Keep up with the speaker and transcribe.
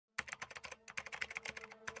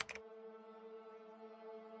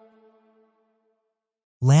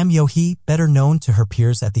Lam Yohe, better known to her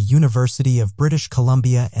peers at the University of British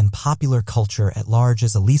Columbia and popular culture at large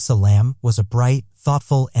as Elisa Lam, was a bright,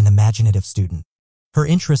 thoughtful, and imaginative student. Her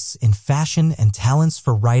interests in fashion and talents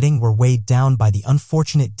for writing were weighed down by the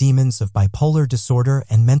unfortunate demons of bipolar disorder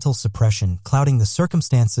and mental suppression, clouding the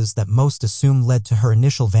circumstances that most assume led to her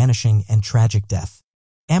initial vanishing and tragic death.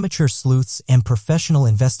 Amateur sleuths and professional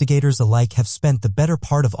investigators alike have spent the better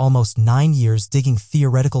part of almost 9 years digging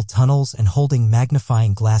theoretical tunnels and holding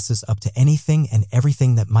magnifying glasses up to anything and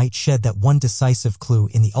everything that might shed that one decisive clue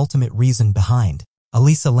in the ultimate reason behind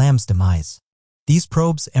Elisa Lam's demise. These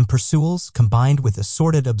probes and pursuits, combined with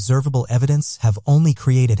assorted observable evidence, have only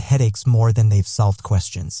created headaches more than they've solved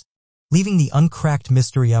questions, leaving the uncracked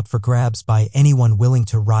mystery up for grabs by anyone willing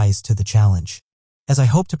to rise to the challenge. As I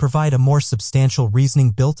hope to provide a more substantial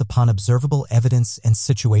reasoning built upon observable evidence and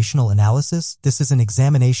situational analysis, this is an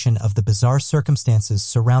examination of the bizarre circumstances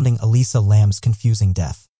surrounding Elisa Lam's confusing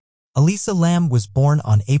death. Elisa Lam was born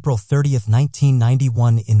on April 30,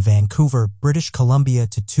 1991 in Vancouver, British Columbia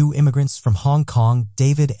to two immigrants from Hong Kong,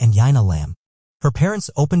 David and Yana Lam. Her parents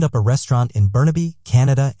opened up a restaurant in Burnaby,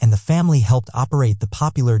 Canada, and the family helped operate the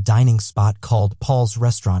popular dining spot called Paul's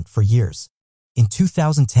Restaurant for years. In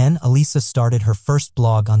 2010, Elisa started her first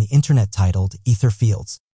blog on the internet titled Ether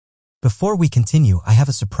Fields. Before we continue, I have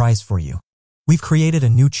a surprise for you. We've created a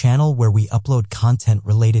new channel where we upload content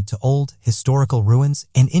related to old, historical ruins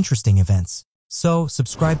and interesting events. So,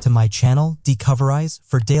 subscribe to my channel, Decoverize,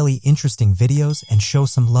 for daily interesting videos and show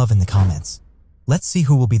some love in the comments. Let's see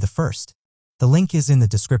who will be the first. The link is in the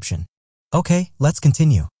description. Okay, let's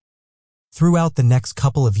continue. Throughout the next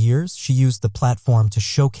couple of years, she used the platform to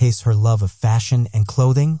showcase her love of fashion and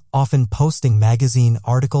clothing, often posting magazine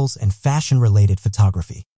articles and fashion-related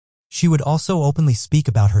photography. She would also openly speak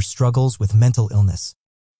about her struggles with mental illness.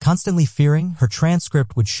 Constantly fearing, her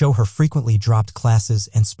transcript would show her frequently dropped classes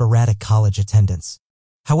and sporadic college attendance.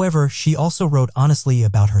 However, she also wrote honestly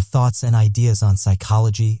about her thoughts and ideas on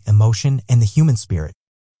psychology, emotion, and the human spirit.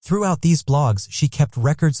 Throughout these blogs, she kept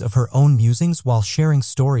records of her own musings while sharing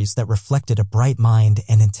stories that reflected a bright mind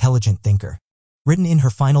and intelligent thinker. Written in her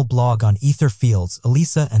final blog on Ether Fields,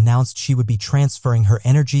 Elisa announced she would be transferring her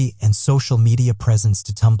energy and social media presence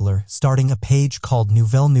to Tumblr, starting a page called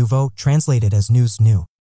Nouvelle Nouveau, translated as News New.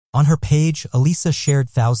 On her page, Elisa shared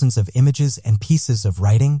thousands of images and pieces of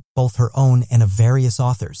writing, both her own and of various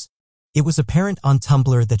authors. It was apparent on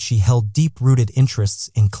Tumblr that she held deep-rooted interests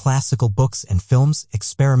in classical books and films,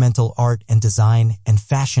 experimental art and design, and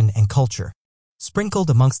fashion and culture. Sprinkled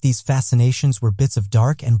amongst these fascinations were bits of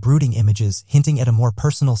dark and brooding images hinting at a more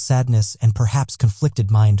personal sadness and perhaps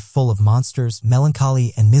conflicted mind full of monsters,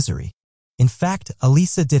 melancholy, and misery. In fact,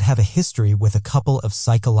 Elisa did have a history with a couple of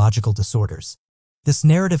psychological disorders. This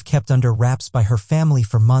narrative kept under wraps by her family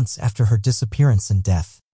for months after her disappearance and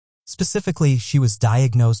death. Specifically, she was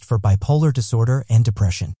diagnosed for bipolar disorder and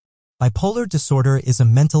depression. Bipolar disorder is a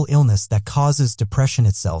mental illness that causes depression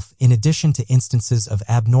itself, in addition to instances of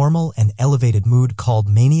abnormal and elevated mood called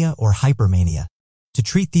mania or hypermania. To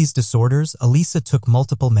treat these disorders, Elisa took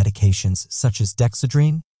multiple medications such as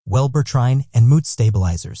Dexedrine, Wellbutrin, and mood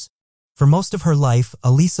stabilizers. For most of her life,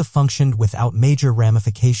 Elisa functioned without major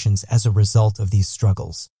ramifications as a result of these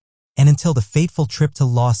struggles. And until the fateful trip to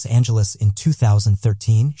Los Angeles in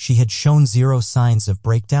 2013, she had shown zero signs of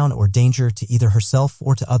breakdown or danger to either herself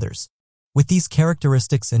or to others. With these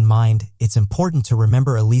characteristics in mind, it's important to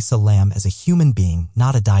remember Elisa Lam as a human being,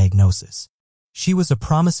 not a diagnosis. She was a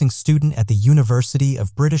promising student at the University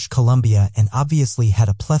of British Columbia and obviously had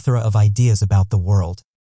a plethora of ideas about the world.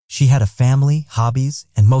 She had a family, hobbies,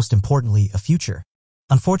 and most importantly, a future.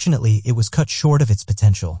 Unfortunately, it was cut short of its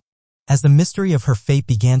potential, as the mystery of her fate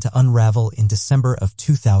began to unravel in December of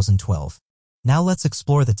 2012. Now let's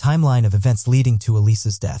explore the timeline of events leading to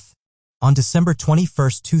Elisa's death. On December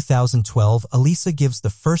 21, 2012, Elisa gives the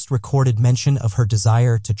first recorded mention of her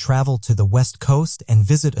desire to travel to the West Coast and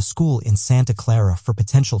visit a school in Santa Clara for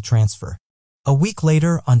potential transfer. A week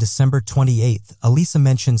later, on December 28, Elisa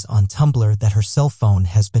mentions on Tumblr that her cell phone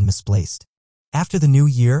has been misplaced. After the new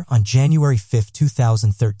year, on January 5,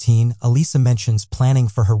 2013, Elisa mentions planning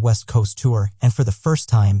for her West Coast tour and for the first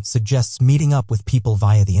time suggests meeting up with people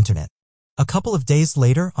via the internet. A couple of days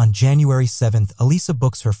later, on January 7th, Elisa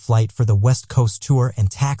books her flight for the West Coast tour and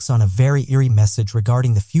tacks on a very eerie message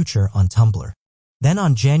regarding the future on Tumblr. Then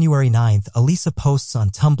on January 9th, Elisa posts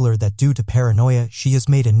on Tumblr that due to paranoia, she has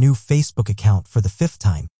made a new Facebook account for the 5th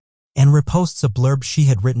time, and reposts a blurb she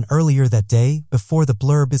had written earlier that day. Before the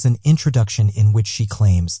blurb is an introduction in which she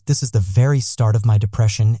claims, "This is the very start of my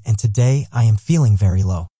depression, and today I am feeling very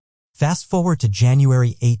low." Fast forward to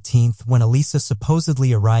January 18th when Elisa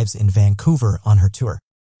supposedly arrives in Vancouver on her tour.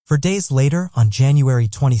 For days later, on January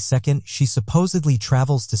 22nd, she supposedly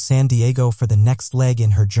travels to San Diego for the next leg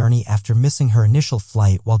in her journey after missing her initial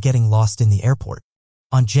flight while getting lost in the airport.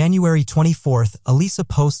 On January 24th, Elisa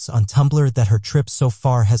posts on Tumblr that her trip so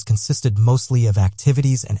far has consisted mostly of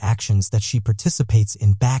activities and actions that she participates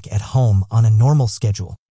in back at home on a normal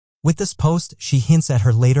schedule. With this post, she hints at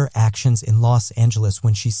her later actions in Los Angeles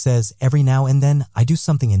when she says, "Every now and then, I do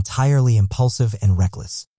something entirely impulsive and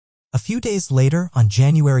reckless." A few days later, on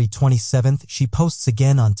January 27th, she posts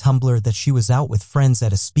again on Tumblr that she was out with friends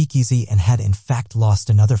at a speakeasy and had in fact lost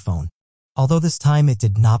another phone. Although this time it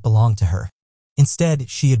did not belong to her. Instead,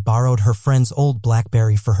 she had borrowed her friend's old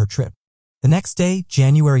BlackBerry for her trip. The next day,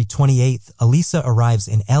 January 28th, Elisa arrives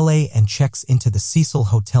in LA and checks into the Cecil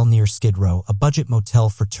Hotel near Skid Row, a budget motel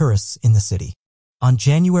for tourists in the city. On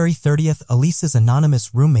January 30th, Elisa's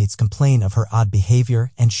anonymous roommates complain of her odd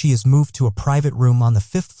behavior, and she is moved to a private room on the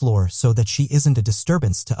 5th floor so that she isn't a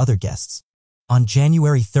disturbance to other guests. On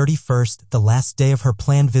January 31st, the last day of her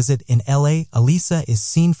planned visit in LA, Elisa is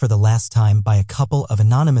seen for the last time by a couple of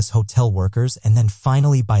anonymous hotel workers and then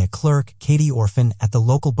finally by a clerk, Katie Orphan, at the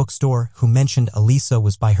local bookstore, who mentioned Elisa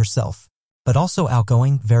was by herself, but also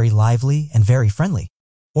outgoing, very lively, and very friendly.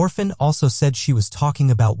 Orphan also said she was talking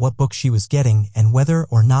about what book she was getting and whether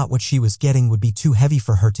or not what she was getting would be too heavy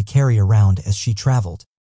for her to carry around as she traveled.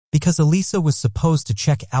 Because Elisa was supposed to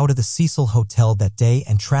check out of the Cecil Hotel that day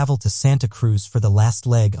and travel to Santa Cruz for the last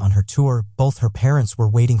leg on her tour, both her parents were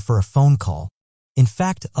waiting for a phone call. In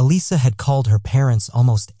fact, Elisa had called her parents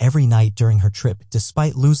almost every night during her trip,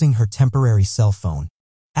 despite losing her temporary cell phone.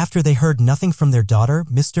 After they heard nothing from their daughter,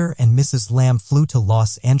 Mr. and Mrs. Lamb flew to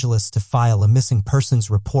Los Angeles to file a missing persons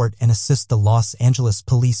report and assist the Los Angeles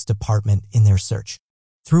Police Department in their search.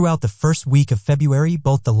 Throughout the first week of February,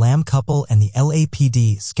 both the Lamb couple and the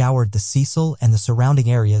LAPD scoured the Cecil and the surrounding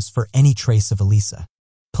areas for any trace of Elisa.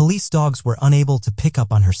 Police dogs were unable to pick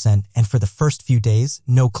up on her scent, and for the first few days,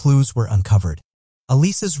 no clues were uncovered.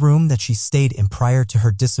 Elisa's room that she stayed in prior to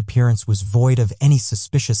her disappearance was void of any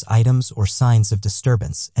suspicious items or signs of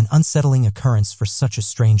disturbance, an unsettling occurrence for such a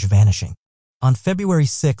strange vanishing. On February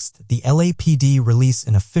 6th, the LAPD released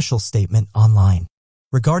an official statement online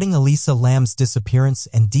regarding Elisa Lamb's disappearance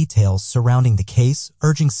and details surrounding the case,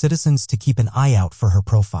 urging citizens to keep an eye out for her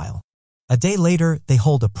profile. A day later, they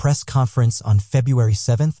hold a press conference on February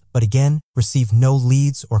 7th, but again, receive no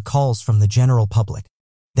leads or calls from the general public.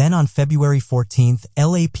 Then on February 14th,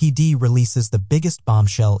 LAPD releases the biggest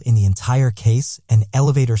bombshell in the entire case, an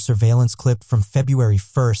elevator surveillance clip from February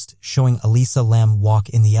 1st showing Elisa Lamb walk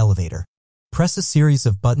in the elevator, press a series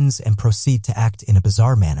of buttons and proceed to act in a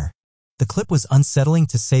bizarre manner. The clip was unsettling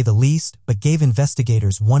to say the least, but gave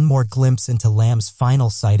investigators one more glimpse into Lamb's final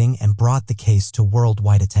sighting and brought the case to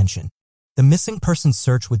worldwide attention. The missing person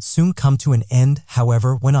search would soon come to an end,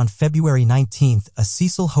 however, when on February 19th, a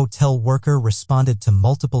Cecil Hotel worker responded to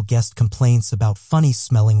multiple guest complaints about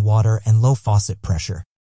funny-smelling water and low faucet pressure.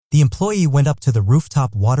 The employee went up to the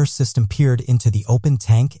rooftop water system, peered into the open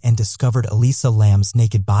tank, and discovered Elisa Lamb's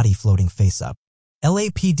naked body floating face up.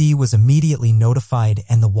 LAPD was immediately notified,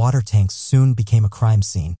 and the water tanks soon became a crime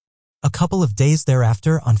scene. A couple of days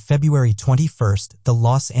thereafter, on February 21st, the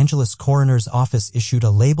Los Angeles Coroner's Office issued a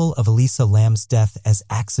label of Elisa Lamb's death as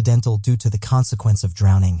accidental due to the consequence of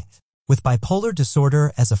drowning, with bipolar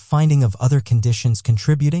disorder as a finding of other conditions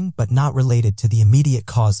contributing but not related to the immediate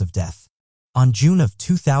cause of death. On June of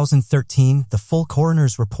 2013, the full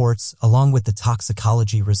coroner's reports, along with the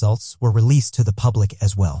toxicology results, were released to the public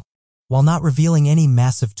as well. While not revealing any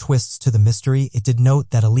massive twists to the mystery, it did note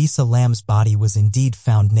that Elisa Lamb's body was indeed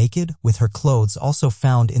found naked, with her clothes also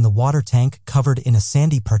found in the water tank covered in a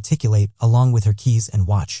sandy particulate along with her keys and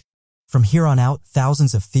watch. From here on out,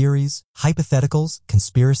 thousands of theories, hypotheticals,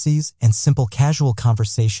 conspiracies, and simple casual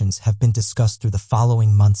conversations have been discussed through the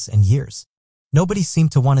following months and years. Nobody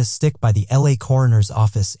seemed to want to stick by the LA Coroner's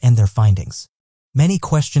Office and their findings. Many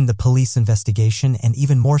questioned the police investigation and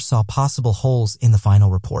even more saw possible holes in the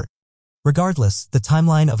final report. Regardless, the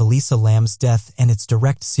timeline of Elisa Lamb's death and its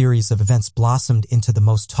direct series of events blossomed into the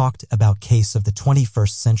most talked about case of the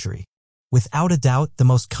 21st century. Without a doubt, the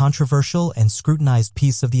most controversial and scrutinized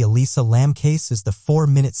piece of the Elisa Lamb case is the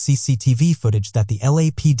 4-minute CCTV footage that the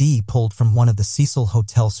LAPD pulled from one of the Cecil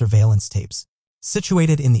Hotel surveillance tapes,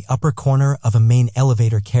 situated in the upper corner of a main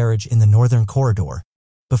elevator carriage in the northern corridor.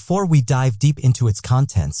 Before we dive deep into its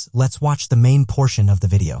contents, let's watch the main portion of the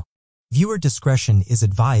video. Viewer discretion is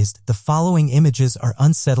advised. The following images are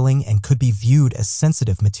unsettling and could be viewed as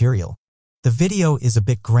sensitive material. The video is a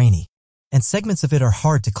bit grainy, and segments of it are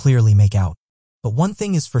hard to clearly make out. But one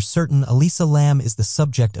thing is for certain, Elisa Lamb is the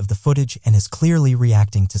subject of the footage and is clearly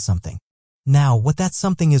reacting to something. Now, what that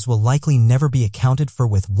something is will likely never be accounted for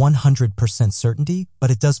with 100% certainty, but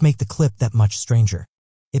it does make the clip that much stranger.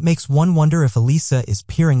 It makes one wonder if Elisa is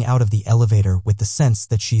peering out of the elevator with the sense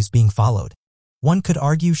that she's being followed. One could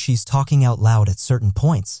argue she's talking out loud at certain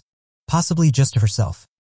points, possibly just to herself.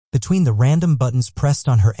 Between the random buttons pressed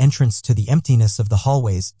on her entrance to the emptiness of the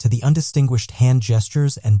hallways to the undistinguished hand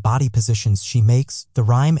gestures and body positions she makes, the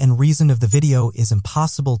rhyme and reason of the video is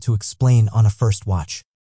impossible to explain on a first watch.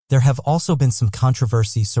 There have also been some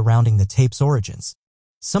controversy surrounding the tape's origins.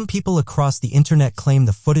 Some people across the internet claim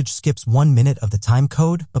the footage skips 1 minute of the time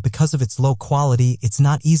code, but because of its low quality, it's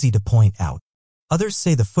not easy to point out. Others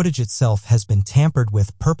say the footage itself has been tampered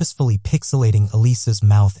with, purposefully pixelating Elisa's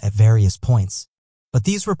mouth at various points. But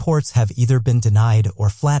these reports have either been denied or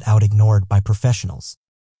flat out ignored by professionals.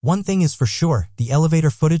 One thing is for sure, the elevator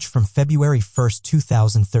footage from February 1,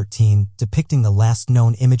 2013, depicting the last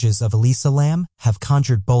known images of Elisa Lam, have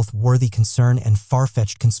conjured both worthy concern and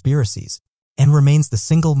far-fetched conspiracies, and remains the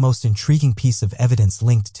single most intriguing piece of evidence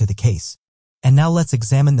linked to the case. And now let's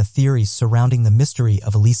examine the theories surrounding the mystery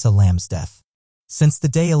of Elisa Lam's death. Since the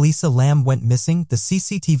day Elisa Lam went missing, the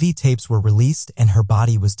CCTV tapes were released and her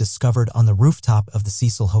body was discovered on the rooftop of the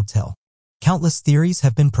Cecil Hotel. Countless theories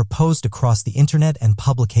have been proposed across the internet and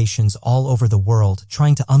publications all over the world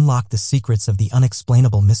trying to unlock the secrets of the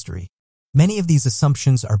unexplainable mystery. Many of these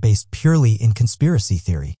assumptions are based purely in conspiracy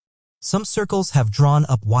theory. Some circles have drawn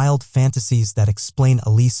up wild fantasies that explain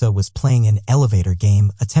Elisa was playing an elevator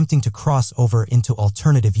game, attempting to cross over into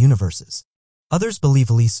alternative universes. Others believe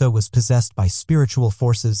Elisa was possessed by spiritual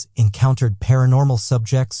forces, encountered paranormal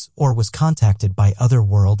subjects, or was contacted by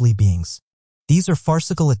otherworldly beings. These are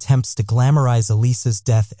farcical attempts to glamorize Elisa's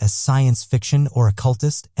death as science fiction or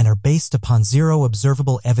occultist and are based upon zero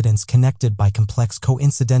observable evidence connected by complex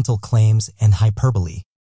coincidental claims and hyperbole.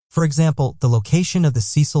 For example, the location of the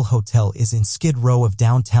Cecil Hotel is in Skid Row of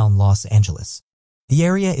downtown Los Angeles. The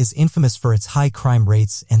area is infamous for its high crime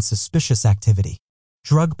rates and suspicious activity.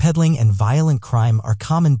 Drug peddling and violent crime are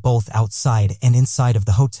common both outside and inside of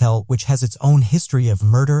the hotel, which has its own history of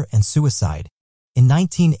murder and suicide. In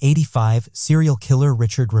 1985, serial killer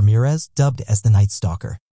Richard Ramirez, dubbed as the Night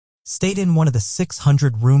Stalker, stayed in one of the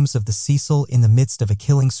 600 rooms of the Cecil in the midst of a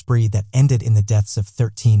killing spree that ended in the deaths of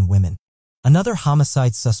 13 women. Another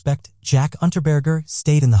homicide suspect, Jack Unterberger,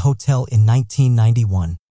 stayed in the hotel in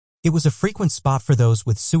 1991. It was a frequent spot for those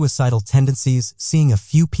with suicidal tendencies, seeing a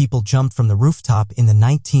few people jumped from the rooftop in the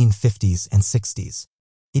 1950s and 60s.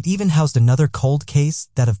 It even housed another cold case,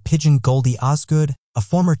 that of Pigeon Goldie Osgood, a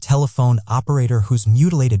former telephone operator whose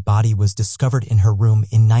mutilated body was discovered in her room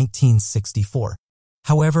in 1964.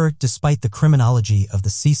 However, despite the criminology of the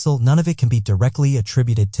Cecil, none of it can be directly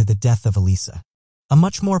attributed to the death of Elisa. A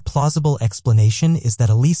much more plausible explanation is that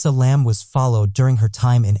Elisa Lam was followed during her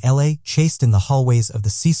time in LA, chased in the hallways of the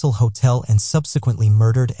Cecil Hotel and subsequently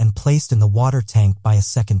murdered and placed in the water tank by a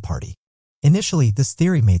second party. Initially, this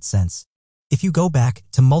theory made sense. If you go back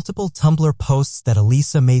to multiple Tumblr posts that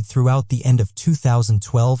Elisa made throughout the end of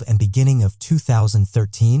 2012 and beginning of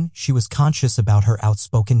 2013, she was conscious about her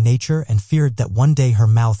outspoken nature and feared that one day her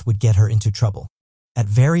mouth would get her into trouble. At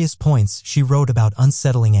various points, she wrote about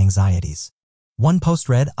unsettling anxieties. One post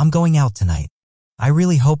read, "I'm going out tonight. I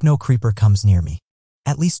really hope no creeper comes near me."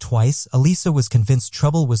 At least twice, Elisa was convinced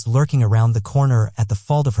trouble was lurking around the corner at the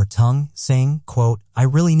fault of her tongue, saying, quote, "I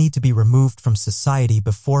really need to be removed from society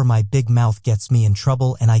before my big mouth gets me in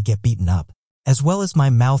trouble and I get beaten up. As well as my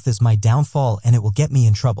mouth is my downfall and it will get me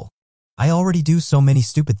in trouble. I already do so many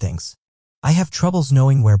stupid things. I have troubles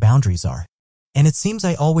knowing where boundaries are. And it seems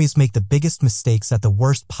I always make the biggest mistakes at the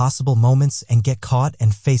worst possible moments and get caught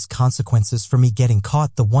and face consequences for me getting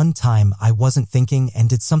caught the one time I wasn't thinking and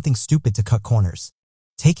did something stupid to cut corners."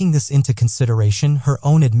 Taking this into consideration, her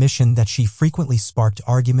own admission that she frequently sparked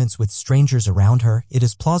arguments with strangers around her, it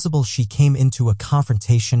is plausible she came into a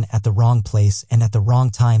confrontation at the wrong place and at the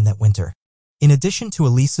wrong time that winter. In addition to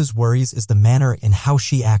Elisa's worries is the manner in how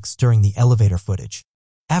she acts during the elevator footage.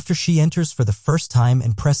 After she enters for the first time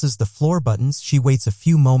and presses the floor buttons, she waits a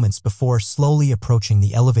few moments before slowly approaching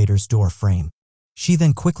the elevator's door frame. She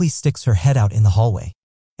then quickly sticks her head out in the hallway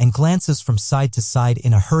and glances from side to side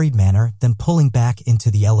in a hurried manner, then pulling back into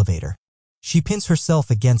the elevator. She pins herself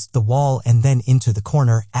against the wall and then into the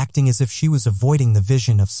corner, acting as if she was avoiding the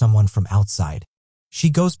vision of someone from outside. She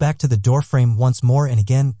goes back to the doorframe once more and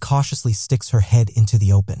again cautiously sticks her head into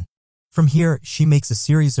the open. From here, she makes a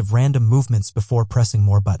series of random movements before pressing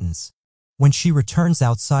more buttons. When she returns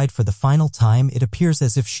outside for the final time, it appears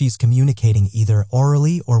as if she's communicating either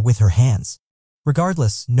orally or with her hands.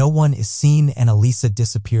 Regardless, no one is seen and Elisa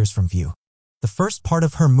disappears from view. The first part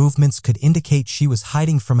of her movements could indicate she was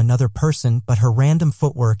hiding from another person, but her random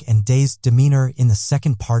footwork and dazed demeanor in the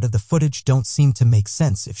second part of the footage don't seem to make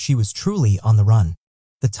sense if she was truly on the run.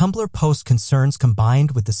 The Tumblr post concerns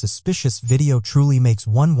combined with the suspicious video truly makes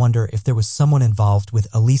one wonder if there was someone involved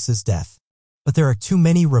with Elisa's death. But there are too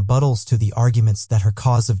many rebuttals to the arguments that her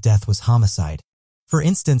cause of death was homicide. For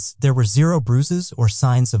instance, there were 0 bruises or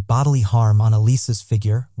signs of bodily harm on Elisa's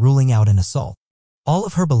figure, ruling out an assault. All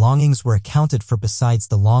of her belongings were accounted for besides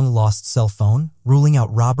the long-lost cell phone, ruling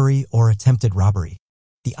out robbery or attempted robbery.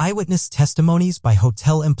 The eyewitness testimonies by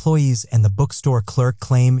hotel employees and the bookstore clerk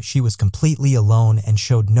claim she was completely alone and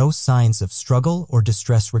showed no signs of struggle or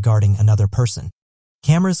distress regarding another person.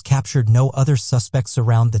 Cameras captured no other suspects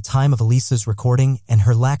around the time of Elisa's recording, and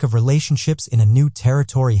her lack of relationships in a new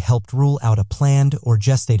territory helped rule out a planned or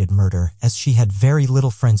gestated murder, as she had very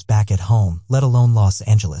little friends back at home, let alone Los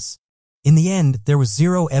Angeles. In the end, there was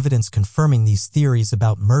 0 evidence confirming these theories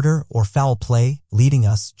about murder or foul play, leading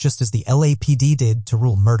us, just as the LAPD did, to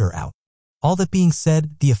rule murder out. All that being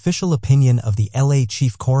said, the official opinion of the LA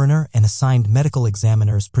chief coroner and assigned medical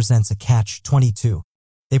examiners presents a catch-22.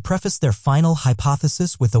 They preface their final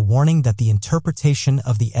hypothesis with a warning that the interpretation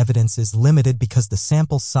of the evidence is limited because the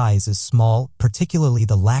sample size is small, particularly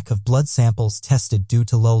the lack of blood samples tested due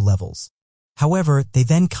to low levels. However, they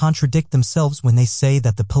then contradict themselves when they say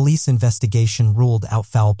that the police investigation ruled out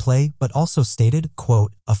foul play, but also stated,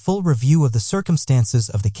 quote, "A full review of the circumstances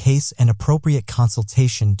of the case and appropriate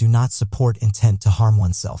consultation do not support intent to harm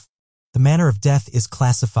oneself. The manner of death is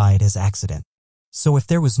classified as accident." So if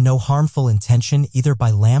there was no harmful intention either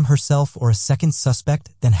by Lam herself or a second suspect,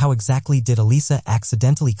 then how exactly did Elisa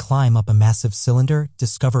accidentally climb up a massive cylinder,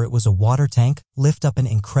 discover it was a water tank, lift up an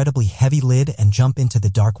incredibly heavy lid and jump into the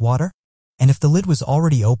dark water? And if the lid was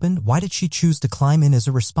already opened, why did she choose to climb in as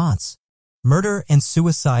a response? Murder and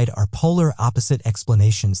suicide are polar opposite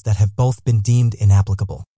explanations that have both been deemed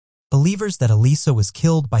inapplicable. Believers that Elisa was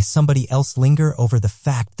killed by somebody else linger over the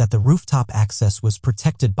fact that the rooftop access was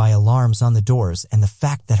protected by alarms on the doors and the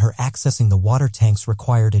fact that her accessing the water tanks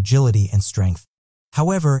required agility and strength.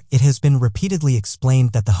 However, it has been repeatedly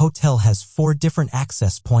explained that the hotel has 4 different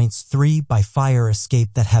access points, 3 by fire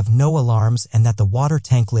escape that have no alarms, and that the water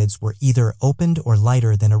tank lids were either opened or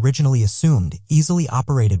lighter than originally assumed, easily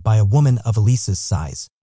operated by a woman of Elisa's size.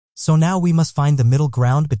 So now we must find the middle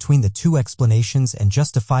ground between the 2 explanations and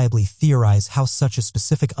justifiably theorize how such a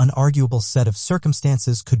specific unarguable set of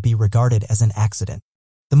circumstances could be regarded as an accident.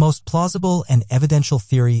 The most plausible and evidential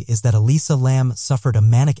theory is that Elisa Lam suffered a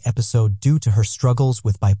manic episode due to her struggles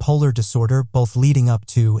with bipolar disorder both leading up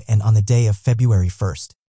to and on the day of February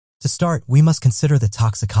 1st. To start, we must consider the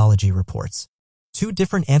toxicology reports. 2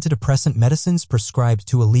 different antidepressant medicines prescribed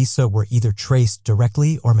to Elisa were either traced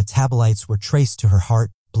directly or metabolites were traced to her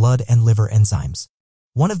heart, blood, and liver enzymes.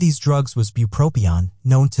 One of these drugs was bupropion,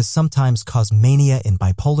 known to sometimes cause mania in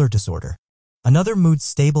bipolar disorder. Another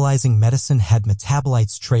mood-stabilizing medicine had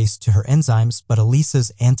metabolites traced to her enzymes, but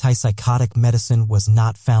Elisa's antipsychotic medicine was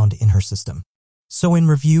not found in her system. So in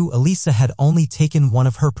review, Elisa had only taken one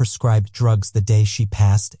of her prescribed drugs the day she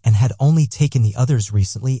passed and had only taken the others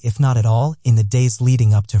recently, if not at all, in the days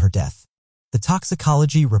leading up to her death. The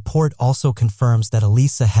toxicology report also confirms that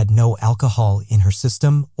Elisa had no alcohol in her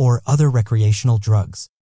system or other recreational drugs.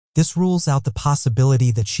 This rules out the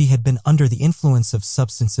possibility that she had been under the influence of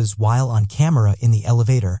substances while on camera in the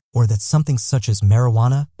elevator, or that something such as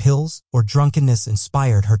marijuana, pills, or drunkenness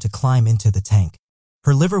inspired her to climb into the tank.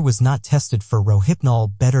 Her liver was not tested for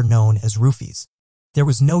rohypnol, better known as roofies. There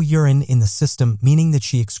was no urine in the system, meaning that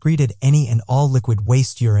she excreted any and all liquid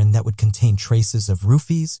waste urine that would contain traces of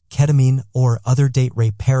roofies, ketamine, or other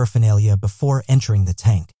date-rape paraphernalia before entering the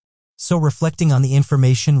tank. So reflecting on the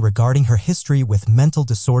information regarding her history with mental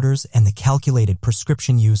disorders and the calculated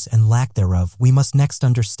prescription use and lack thereof, we must next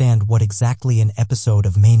understand what exactly an episode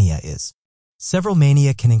of mania is. Several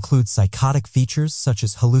mania can include psychotic features such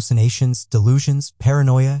as hallucinations, delusions,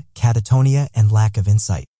 paranoia, catatonia, and lack of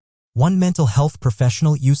insight. One mental health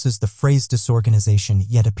professional uses the phrase disorganization,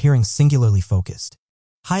 yet appearing singularly focused,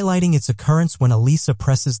 highlighting its occurrence when Elisa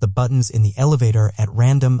presses the buttons in the elevator at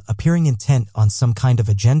random, appearing intent on some kind of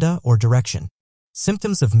agenda or direction.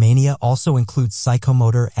 Symptoms of mania also include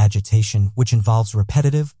psychomotor agitation, which involves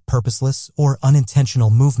repetitive, purposeless, or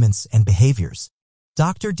unintentional movements and behaviors.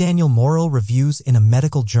 Dr. Daniel Morrill reviews in a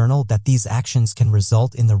medical journal that these actions can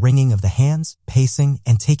result in the wringing of the hands, pacing,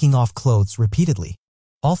 and taking off clothes repeatedly.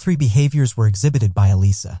 All 3 behaviors were exhibited by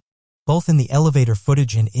Elisa, both in the elevator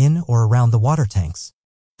footage and in or around the water tanks.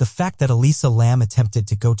 The fact that Elisa Lam attempted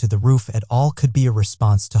to go to the roof at all could be a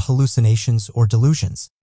response to hallucinations or delusions.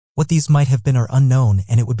 What these might have been are unknown,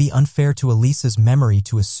 and it would be unfair to Elisa's memory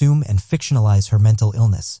to assume and fictionalize her mental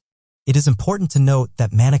illness. It is important to note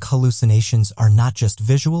that manic hallucinations are not just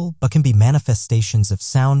visual, but can be manifestations of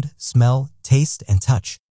sound, smell, taste, and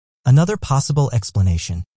touch. Another possible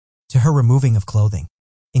explanation to her removing of clothing.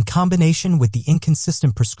 In combination with the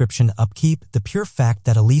inconsistent prescription upkeep, the pure fact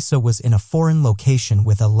that Elisa was in a foreign location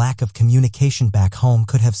with a lack of communication back home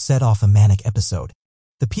could have set off a manic episode.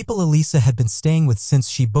 The people Elisa had been staying with since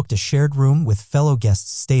she booked a shared room with fellow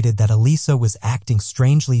guests stated that Elisa was acting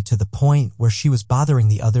strangely to the point where she was bothering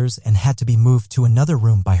the others and had to be moved to another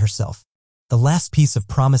room by herself. The last piece of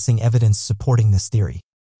promising evidence supporting this theory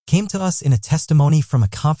came to us in a testimony from a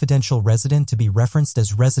confidential resident to be referenced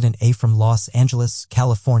as Resident A from Los Angeles,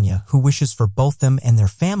 California, who wishes for both them and their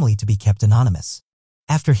family to be kept anonymous.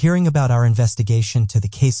 After hearing about our investigation to the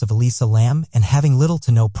case of Elisa Lam and having little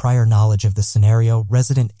to no prior knowledge of the scenario,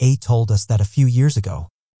 Resident A told us that a few years ago,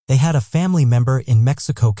 they had a family member in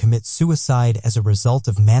Mexico commit suicide as a result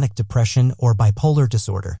of manic depression or bipolar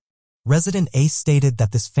disorder. Resident A stated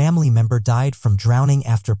that this family member died from drowning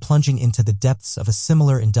after plunging into the depths of a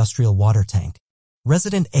similar industrial water tank.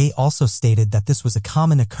 Resident A also stated that this was a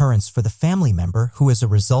common occurrence for the family member who, as a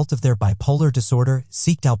result of their bipolar disorder,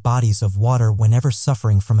 seeked out bodies of water whenever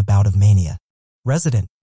suffering from a bout of mania. Resident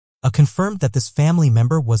A confirmed that this family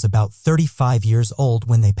member was about 35 years old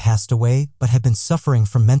when they passed away, but had been suffering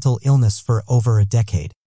from mental illness for over a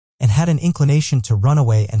decade, and had an inclination to run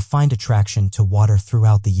away and find attraction to water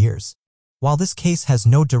throughout the years. While this case has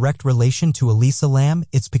no direct relation to Elisa Lam,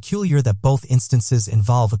 it's peculiar that both instances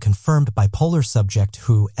involve a confirmed bipolar subject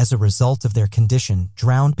who, as a result of their condition,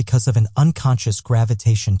 drowned because of an unconscious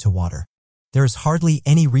gravitation to water. There is hardly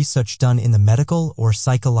any research done in the medical or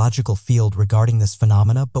psychological field regarding this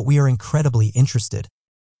phenomena, but we are incredibly interested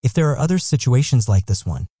if there are other situations like this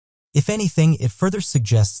one. If anything, it further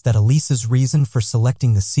suggests that Elisa's reason for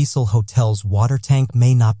selecting the Cecil Hotel's water tank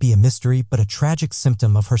may not be a mystery but a tragic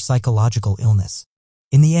symptom of her psychological illness.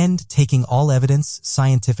 In the end, taking all evidence,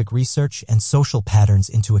 scientific research, and social patterns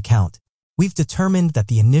into account, we've determined that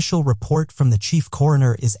the initial report from the chief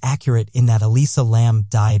coroner is accurate in that Elisa Lam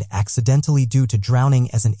died accidentally due to drowning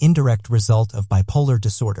as an indirect result of bipolar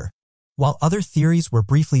disorder. While other theories were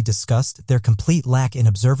briefly discussed, their complete lack in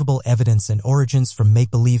observable evidence and origins from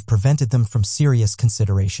make-believe prevented them from serious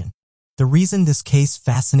consideration. The reason this case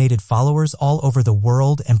fascinated followers all over the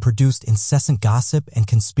world and produced incessant gossip and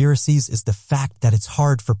conspiracies is the fact that it's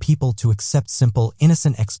hard for people to accept simple,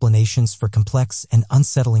 innocent explanations for complex and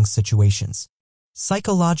unsettling situations.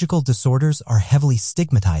 Psychological disorders are heavily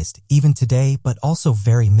stigmatized, even today, but also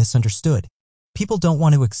very misunderstood. People don't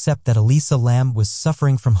want to accept that Elisa Lam was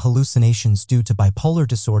suffering from hallucinations due to bipolar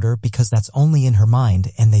disorder because that's only in her mind,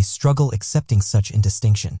 and they struggle accepting such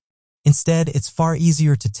indistinction. Instead, it's far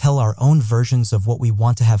easier to tell our own versions of what we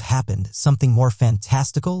want to have happened, something more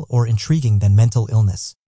fantastical or intriguing than mental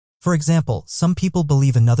illness. For example, some people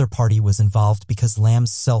believe another party was involved because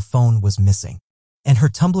Lam's cell phone was missing, and her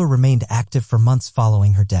Tumblr remained active for months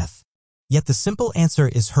following her death. Yet the simple answer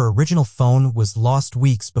is her original phone was lost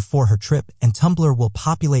weeks before her trip, and Tumblr will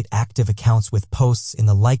populate active accounts with posts in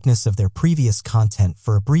the likeness of their previous content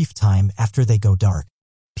for a brief time after they go dark.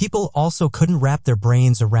 People also couldn't wrap their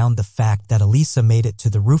brains around the fact that Elisa made it to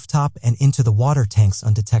the rooftop and into the water tanks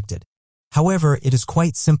undetected. However, it is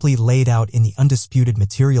quite simply laid out in the undisputed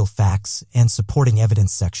material facts and supporting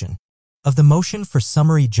evidence section of the motion for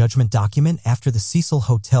summary judgment document after the Cecil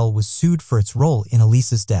Hotel was sued for its role in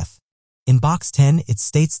Elisa's death. In Box 10, it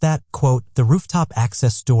states that, quote, the rooftop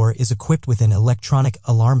access door is equipped with an electronic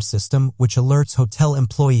alarm system which alerts hotel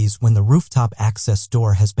employees when the rooftop access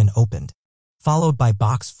door has been opened. Followed by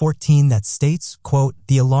Box 14 that states, quote,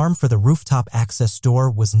 the alarm for the rooftop access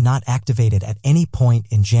door was not activated at any point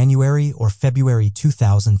in January or February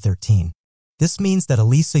 2013. This means that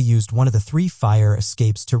Elisa used one of the 3 fire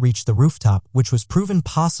escapes to reach the rooftop, which was proven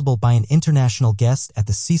possible by an international guest at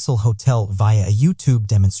the Cecil Hotel via a YouTube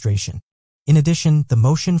demonstration. In addition, the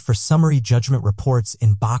motion for summary judgment reports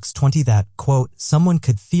in Box 20 that, quote, someone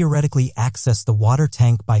could theoretically access the water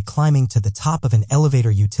tank by climbing to the top of an elevator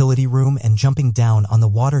utility room and jumping down on the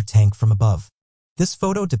water tank from above. This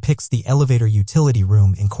photo depicts the elevator utility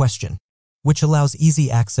room in question, which allows easy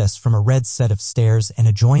access from a red set of stairs and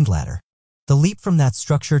a joined ladder. The leap from that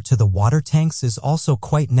structure to the water tanks is also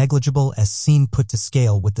quite negligible as seen put to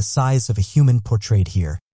scale with the size of a human portrayed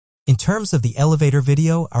here. In terms of the elevator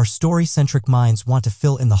video, our story-centric minds want to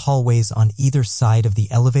fill in the hallways on either side of the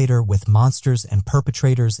elevator with monsters and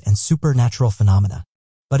perpetrators and supernatural phenomena.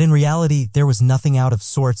 But in reality, there was nothing out of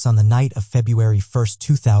sorts on the night of February 1,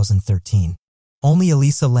 2013. Only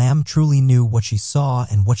Elisa Lam truly knew what she saw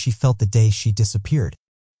and what she felt the day she disappeared.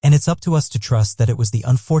 And it's up to us to trust that it was the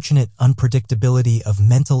unfortunate unpredictability of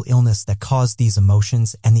mental illness that caused these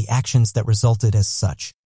emotions and the actions that resulted as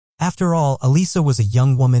such. After all, Elisa was a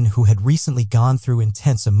young woman who had recently gone through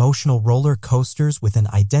intense emotional roller coasters with an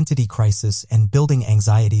identity crisis and building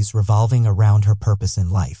anxieties revolving around her purpose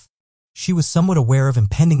in life. She was somewhat aware of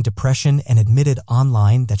impending depression and admitted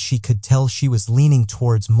online that she could tell she was leaning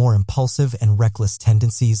towards more impulsive and reckless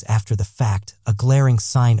tendencies after the fact, a glaring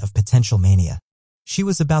sign of potential mania. She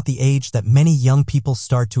was about the age that many young people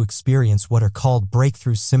start to experience what are called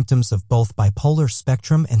breakthrough symptoms of both bipolar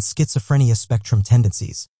spectrum and schizophrenia spectrum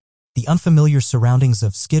tendencies. The unfamiliar surroundings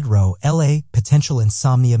of Skid Row, LA, potential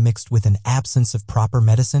insomnia mixed with an absence of proper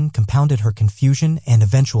medicine compounded her confusion and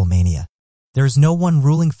eventual mania. There is no one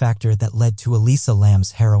ruling factor that led to Elisa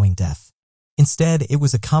Lam's harrowing death. Instead, it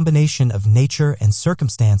was a combination of nature and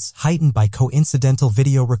circumstance heightened by coincidental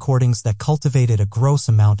video recordings that cultivated a gross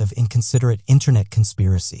amount of inconsiderate internet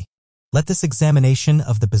conspiracy. Let this examination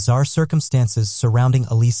of the bizarre circumstances surrounding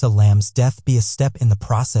Elisa Lam's death be a step in the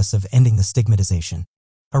process of ending the stigmatization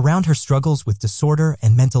around her struggles with disorder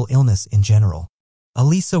and mental illness in general.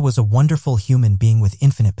 Elisa was a wonderful human being with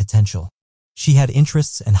infinite potential. She had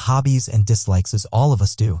interests and hobbies and dislikes as all of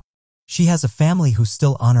us do. She has a family who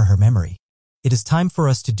still honor her memory. It is time for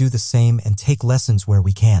us to do the same and take lessons where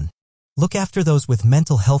we can. Look after those with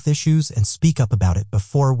mental health issues and speak up about it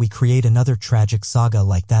before we create another tragic saga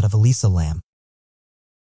like that of Elisa Lam.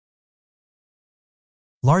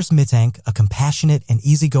 Lars Mittank, a compassionate and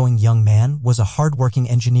easygoing young man, was a hardworking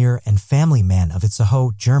engineer and family man of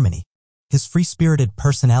Itzehoe, Germany. His free-spirited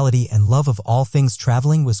personality and love of all things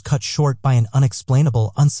traveling was cut short by an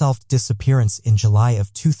unexplainable, unsolved disappearance in July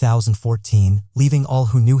of 2014, leaving all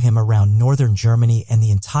who knew him around northern Germany and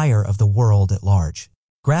the entire of the world at large,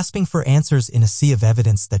 grasping for answers in a sea of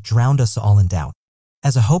evidence that drowned us all in doubt.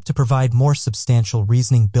 As a hope to provide more substantial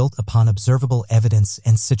reasoning built upon observable evidence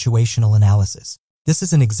and situational analysis, this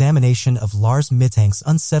is an examination of Lars Mittank's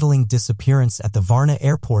unsettling disappearance at the Varna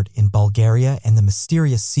airport in Bulgaria and the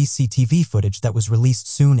mysterious CCTV footage that was released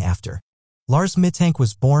soon after. Lars Mittank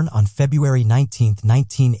was born on February 19,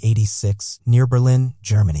 1986, near Berlin,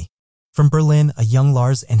 Germany. From Berlin, a young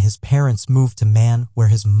Lars and his parents moved to Man, where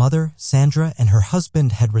his mother, Sandra, and her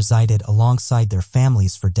husband had resided alongside their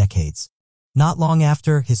families for decades. Not long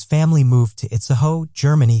after, his family moved to Itzehoe,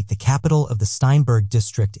 Germany, the capital of the Steinberg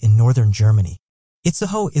district in northern Germany.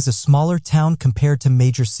 Itzehoe is a smaller town compared to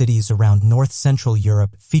major cities around north-central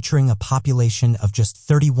Europe, featuring a population of just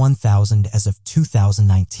 31,000 as of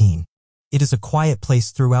 2019. It is a quiet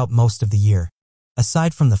place throughout most of the year.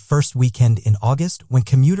 Aside from the first weekend in August, when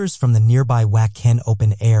commuters from the nearby Wacken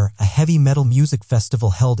Open Air, a heavy metal music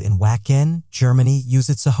festival held in Wacken, Germany, use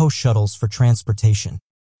Itzehoe shuttles for transportation.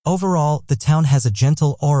 Overall, the town has a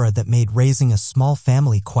gentle aura that made raising a small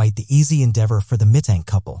family quite the easy endeavor for the Mittank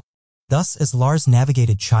couple. Thus, as Lars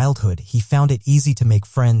navigated childhood, he found it easy to make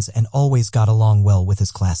friends and always got along well with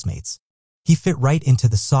his classmates. He fit right into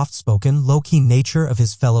the soft-spoken, low-key nature of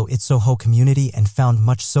his fellow Itzehoe community and found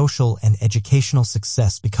much social and educational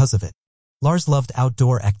success because of it. Lars loved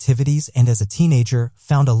outdoor activities and as a teenager,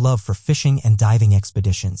 found a love for fishing and diving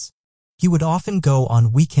expeditions. He would often go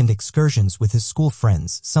on weekend excursions with his school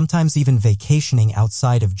friends, sometimes even vacationing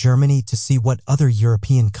outside of Germany to see what other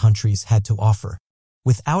European countries had to offer.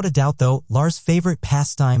 Without a doubt, though, Lars' favorite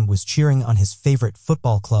pastime was cheering on his favorite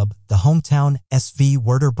football club, the hometown SV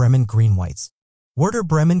Werder Bremen Green Whites. Werder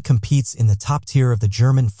Bremen competes in the top tier of the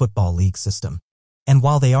German football league system. And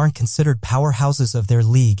while they aren't considered powerhouses of their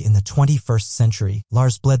league in the 21st century,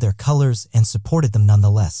 Lars bled their colors and supported them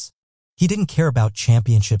nonetheless. He didn't care about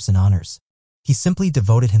championships and honors. He simply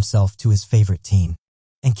devoted himself to his favorite team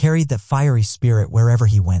and carried that fiery spirit wherever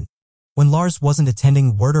he went. When Lars wasn't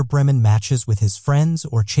attending Werder Bremen matches with his friends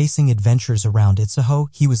or chasing adventures around Itzehoe,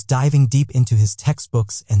 he was diving deep into his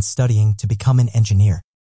textbooks and studying to become an engineer.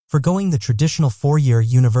 Forgoing the traditional 4-year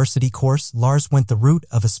university course, Lars went the route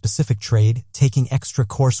of a specific trade, taking extra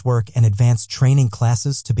coursework and advanced training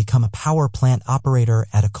classes to become a power plant operator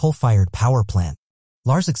at a coal-fired power plant.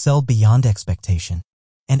 Lars excelled beyond expectation.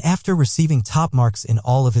 And after receiving top marks in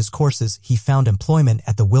all of his courses, he found employment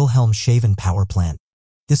at the Wilhelmshaven power plant.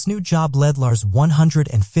 This new job led Lars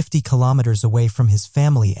 150 kilometers away from his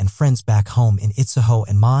family and friends back home in Itzehoe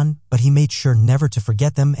and Man, but he made sure never to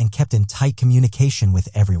forget them and kept in tight communication with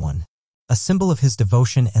everyone, a symbol of his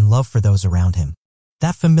devotion and love for those around him.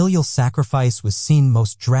 That familial sacrifice was seen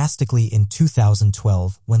most drastically in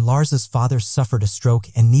 2012 when Lars's father suffered a stroke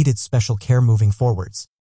and needed special care moving forwards.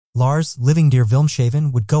 Lars, living near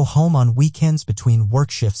Wilmshaven, would go home on weekends between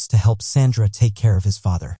work shifts to help Sandra take care of his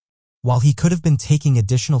father. While he could have been taking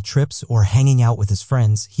additional trips or hanging out with his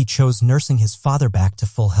friends, he chose nursing his father back to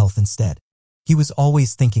full health instead. He was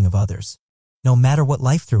always thinking of others, no matter what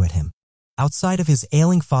life threw at him. Outside of his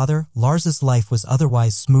ailing father, Lars's life was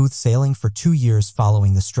otherwise smooth sailing for 2 years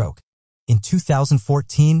following the stroke. In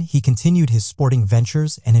 2014, he continued his sporting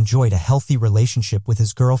ventures and enjoyed a healthy relationship with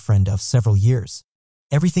his girlfriend of several years.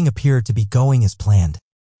 Everything appeared to be going as planned.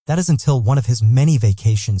 That is until one of his many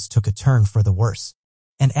vacations took a turn for the worse.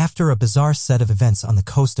 And after a bizarre set of events on the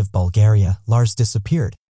coast of Bulgaria, Lars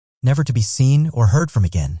disappeared, never to be seen or heard from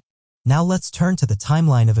again. Now let's turn to the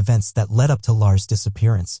timeline of events that led up to Lars'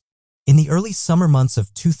 disappearance. In the early summer months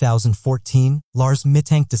of 2014, Lars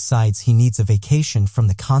Mittank decides he needs a vacation from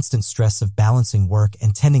the constant stress of balancing work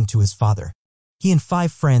and tending to his father. He and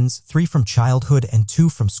 5 friends, 3 from childhood and 2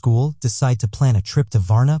 from school, decide to plan a trip to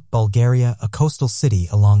Varna, Bulgaria, a coastal city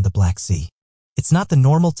along the Black Sea. It's not the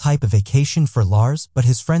normal type of vacation for Lars, but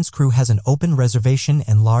his friend's crew has an open reservation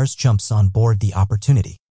and Lars jumps on board the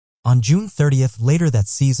opportunity. On June 30th, later that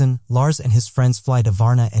season, Lars and his friends fly to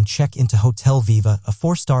Varna and check into Hotel Viva, a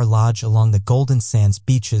 4-star lodge along the Golden Sands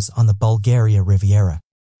beaches on the Bulgaria Riviera.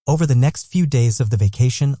 Over the next few days of the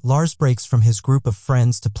vacation, Lars breaks from his group of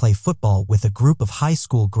friends to play football with a group of high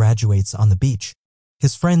school graduates on the beach.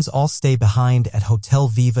 His friends all stay behind at Hotel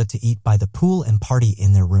Viva to eat by the pool and party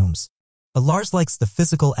in their rooms. But Lars likes the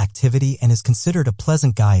physical activity and is considered a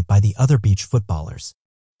pleasant guy by the other beach footballers.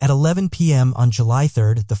 At 11 p.m. on July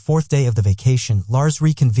 3rd, the 4th day of the vacation, Lars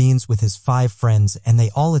reconvenes with his 5 friends and they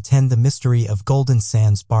all attend the Mystery of Golden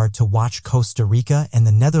Sands bar to watch Costa Rica and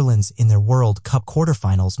the Netherlands in their World Cup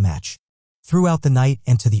quarterfinals match. Throughout the night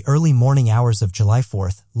and to the early morning hours of July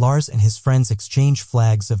 4th, Lars and his friends exchange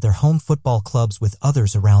flags of their home football clubs with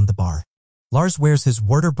others around the bar. Lars wears his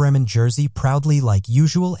Werder Bremen jersey proudly like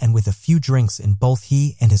usual and with a few drinks in both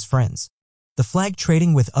he and his friends. The flag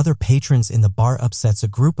trading with other patrons in the bar upsets a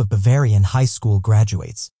group of Bavarian high school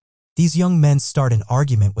graduates. These young men start an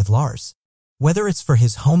argument with Lars. Whether it's for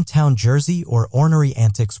his hometown jersey or ornery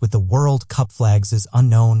antics with the World Cup flags is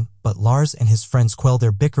unknown, but Lars and his friends quell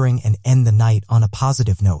their bickering and end the night on a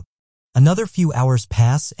positive note. Another few hours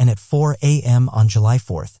pass and at 4 a.m. on July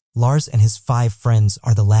 4th, Lars and his 5 friends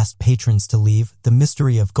are the last patrons to leave the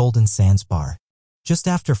Mystery of Golden Sands bar. Just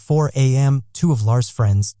after 4 a.m., 2 of Lars'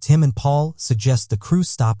 friends, Tim and Paul, suggest the crew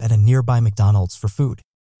stop at a nearby McDonald's for food.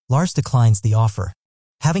 Lars declines the offer.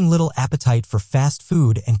 Having little appetite for fast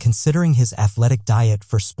food and considering his athletic diet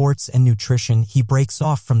for sports and nutrition, he breaks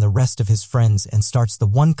off from the rest of his friends and starts the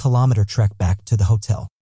 1-kilometer trek back to the hotel.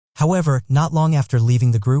 However, not long after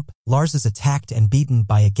leaving the group, Lars is attacked and beaten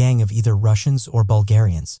by a gang of either Russians or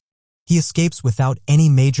Bulgarians. He escapes without any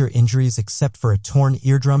major injuries except for a torn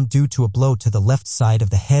eardrum due to a blow to the left side of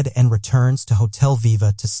the head and returns to Hotel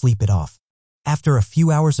Viva to sleep it off. After a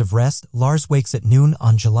few hours of rest, Lars wakes at noon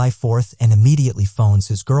on July 4th and immediately phones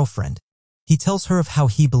his girlfriend. He tells her of how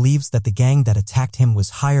he believes that the gang that attacked him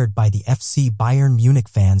was hired by the FC Bayern Munich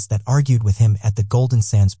fans that argued with him at the Golden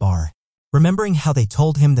Sands bar. Remembering how they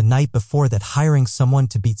told him the night before that hiring someone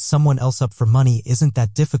to beat someone else up for money isn't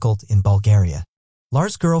that difficult in Bulgaria.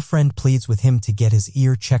 Lars' girlfriend pleads with him to get his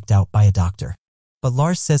ear checked out by a doctor. But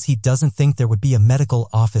Lars says he doesn't think there would be a medical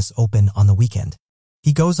office open on the weekend.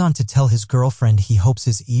 He goes on to tell his girlfriend he hopes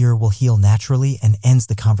his ear will heal naturally and ends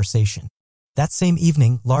the conversation. That same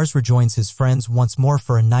evening, Lars rejoins his friends once more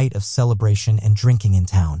for a night of celebration and drinking in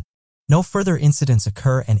town. No further incidents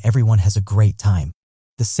occur and everyone has a great time.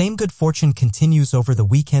 The same good fortune continues over the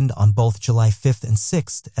weekend on both July 5th and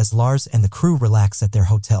 6th as Lars and the crew relax at their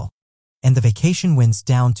hotel. And the vacation winds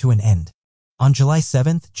down to an end. On July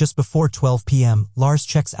 7th, just before 12 p.m., Lars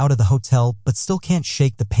checks out of the hotel but still can't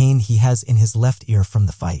shake the pain he has in his left ear from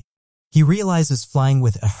the fight. He realizes flying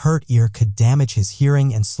with a hurt ear could damage his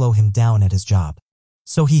hearing and slow him down at his job.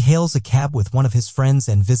 So he hails a cab with one of his friends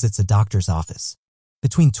and visits a doctor's office.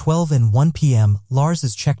 Between 12 and 1 p.m., Lars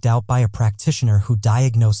is checked out by a practitioner who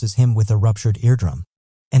diagnoses him with a ruptured eardrum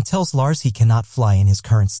and tells Lars he cannot fly in his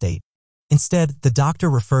current state. Instead, the doctor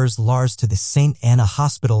refers Lars to the St. Anna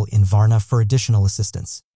Hospital in Varna for additional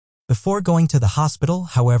assistance. Before going to the hospital,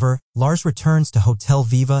 however, Lars returns to Hotel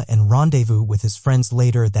Viva and rendezvous with his friends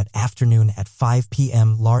later that afternoon at 5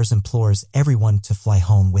 p.m. Lars implores everyone to fly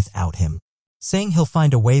home without him, saying he'll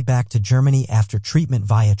find a way back to Germany after treatment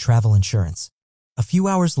via travel insurance. A few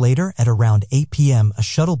hours later, at around 8 p.m., a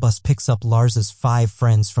shuttle bus picks up Lars's 5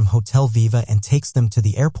 friends from Hotel Viva and takes them to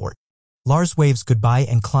the airport. Lars waves goodbye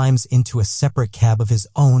and climbs into a separate cab of his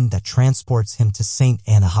own that transports him to St.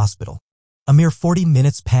 Anna Hospital. A mere 40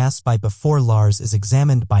 minutes pass by before Lars is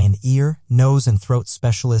examined by an ear, nose and throat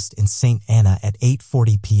specialist in St. Anna at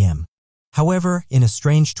 8:40 p.m. However, in a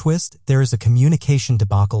strange twist, there is a communication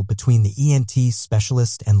debacle between the ENT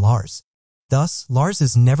specialist and Lars. Thus, Lars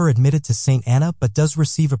is never admitted to St. Anna but does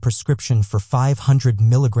receive a prescription for 500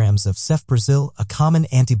 milligrams of cefprozil, a common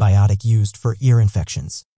antibiotic used for ear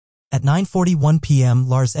infections. At 9:41 p.m.,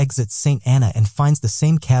 Lars exits St. Anna and finds the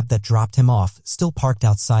same cab that dropped him off, still parked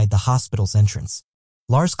outside the hospital's entrance.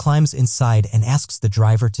 Lars climbs inside and asks the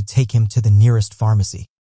driver to take him to the nearest pharmacy.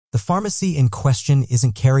 The pharmacy in question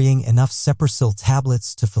isn't carrying enough cefprozil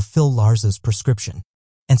tablets to fulfill Lars's prescription,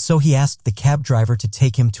 and so he asked the cab driver to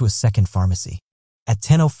take him to a second pharmacy. At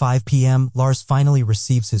 10:05 p.m., Lars finally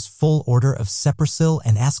receives his full order of cefprozil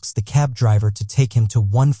and asks the cab driver to take him to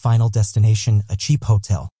one final destination, a cheap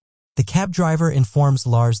hotel. The cab driver informs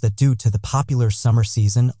Lars that due to the popular summer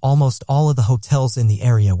season, almost all of the hotels in the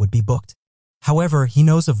area would be booked. However, he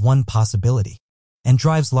knows of one possibility, and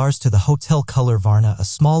drives Lars to the Hotel Color Varna, a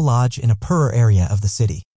small lodge in a poorer area of the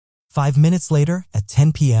city. 5 minutes later, at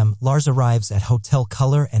 10 p.m., Lars arrives at Hotel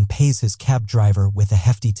Color and pays his cab driver with a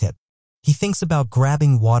hefty tip. He thinks about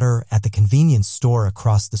grabbing water at the convenience store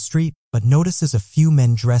across the street, but notices a few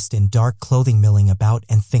men dressed in dark clothing milling about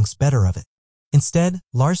and thinks better of it. Instead,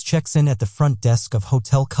 Lars checks in at the front desk of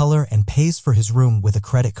Hotel Color and pays for his room with a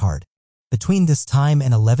credit card. Between this time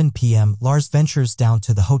and 11 p.m., Lars ventures down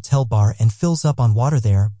to the hotel bar and fills up on water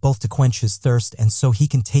there, both to quench his thirst and so he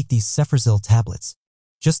can take these cefprozil tablets.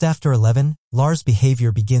 Just after 11, Lars'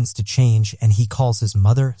 behavior begins to change and he calls his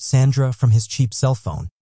mother, Sandra, from his cheap cell phone.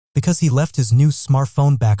 Because he left his new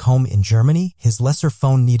smartphone back home in Germany, his lesser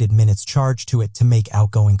phone needed minutes charged to it to make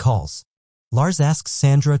outgoing calls. Lars asks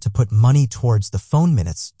Sandra to put money towards the phone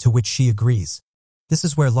minutes, to which she agrees. This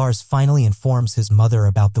is where Lars finally informs his mother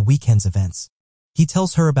about the weekend's events. He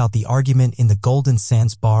tells her about the argument in the Golden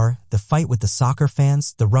Sands bar, the fight with the soccer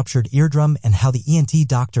fans, the ruptured eardrum, and how the ENT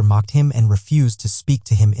doctor mocked him and refused to speak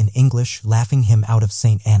to him in English, laughing him out of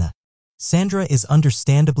St. Anna. Sandra is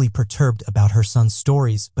understandably perturbed about her son's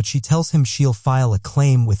stories, but she tells him she'll file a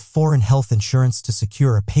claim with foreign health insurance to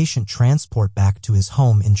secure a patient transport back to his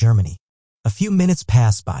home in Germany. A few minutes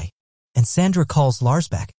pass by, and Sandra calls Lars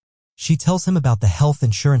back. She tells him about the health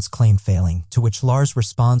insurance claim failing, to which Lars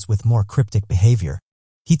responds with more cryptic behavior.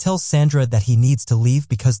 He tells Sandra that he needs to leave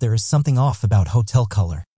because there is something off about Hotel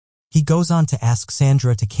Color. He goes on to ask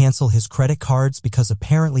Sandra to cancel his credit cards because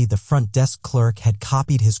apparently the front desk clerk had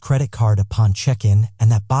copied his credit card upon check-in,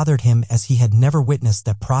 and that bothered him as he had never witnessed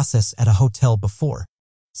that process at a hotel before.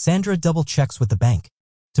 Sandra double-checks with the bank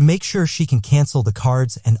to make sure she can cancel the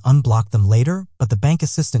cards and unblock them later, but the bank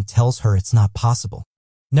assistant tells her it's not possible.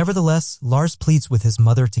 Nevertheless, Lars pleads with his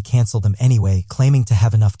mother to cancel them anyway, claiming to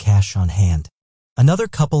have enough cash on hand. Another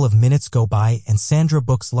couple of minutes go by and Sandra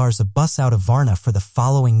books Lars a bus out of Varna for the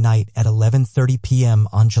following night at 11:30 p.m.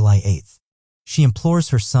 on July 8th. She implores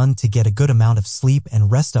her son to get a good amount of sleep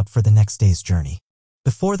and rest up for the next day's journey.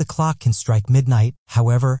 Before the clock can strike midnight,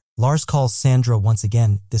 however, Lars calls Sandra once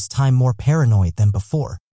again, this time more paranoid than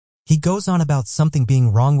before. He goes on about something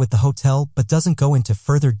being wrong with the hotel but doesn't go into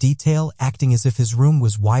further detail, acting as if his room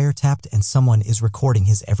was wiretapped and someone is recording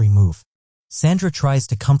his every move. Sandra tries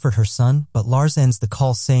to comfort her son, but Lars ends the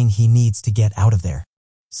call saying he needs to get out of there.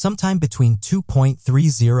 Sometime between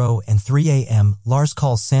 2:30 and 3 a.m., Lars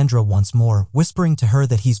calls Sandra once more, whispering to her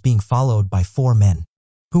that he's being followed by 4 men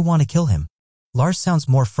who want to kill him. Lars sounds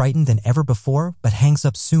more frightened than ever before, but hangs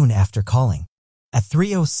up soon after calling. At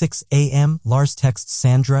 3:06 a.m., Lars texts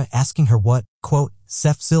Sandra asking her what, quote,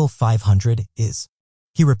 cefprozil 500 is.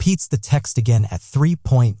 He repeats the text again at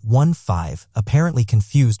 3:15, apparently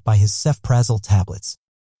confused by his cefprozil tablets.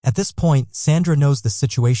 At this point, Sandra knows the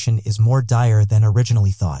situation is more dire than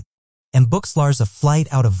originally thought, and books Lars a flight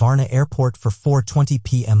out of Varna Airport for 4:20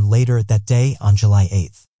 p.m. later that day on July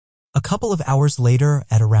 8th. A couple of hours later,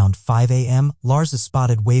 at around 5 a.m., Lars is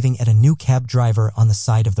spotted waving at a new cab driver on the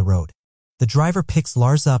side of the road. The driver picks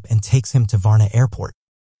Lars up and takes him to Varna Airport.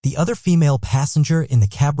 The other female passenger in the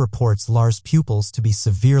cab reports Lars' pupils to be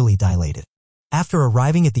severely dilated. After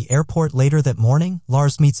arriving at the airport later that morning,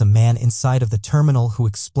 Lars meets a man inside of the terminal who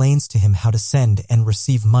explains to him how to send and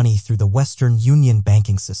receive money through the Western Union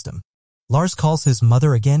banking system. Lars calls his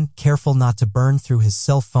mother again, careful not to burn through his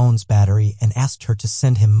cell phone's battery, and asked her to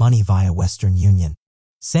send him money via Western Union.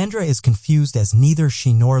 Sandra is confused as neither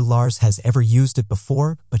she nor Lars has ever used it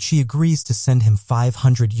before, but she agrees to send him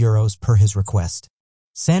 500 euros per his request.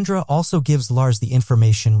 Sandra also gives Lars the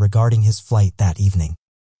information regarding his flight that evening,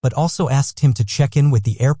 but also asked him to check in with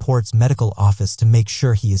the airport's medical office to make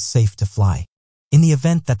sure he is safe to fly. In the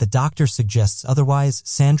event that the doctor suggests otherwise,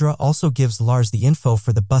 Sandra also gives Lars the info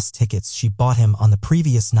for the bus tickets she bought him on the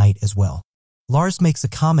previous night as well. Lars makes a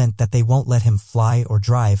comment that they won't let him fly or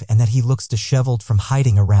drive and that he looks disheveled from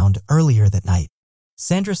hiding around earlier that night.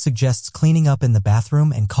 Sandra suggests cleaning up in the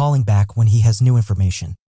bathroom and calling back when he has new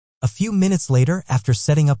information. A few minutes later, after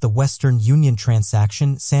setting up the Western Union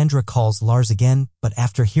transaction, Sandra calls Lars again, but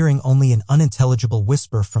after hearing only an unintelligible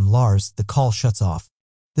whisper from Lars, the call shuts off.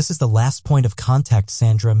 This is the last point of contact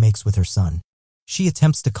Sandra makes with her son. She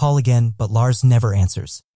attempts to call again, but Lars never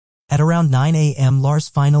answers. At around 9 a.m., Lars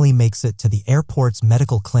finally makes it to the airport's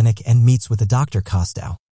medical clinic and meets with Dr.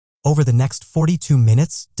 Casto. Over the next 42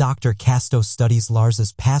 minutes, Dr. Casto studies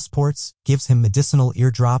Lars's passports, gives him medicinal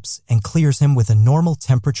eardrops, and clears him with a normal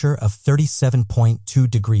temperature of 37.2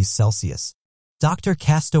 degrees Celsius. Dr.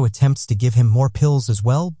 Casto attempts to give him more pills as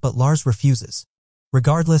well, but Lars refuses.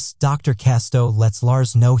 Regardless, Dr. Casto lets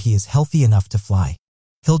Lars know he is healthy enough to fly.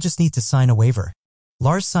 He'll just need to sign a waiver.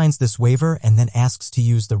 Lars signs this waiver and then asks to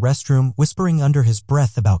use the restroom, whispering under his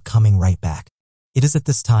breath about coming right back. It is at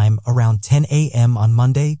this time, around 10 a.m. on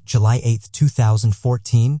Monday, July 8,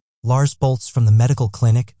 2014, Lars bolts from the medical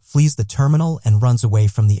clinic, flees the terminal, and runs away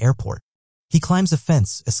from the airport. He climbs a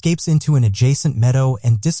fence, escapes into an adjacent meadow,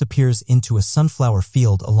 and disappears into a sunflower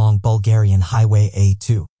field along Bulgarian Highway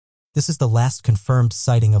A2. This is the last confirmed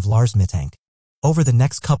sighting of Lars Mittank. Over the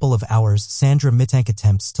next couple of hours, Sandra Mittank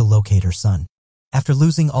attempts to locate her son. After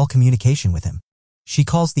losing all communication with him, she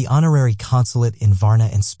calls the honorary consulate in Varna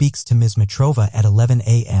and speaks to Ms. Mitrova at 11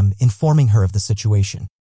 a.m., informing her of the situation.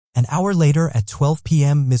 An hour later, at 12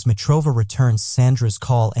 p.m., Ms. Mitrova returns Sandra's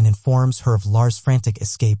call and informs her of Lars' frantic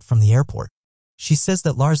escape from the airport. She says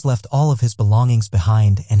that Lars left all of his belongings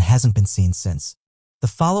behind and hasn't been seen since. The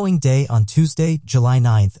following day, on Tuesday, July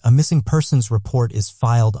 9th, a missing persons report is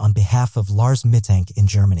filed on behalf of Lars Mittank in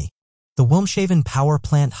Germany. The Wilmshaven power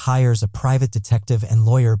plant hires a private detective and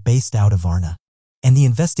lawyer based out of Varna. And the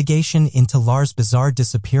investigation into Lars' bizarre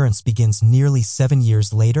disappearance begins nearly 7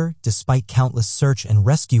 years later. Despite countless search and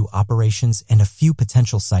rescue operations and a few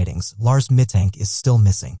potential sightings, Lars Mittank is still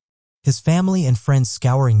missing. His family and friends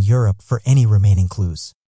scouring Europe for any remaining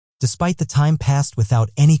clues. Despite the time passed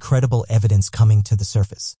without any credible evidence coming to the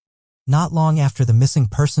surface. Not long after the missing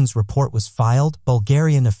persons report was filed,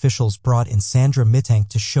 Bulgarian officials brought in Sandra Mittank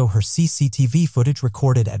to show her CCTV footage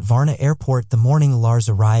recorded at Varna Airport the morning Lars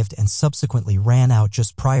arrived and subsequently ran out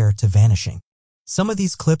just prior to vanishing. Some of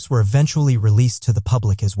these clips were eventually released to the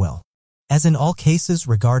public as well. As in all cases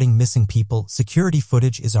regarding missing people, security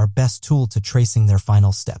footage is our best tool to tracing their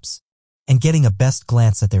final steps and getting a best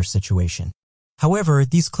glance at their situation. However,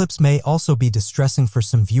 these clips may also be distressing for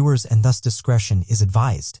some viewers and thus discretion is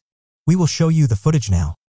advised. We will show you the footage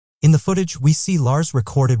now. In the footage, we see Lars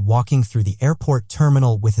recorded walking through the airport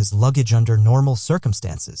terminal with his luggage under normal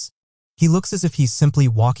circumstances. He looks as if he's simply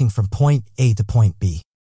walking from point A to point B.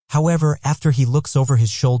 However, after he looks over his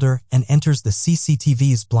shoulder and enters the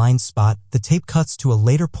CCTV's blind spot, the tape cuts to a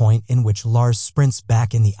later point in which Lars sprints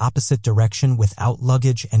back in the opposite direction without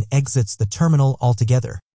luggage and exits the terminal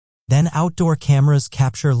altogether. Then outdoor cameras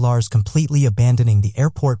capture Lars completely abandoning the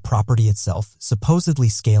airport property itself, supposedly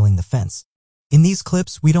scaling the fence. In these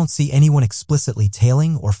clips, we don't see anyone explicitly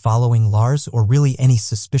tailing or following Lars or really any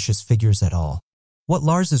suspicious figures at all. What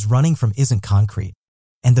Lars is running from isn't concrete,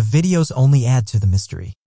 and the videos only add to the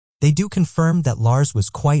mystery. They do confirm that Lars was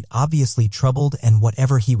quite obviously troubled and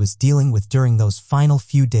whatever he was dealing with during those final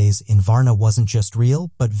few days in Varna wasn't just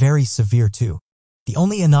real, but very severe too. The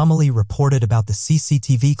only anomaly reported about the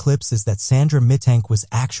CCTV clips is that Sandra Mittank was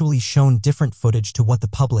actually shown different footage to what the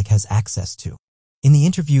public has access to. In the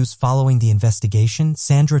interviews following the investigation,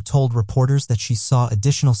 Sandra told reporters that she saw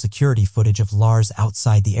additional security footage of Lars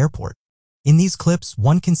outside the airport. In these clips,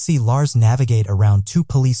 one can see Lars navigate around 2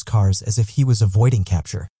 police cars as if he was avoiding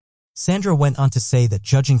capture. Sandra went on to say that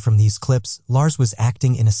judging from these clips, Lars was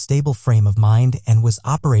acting in a stable frame of mind and was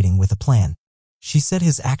operating with a plan. She said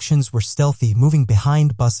his actions were stealthy, moving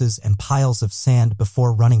behind buses and piles of sand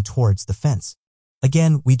before running towards the fence.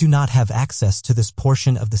 Again, we do not have access to this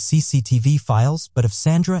portion of the CCTV files, but if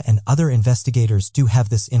Sandra and other investigators do have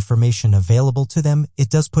this information available to them, it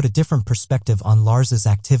does put a different perspective on Lars's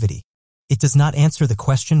activity. It does not answer the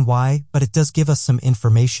question why, but it does give us some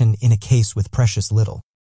information in a case with precious little.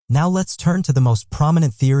 Now let's turn to the most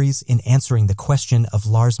prominent theories in answering the question of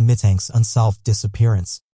Lars Mittank's unsolved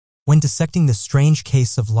disappearance. When dissecting the strange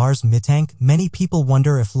case of Lars Mittank, many people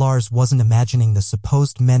wonder if Lars wasn't imagining the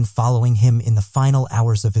supposed men following him in the final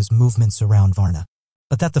hours of his movements around Varna,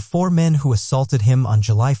 but that the 4 men who assaulted him on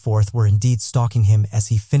July 4th were indeed stalking him as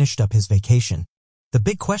he finished up his vacation. The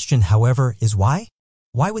big question, however, is why?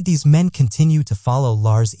 Why would these men continue to follow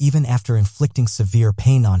Lars even after inflicting severe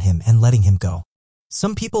pain on him and letting him go?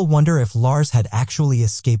 Some people wonder if Lars had actually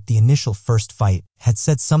escaped the initial first fight, had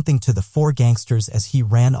said something to the four gangsters as he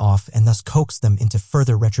ran off and thus coaxed them into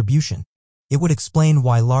further retribution. It would explain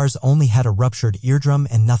why Lars only had a ruptured eardrum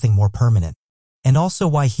and nothing more permanent. And also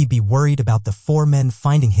why he'd be worried about the four men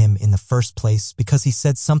finding him in the first place, because he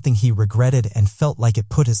said something he regretted and felt like it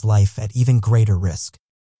put his life at even greater risk.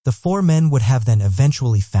 The four men would have then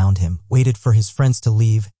eventually found him, waited for his friends to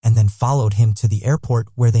leave, and then followed him to the airport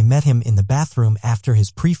where they met him in the bathroom after his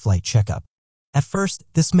pre-flight checkup. At first,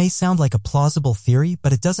 this may sound like a plausible theory,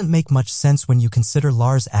 but it doesn't make much sense when you consider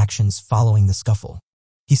Lars' actions following the scuffle.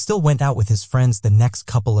 He still went out with his friends the next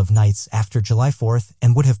couple of nights after July 4th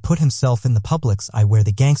and would have put himself in the public's eye where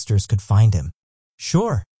the gangsters could find him.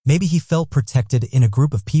 Sure, maybe he felt protected in a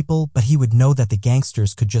group of people, but he would know that the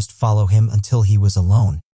gangsters could just follow him until he was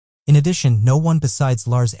alone. In addition, no one besides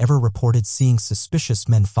Lars ever reported seeing suspicious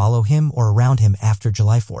men follow him or around him after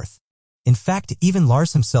July 4th. In fact, even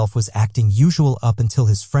Lars himself was acting usual up until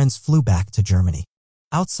his friends flew back to Germany.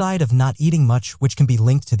 Outside of not eating much, which can be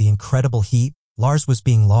linked to the incredible heat, Lars was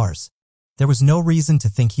being Lars. There was no reason to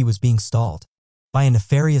think he was being stalled by a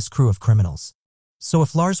nefarious crew of criminals. So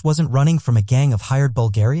if Lars wasn't running from a gang of hired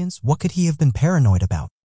Bulgarians, what could he have been paranoid about?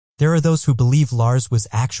 There are those who believe Lars was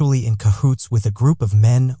actually in cahoots with a group of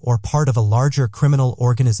men or part of a larger criminal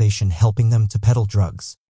organization helping them to peddle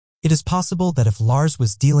drugs. It is possible that if Lars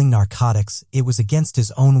was dealing narcotics, it was against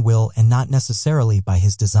his own will and not necessarily by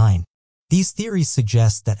his design. These theories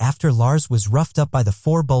suggest that after Lars was roughed up by the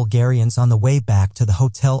four Bulgarians on the way back to the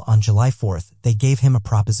hotel on July 4th, they gave him a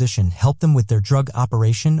proposition: help them with their drug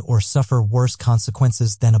operation or suffer worse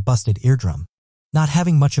consequences than a busted eardrum. Not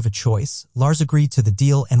having much of a choice, Lars agreed to the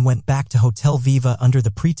deal and went back to Hotel Viva under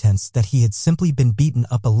the pretense that he had simply been beaten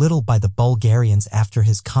up a little by the Bulgarians after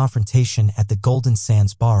his confrontation at the Golden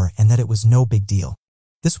Sands bar and that it was no big deal.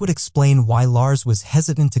 This would explain why Lars was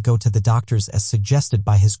hesitant to go to the doctors as suggested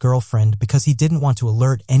by his girlfriend, because he didn't want to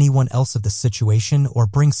alert anyone else of the situation or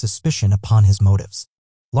bring suspicion upon his motives.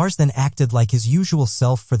 Lars then acted like his usual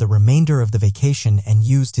self for the remainder of the vacation and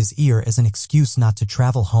used his ear as an excuse not to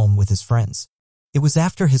travel home with his friends. It was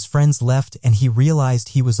after his friends left and he realized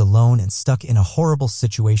he was alone and stuck in a horrible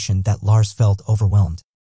situation that Lars felt overwhelmed.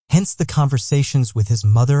 Hence the conversations with his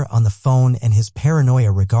mother on the phone and his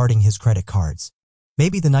paranoia regarding his credit cards.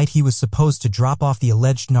 Maybe the night he was supposed to drop off the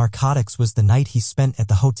alleged narcotics was the night he spent at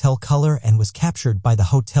the Hotel Color and was captured by the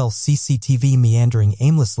hotel CCTV meandering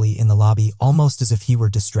aimlessly in the lobby, almost as if he were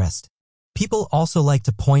distressed. People also like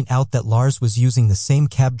to point out that Lars was using the same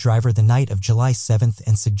cab driver the night of July 7th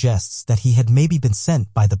and suggests that he had maybe been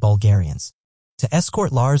sent by the Bulgarians to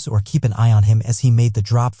escort Lars or keep an eye on him as he made the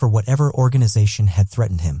drop for whatever organization had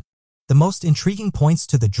threatened him. The most intriguing points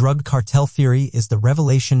to the drug cartel theory is the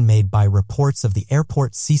revelation made by reports of the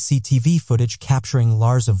airport CCTV footage capturing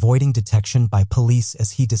Lars avoiding detection by police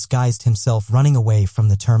as he disguised himself running away from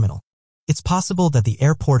the terminal. It's possible that the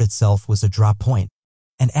airport itself was a drop point,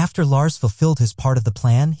 and after Lars fulfilled his part of the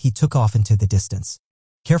plan, he took off into the distance,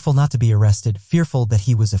 careful not to be arrested, fearful that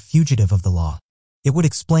he was a fugitive of the law. It would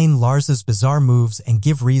explain Lars's bizarre moves and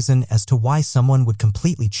give reason as to why someone would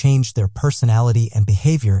completely change their personality and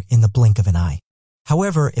behavior in the blink of an eye.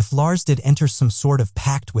 However, if Lars did enter some sort of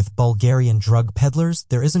pact with Bulgarian drug peddlers,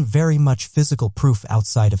 there isn't very much physical proof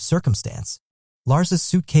outside of circumstance. Lars's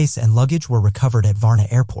suitcase and luggage were recovered at Varna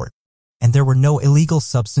Airport, and there were no illegal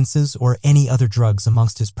substances or any other drugs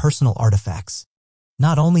amongst his personal artifacts.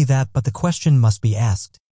 Not only that, but the question must be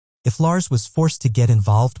asked: if Lars was forced to get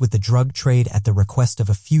involved with the drug trade at the request of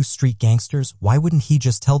a few street gangsters, why wouldn't he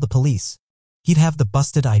just tell the police? He'd have the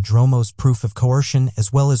busted Idromos proof of coercion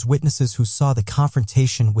as well as witnesses who saw the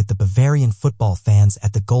confrontation with the Bavarian football fans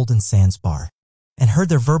at the Golden Sands bar and heard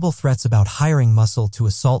their verbal threats about hiring Muscle to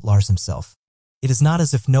assault Lars himself. It is not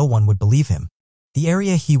as if no one would believe him. The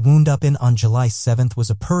area he wound up in on July 7th was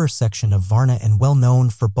a poorer section of Varna and well known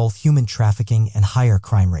for both human trafficking and higher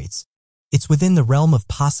crime rates. It's within the realm of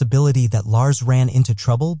possibility that Lars ran into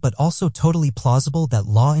trouble, but also totally plausible that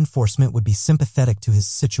law enforcement would be sympathetic to his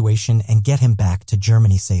situation and get him back to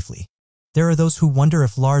Germany safely. There are those who wonder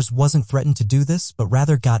if Lars wasn't threatened to do this, but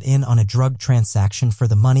rather got in on a drug transaction for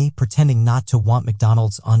the money, pretending not to want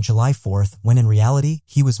McDonald's on July 4th, when in reality,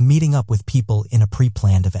 he was meeting up with people in a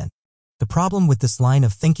pre-planned event. The problem with this line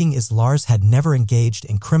of thinking is Lars had never engaged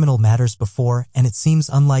in criminal matters before, and it seems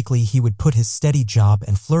unlikely he would put his steady job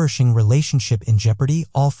and flourishing relationship in jeopardy,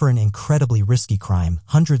 all for an incredibly risky crime,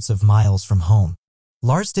 hundreds of miles from home.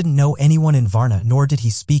 Lars didn't know anyone in Varna, nor did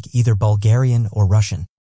he speak either Bulgarian or Russian.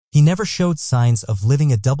 He never showed signs of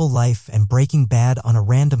living a double life, and breaking bad on a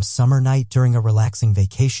random summer night during a relaxing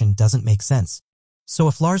vacation doesn't make sense. So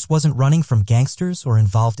if Lars wasn't running from gangsters or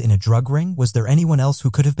involved in a drug ring, was there anyone else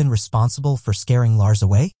who could have been responsible for scaring Lars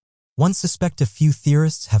away? One suspect a few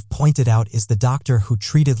theorists have pointed out is the doctor who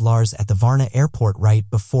treated Lars at the Varna airport right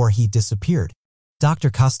before he disappeared. Dr.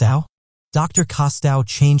 Kostow? Dr. Kostow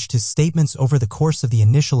changed his statements over the course of the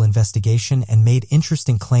initial investigation and made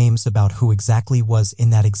interesting claims about who exactly was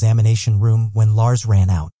in that examination room when Lars ran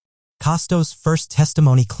out. Kostow's first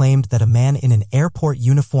testimony claimed that a man in an airport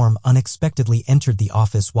uniform unexpectedly entered the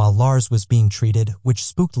office while Lars was being treated, which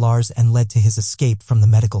spooked Lars and led to his escape from the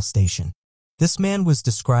medical station. This man was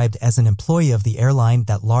described as an employee of the airline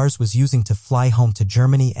that Lars was using to fly home to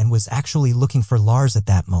Germany and was actually looking for Lars at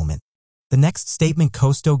that moment. The next statement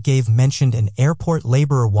Kostow gave mentioned an airport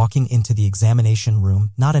laborer walking into the examination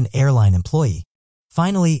room, not an airline employee.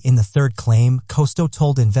 Finally, in the third claim, Kostow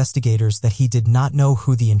told investigators that he did not know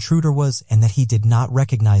who the intruder was and that he did not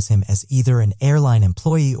recognize him as either an airline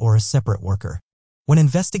employee or a separate worker. When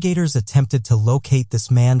investigators attempted to locate this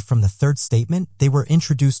man from the third statement, they were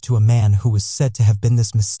introduced to a man who was said to have been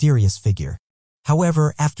this mysterious figure.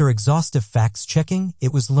 However, after exhaustive facts-checking,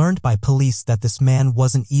 it was learned by police that this man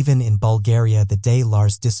wasn't even in Bulgaria the day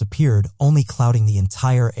Lars disappeared, only clouding the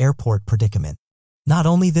entire airport predicament. Not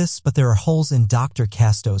only this, but there are holes in Dr.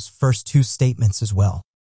 Kostow's first two statements as well.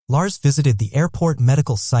 Lars visited the airport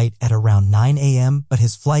medical site at around 9 a.m., but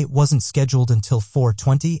his flight wasn't scheduled until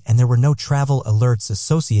 4:20 and there were no travel alerts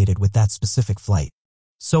associated with that specific flight.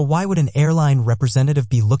 So why would an airline representative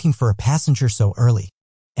be looking for a passenger so early?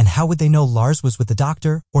 And how would they know Lars was with the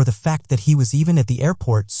doctor, or the fact that he was even at the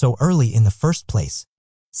airport so early in the first place?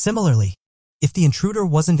 Similarly, if the intruder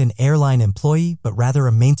wasn't an airline employee, but rather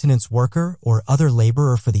a maintenance worker or other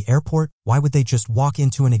laborer for the airport, why would they just walk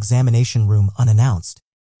into an examination room unannounced?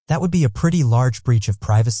 That would be a pretty large breach of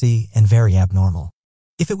privacy and very abnormal.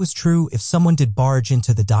 If it was true, if someone did barge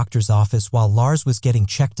into the doctor's office while Lars was getting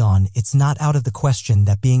checked on, it's not out of the question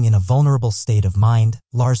that being in a vulnerable state of mind,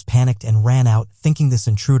 Lars panicked and ran out thinking this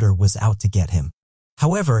intruder was out to get him.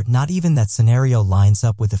 However, not even that scenario lines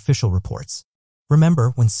up with official reports.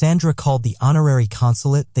 Remember, when Sandra called the honorary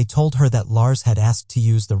consulate, they told her that Lars had asked to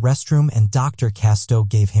use the restroom and Dr. Kostow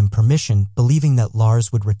gave him permission, believing that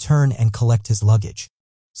Lars would return and collect his luggage.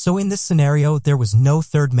 So in this scenario, there was no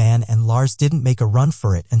third man and Lars didn't make a run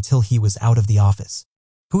for it until he was out of the office.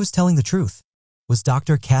 Who is telling the truth? Was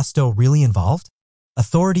Dr. Kostow really involved?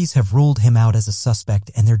 Authorities have ruled him out as a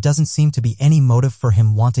suspect and there doesn't seem to be any motive for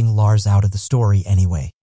him wanting Lars out of the story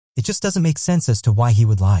anyway. It just doesn't make sense as to why he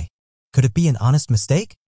would lie. Could it be an honest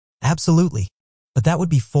mistake? Absolutely. But that would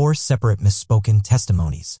be 4 separate misspoken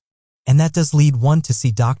testimonies. And that does lead one to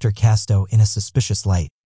see Dr. Kostow in a suspicious light.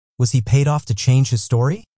 Was he paid off to change his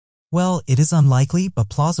story? Well, it is unlikely, but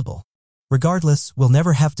plausible. Regardless, we'll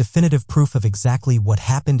never have definitive proof of exactly what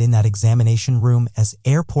happened in that examination room, as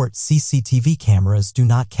airport CCTV cameras do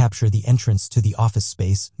not capture the entrance to the office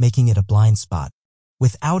space, making it a blind spot.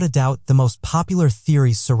 Without a doubt, the most popular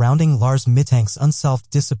theories surrounding Lars Mittank's unsolved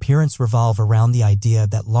disappearance revolve around the idea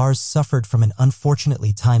that Lars suffered from an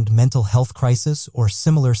unfortunately timed mental health crisis or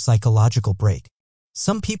similar psychological break.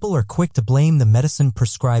 Some people are quick to blame the medicine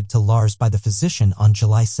prescribed to Lars by the physician on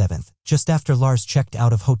July 7th, just after Lars checked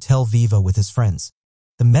out of Hotel Viva with his friends.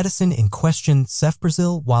 The medicine in question,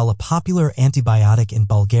 Cefprozil, while a popular antibiotic in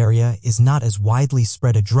Bulgaria, is not as widely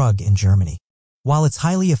spread a drug in Germany. While it's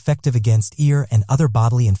highly effective against ear and other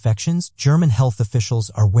bodily infections, German health officials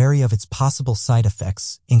are wary of its possible side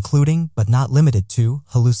effects, including, but not limited to,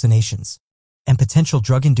 hallucinations and potential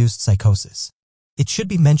drug-induced psychosis. It should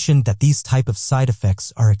be mentioned that these type of side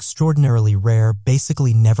effects are extraordinarily rare,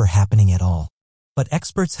 basically never happening at all. But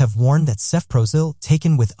experts have warned that Cefprozil,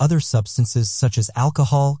 taken with other substances such as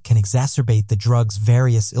alcohol, can exacerbate the drug's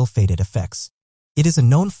various ill-fated effects. It is a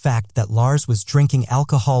known fact that Lars was drinking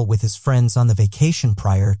alcohol with his friends on the vacation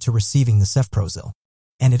prior to receiving the Cefprozil.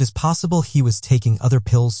 And it is possible he was taking other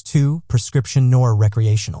pills too, prescription nor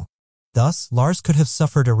recreational. Thus, Lars could have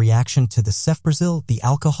suffered a reaction to the Cefprozil, the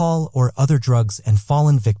alcohol, or other drugs and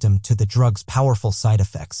fallen victim to the drug's powerful side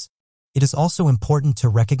effects. It is also important to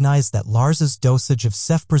recognize that Lars's dosage of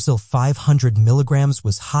Cefprozil 500 mg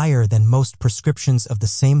was higher than most prescriptions of the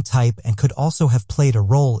same type and could also have played a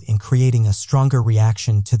role in creating a stronger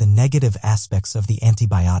reaction to the negative aspects of the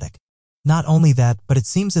antibiotic. Not only that, but it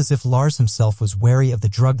seems as if Lars himself was wary of the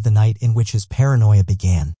drug the night in which his paranoia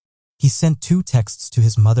began. He sent 2 texts to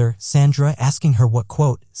his mother, Sandra, asking her what,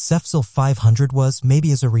 quote, Cefprozil 500 was,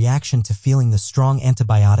 maybe as a reaction to feeling the strong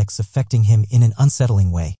antibiotics affecting him in an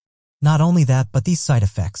unsettling way. Not only that, but these side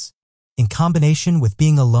effects. In combination with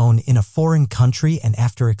being alone in a foreign country and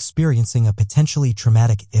after experiencing a potentially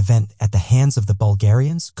traumatic event at the hands of the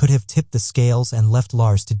Bulgarians could have tipped the scales and left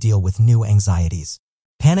Lars to deal with new anxieties,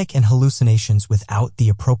 panic and hallucinations without the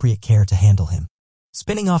appropriate care to handle him.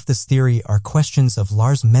 Spinning off this theory are questions of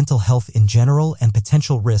Lars' mental health in general and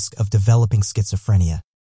potential risk of developing schizophrenia.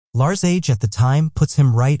 Lars' age at the time puts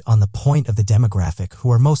him right on the point of the demographic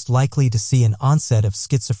who are most likely to see an onset of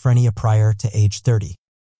schizophrenia prior to age 30.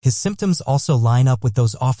 His symptoms also line up with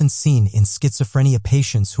those often seen in schizophrenia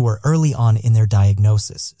patients who are early on in their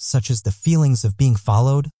diagnosis, such as the feelings of being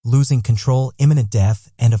followed, losing control, imminent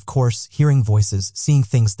death, and of course, hearing voices, seeing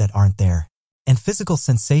things that aren't there, and physical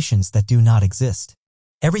sensations that do not exist.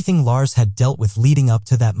 Everything Lars had dealt with leading up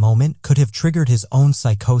to that moment could have triggered his own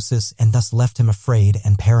psychosis and thus left him afraid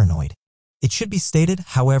and paranoid. It should be stated,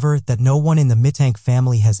 however, that no one in the Mittank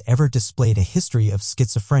family has ever displayed a history of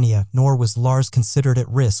schizophrenia, nor was Lars considered at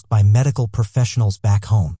risk by medical professionals back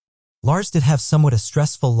home. Lars did have somewhat a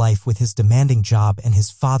stressful life with his demanding job and his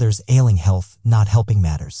father's ailing health not helping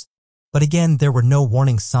matters. But again, there were no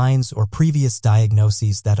warning signs or previous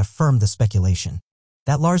diagnoses that affirmed the speculation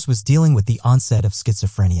that Lars was dealing with the onset of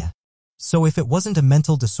schizophrenia. So if it wasn't a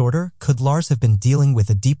mental disorder, could Lars have been dealing with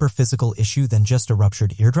a deeper physical issue than just a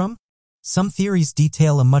ruptured eardrum? Some theories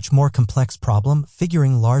detail a much more complex problem,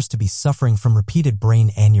 figuring Lars to be suffering from repeated brain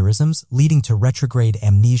aneurysms, leading to retrograde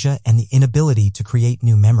amnesia and the inability to create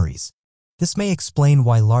new memories. This may explain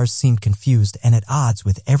why Lars seemed confused and at odds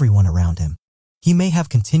with everyone around him. He may have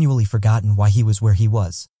continually forgotten why he was where he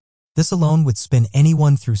was. This alone would spin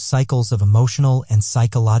anyone through cycles of emotional and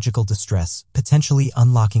psychological distress, potentially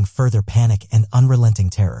unlocking further panic and unrelenting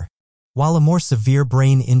terror. While a more severe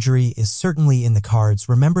brain injury is certainly in the cards,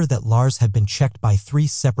 remember that Lars had been checked by 3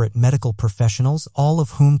 separate medical professionals, all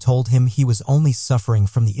of whom told him he was only suffering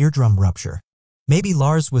from the eardrum rupture. Maybe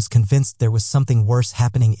Lars was convinced there was something worse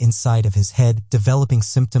happening inside of his head, developing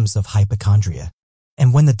symptoms of hypochondria.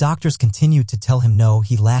 And when the doctors continued to tell him no,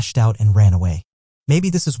 he lashed out and ran away. Maybe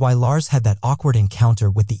this is why Lars had that awkward encounter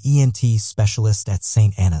with the ENT specialist at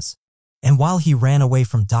St. Anna's. And while he ran away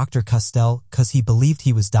from Dr. Costell because he believed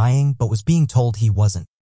he was dying but was being told he wasn't.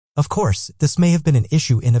 Of course, this may have been an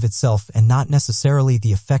issue in of itself and not necessarily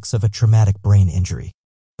the effects of a traumatic brain injury.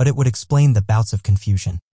 But it would explain the bouts of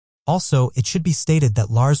confusion. Also, it should be stated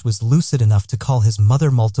that Lars was lucid enough to call his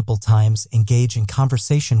mother multiple times, engage in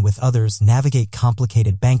conversation with others, navigate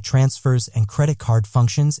complicated bank transfers and credit card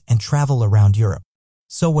functions, and travel around Europe.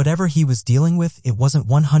 So whatever he was dealing with, it wasn't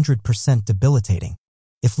 100% debilitating.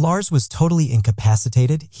 If Lars was totally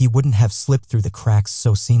incapacitated, he wouldn't have slipped through the cracks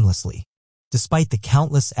so seamlessly. Despite the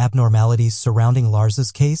countless abnormalities surrounding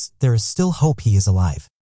Lars's case, there is still hope he is alive.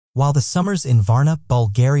 While the summers in Varna,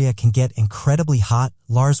 Bulgaria can get incredibly hot,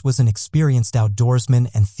 Lars was an experienced outdoorsman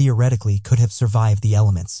and theoretically could have survived the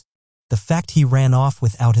elements. The fact he ran off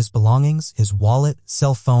without his belongings, his wallet,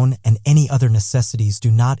 cell phone, and any other necessities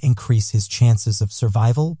do not increase his chances of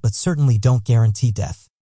survival, but certainly don't guarantee death.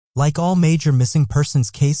 Like all major missing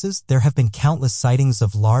persons cases, there have been countless sightings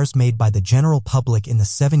of Lars made by the general public in the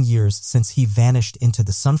 7 years since he vanished into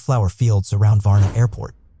the sunflower fields around Varna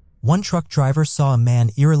Airport. One truck driver saw a man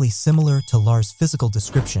eerily similar to Lars' physical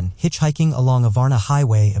description hitchhiking along a Varna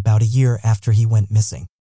highway about a year after he went missing.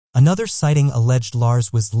 Another sighting alleged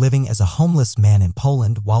Lars was living as a homeless man in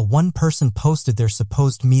Poland, while one person posted their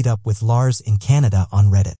supposed meetup with Lars in Canada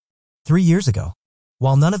on Reddit 3 years ago.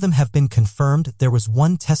 While none of them have been confirmed, there was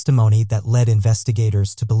one testimony that led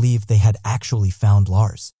investigators to believe they had actually found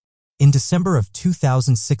Lars. In December of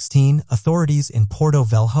 2016, authorities in Porto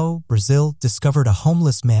Velho, Brazil, discovered a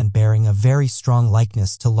homeless man bearing a very strong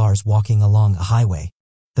likeness to Lars walking along a highway.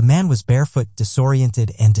 The man was barefoot,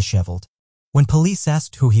 disoriented, and disheveled. When police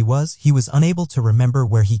asked who he was unable to remember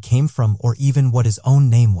where he came from or even what his own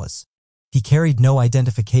name was. He carried no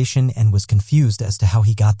identification and was confused as to how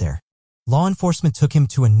he got there. Law enforcement took him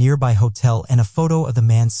to a nearby hotel and a photo of the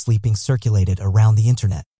man sleeping circulated around the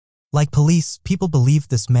internet. Like police, people believed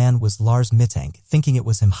this man was Lars Mittank, thinking it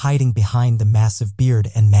was him hiding behind the massive beard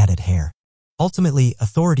and matted hair. Ultimately,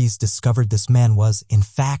 authorities discovered this man was, in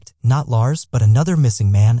fact, not Lars but another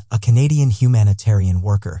missing man, a Canadian humanitarian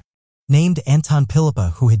worker named Anton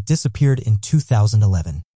Pilipa, who had disappeared in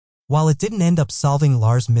 2011. While it didn't end up solving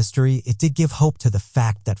Lars' mystery, it did give hope to the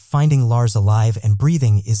fact that finding Lars alive and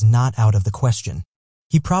breathing is not out of the question.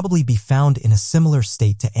 He'd probably be found in a similar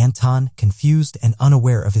state to Anton, confused and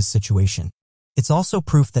unaware of his situation. It's also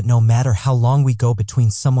proof that no matter how long we go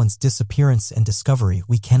between someone's disappearance and discovery,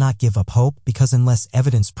 we cannot give up hope, because unless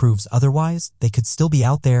evidence proves otherwise, they could still be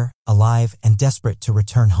out there, alive and desperate to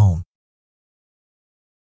return home.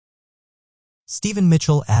 Stephen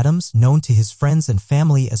Mitchell Adams, known to his friends and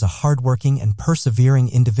family as a hardworking and persevering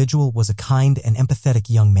individual, was a kind and empathetic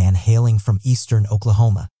young man hailing from eastern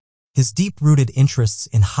Oklahoma. His deep-rooted interests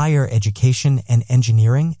in higher education and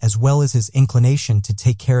engineering, as well as his inclination to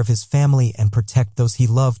take care of his family and protect those he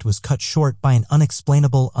loved, was cut short by an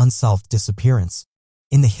unexplainable, unsolved disappearance.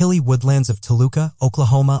 In the hilly woodlands of Toluca,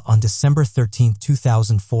 Oklahoma on December 13,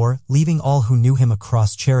 2004, leaving all who knew him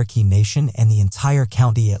across Cherokee Nation and the entire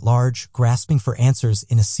county at large, grasping for answers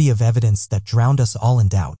in a sea of evidence that drowned us all in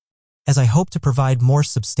doubt. As I hope to provide more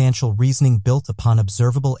substantial reasoning built upon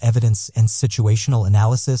observable evidence and situational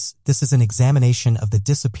analysis, this is an examination of the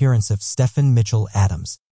disappearance of Stephen Mitchell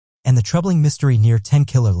Adams and the troubling mystery near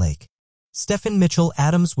Tenkiller Lake. Stephen Mitchell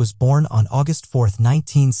Adams was born on August 4,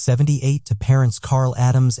 1978 to parents Carl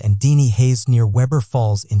Adams and Deanie Hayes near Weber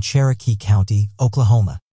Falls in Cherokee County,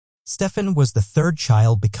 Oklahoma. Stephen was the third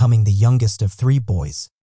child, becoming the youngest of three boys.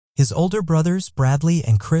 His older brothers, Bradley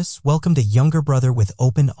and Chris, welcomed a younger brother with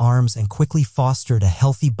open arms and quickly fostered a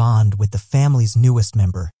healthy bond with the family's newest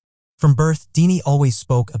member. From birth, Deanie always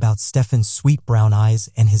spoke about Stephen's sweet brown eyes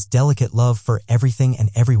and his delicate love for everything and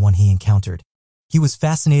everyone he encountered. He was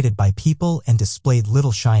fascinated by people and displayed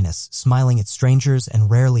little shyness, smiling at strangers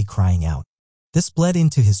and rarely crying out. This bled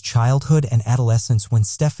into his childhood and adolescence when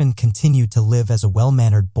Stephen continued to live as a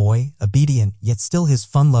well-mannered boy, obedient yet still his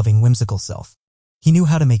fun-loving, whimsical self. He knew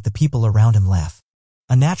how to make the people around him laugh.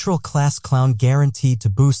 A natural class clown guaranteed to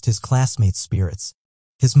boost his classmates' spirits.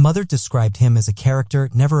 His mother described him as a character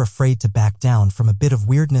never afraid to back down from a bit of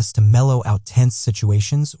weirdness to mellow out tense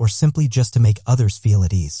situations or simply just to make others feel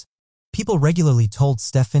at ease. People regularly told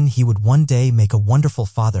Stephen he would one day make a wonderful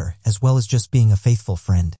father, as well as just being a faithful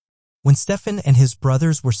friend. When Stephen and his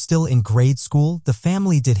brothers were still in grade school, the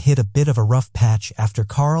family did hit a bit of a rough patch after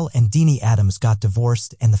Carl and Deanie Adams got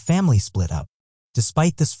divorced and the family split up.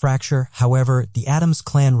 Despite this fracture, however, the Adams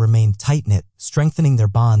clan remained tight-knit, strengthening their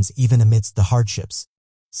bonds even amidst the hardships.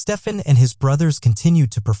 Stephen and his brothers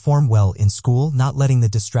continued to perform well in school, not letting the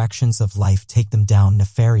distractions of life take them down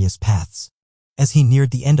nefarious paths. As he neared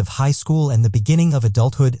the end of high school and the beginning of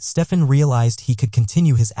adulthood, Stephen realized he could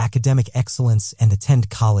continue his academic excellence and attend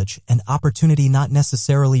college, an opportunity not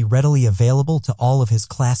necessarily readily available to all of his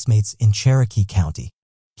classmates in Cherokee County.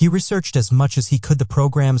 He researched as much as he could the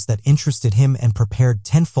programs that interested him and prepared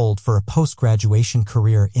tenfold for a post-graduation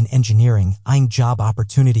career in engineering, eyeing job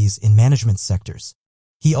opportunities in management sectors.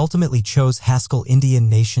 He ultimately chose Haskell Indian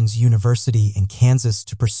Nations University in Kansas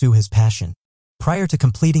to pursue his passion. Prior to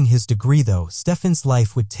completing his degree, though, Stephen's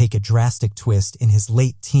life would take a drastic twist in his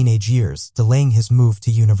late teenage years, delaying his move to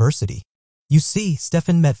university. You see,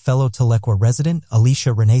 Stephen met fellow Tahlequah resident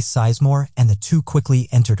Alicia Renee Sizemore, and the two quickly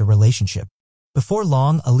entered a relationship. Before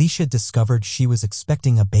long, Alicia discovered she was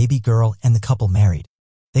expecting a baby girl and the couple married.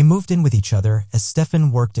 They moved in with each other as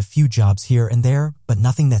Stephen worked a few jobs here and there, but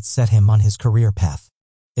nothing that set him on his career path.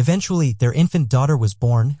 Eventually, their infant daughter was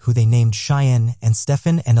born, who they named Cheyenne, and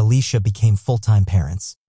Stephen and Alicia became full-time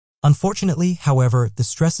parents. Unfortunately, however, the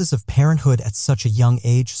stresses of parenthood at such a young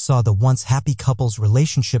age saw the once happy couple's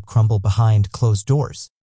relationship crumble behind closed doors.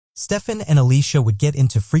 Stephen and Alicia would get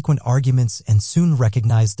into frequent arguments and soon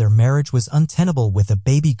recognized their marriage was untenable with a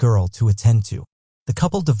baby girl to attend to. The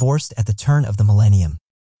couple divorced at the turn of the millennium.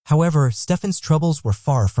 However, Stephen's troubles were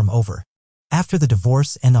far from over. After the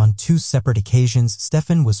divorce and on two separate occasions,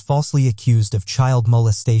 Stephen was falsely accused of child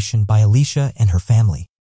molestation by Alicia and her family.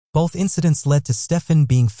 Both incidents led to Stephen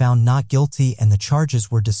being found not guilty and the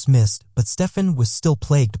charges were dismissed, but Stephen was still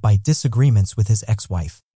plagued by disagreements with his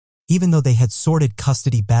ex-wife. Even though they had sordid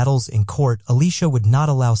custody battles in court, Alicia would not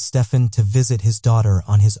allow Stephen to visit his daughter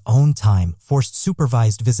on his own time, forced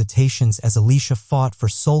supervised visitations as Alicia fought for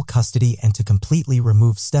sole custody and to completely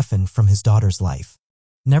remove Stephen from his daughter's life.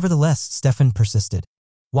 Nevertheless, Stephen persisted.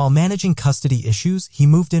 While managing custody issues, he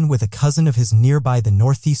moved in with a cousin of his nearby the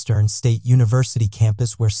Northeastern State University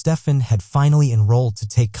campus where Stephen had finally enrolled to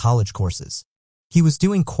take college courses. He was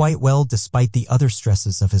doing quite well despite the other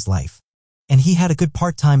stresses of his life. And he had a good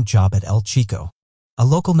part-time job at El Chico, a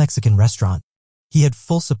local Mexican restaurant. He had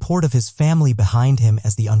full support of his family behind him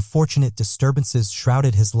as the unfortunate disturbances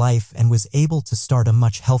shrouded his life and was able to start a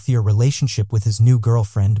much healthier relationship with his new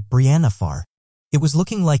girlfriend, Brianna Farr. It was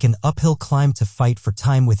looking like an uphill climb to fight for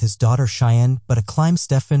time with his daughter Cheyenne, but a climb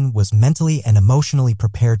Stephen was mentally and emotionally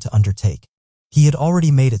prepared to undertake. He had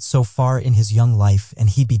already made it so far in his young life, and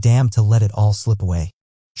he'd be damned to let it all slip away.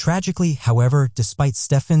 Tragically, however, despite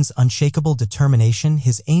Stephen's unshakable determination,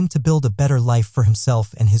 his aim to build a better life for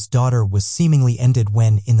himself and his daughter was seemingly ended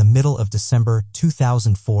when, in the middle of December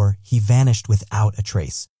 2004, he vanished without a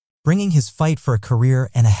trace, bringing his fight for a career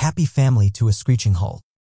and a happy family to a screeching halt.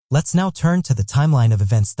 Let's now turn to the timeline of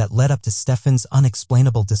events that led up to Stefan's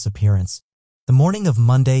unexplainable disappearance. The morning of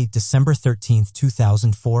Monday, December 13,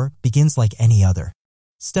 2004, begins like any other.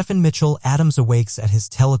 Stefan Mitchell Adams awakes at his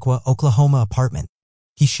Tahlequah, Oklahoma apartment.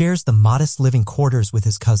 He shares the modest living quarters with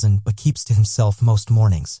his cousin but keeps to himself most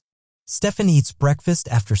mornings. Stefan eats breakfast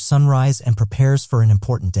after sunrise and prepares for an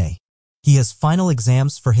important day. He has final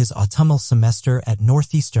exams for his autumnal semester at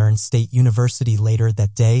Northeastern State University later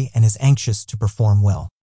that day and is anxious to perform well.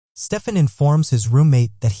 Stefan informs his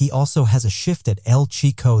roommate that he also has a shift at El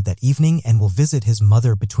Chico that evening and will visit his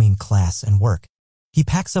mother between class and work. He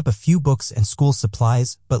packs up a few books and school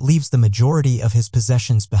supplies, but leaves the majority of his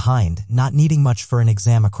possessions behind, not needing much for an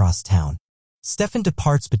exam across town. Stefan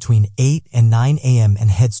departs between 8 and 9 a.m.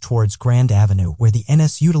 and heads towards Grand Avenue, where the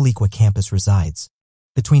NSU Tahlequah campus resides.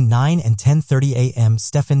 Between 9 and 10:30 a.m.,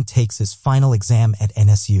 Stefan takes his final exam at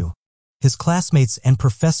NSU. His classmates and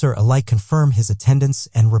professor alike confirm his attendance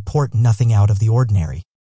and report nothing out of the ordinary.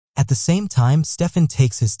 At the same time, Stefan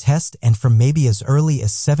takes his test, and from maybe as early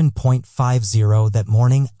as 7:50 that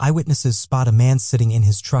morning, eyewitnesses spot a man sitting in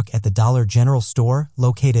his truck at the Dollar General store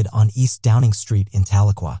located on East Downing Street in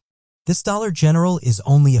Tahlequah. This Dollar General is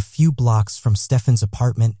only a few blocks from Stefan's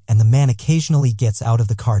apartment, and the man occasionally gets out of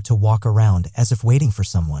the car to walk around as if waiting for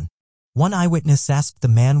someone. One eyewitness asked the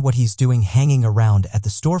man what he's doing hanging around at the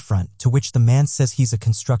storefront, to which the man says he's a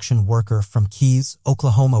construction worker from Keys,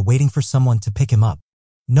 Oklahoma, waiting for someone to pick him up.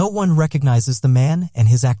 No one recognizes the man, and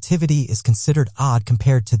his activity is considered odd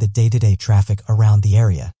compared to the day-to-day traffic around the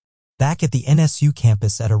area. Back at the NSU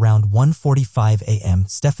campus at around 1:45 a.m.,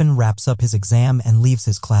 Stefan wraps up his exam and leaves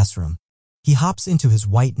his classroom. He hops into his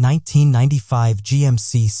white 1995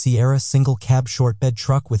 GMC Sierra single-cab short-bed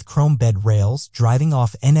truck with chrome bed rails, driving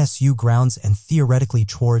off NSU grounds and theoretically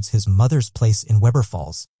towards his mother's place in Weber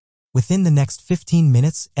Falls. Within the next 15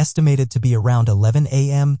 minutes, estimated to be around 11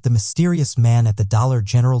 a.m., the mysterious man at the Dollar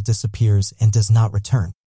General disappears and does not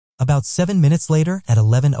return. About 7 minutes later, at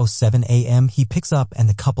 11:07 a.m., he picks up and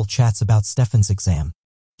the couple chats about Stefan's exam.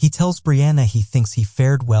 He tells Brianna he thinks he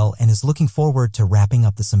fared well and is looking forward to wrapping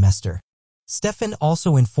up the semester. Stefan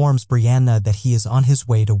also informs Brianna that he is on his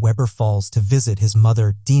way to Weber Falls to visit his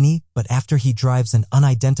mother, Deanie, but after he drives an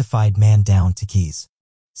unidentified man down to Keys.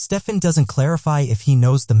 Stefan doesn't clarify if he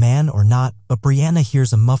knows the man or not, but Brianna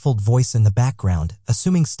hears a muffled voice in the background,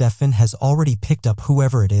 assuming Stefan has already picked up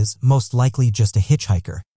whoever it is, most likely just a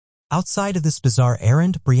hitchhiker. Outside of this bizarre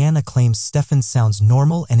errand, Brianna claims Stefan sounds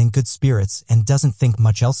normal and in good spirits and doesn't think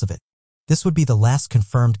much else of it. This would be the last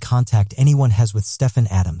confirmed contact anyone has with Stefan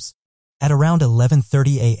Adams. At around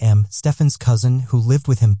 11:30 a.m., Stefan's cousin, who lived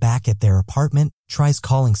with him back at their apartment, tries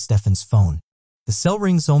calling Stefan's phone. The cell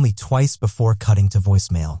rings only twice before cutting to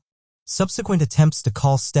voicemail. Subsequent attempts to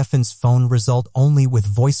call Stefan's phone result only with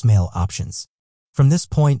voicemail options. From this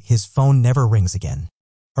point, his phone never rings again.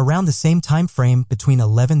 Around the same time frame, between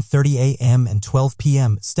 11:30 a.m. and 12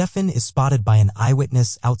 p.m., Stefan is spotted by an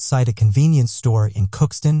eyewitness outside a convenience store in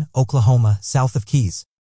Cookston, Oklahoma, south of Keys.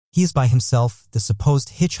 He is by himself, the supposed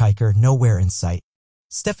hitchhiker nowhere in sight.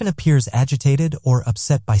 Stefan appears agitated or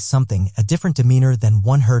upset by something, a different demeanor than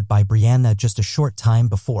one heard by Brianna just a short time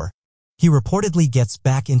before. He reportedly gets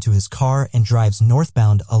back into his car and drives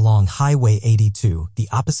northbound along Highway 82, the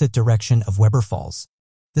opposite direction of Weber Falls.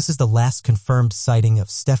 This is the last confirmed sighting of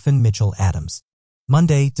Stefan Mitchell Adams.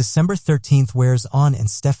 Monday, December 13th wears on and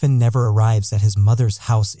Stefan never arrives at his mother's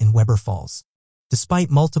house in Weber Falls. Despite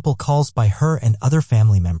multiple calls by her and other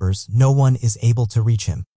family members, no one is able to reach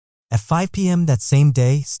him. At 5 p.m. that same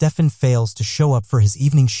day, Stefan fails to show up for his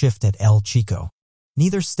evening shift at El Chico.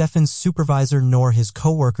 Neither Stefan's supervisor nor his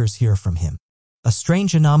co-workers hear from him. A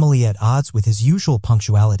strange anomaly at odds with his usual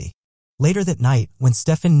punctuality. Later that night, when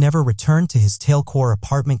Stefan never returned to his Tahlequah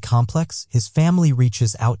apartment complex, his family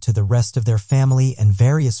reaches out to the rest of their family and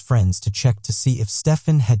various friends to check to see if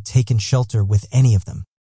Stefan had taken shelter with any of them.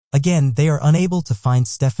 Again, they are unable to find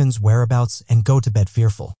Stefan's whereabouts and go to bed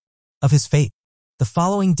fearful of his fate. The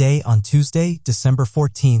following day, on Tuesday, December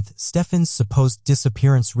 14th, Stefan's supposed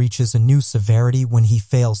disappearance reaches a new severity when he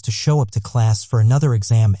fails to show up to class for another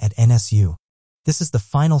exam at NSU. This is the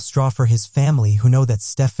final straw for his family, who know that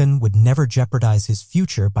Stefan would never jeopardize his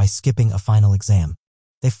future by skipping a final exam.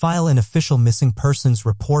 They file an official missing persons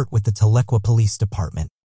report with the Tahlequah Police Department.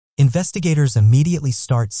 Investigators immediately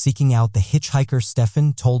start seeking out the hitchhiker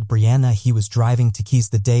Stefan told Brianna he was driving to Keys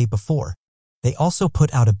the day before. They also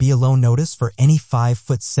put out a be alone notice for any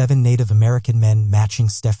 5'7" Native American men matching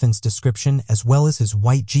Stefan's description, as well as his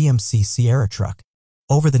white GMC Sierra truck.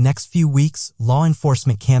 Over the next few weeks, law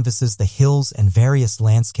enforcement canvasses the hills and various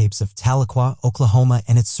landscapes of Tahlequah, Oklahoma,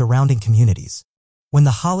 and its surrounding communities. When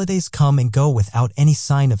the holidays come and go without any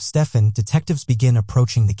sign of Stefan, detectives begin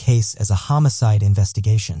approaching the case as a homicide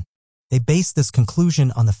investigation. They base this conclusion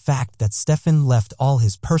on the fact that Stefan left all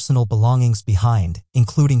his personal belongings behind,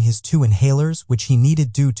 including his 2 inhalers which he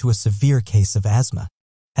needed due to a severe case of asthma.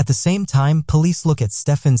 At the same time, police look at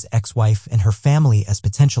Stefan's ex-wife and her family as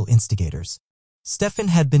potential instigators. Stefan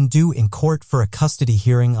had been due in court for a custody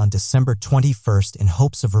hearing on December 21st in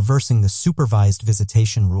hopes of reversing the supervised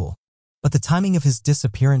visitation rule. But the timing of his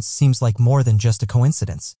disappearance seems like more than just a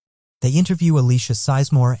coincidence. They interview Alicia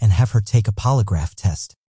Sizemore and have her take a polygraph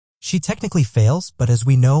test. She technically fails, but as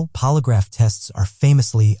we know, polygraph tests are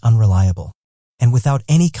famously unreliable. And without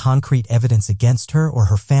any concrete evidence against her or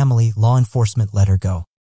her family, law enforcement let her go.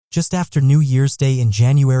 Just after New Year's Day in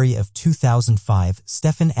January of 2005,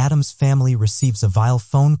 Stefan Adams' family receives a vile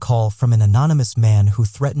phone call from an anonymous man who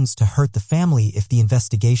threatens to hurt the family if the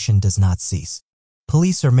investigation does not cease.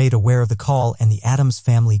 Police are made aware of the call and the Adams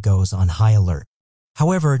family goes on high alert.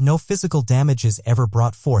 However, no physical damage is ever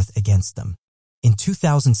brought forth against them. In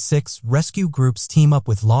 2006, rescue groups team up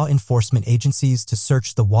with law enforcement agencies to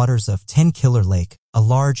search the waters of Ten Killer Lake, a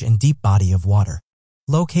large and deep body of water,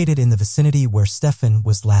 located in the vicinity where Stefan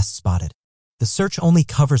was last spotted. The search only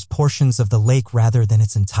covers portions of the lake rather than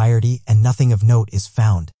its entirety, and nothing of note is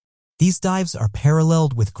found. These dives are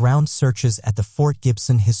paralleled with ground searches at the Fort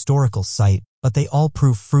Gibson historical site, but they all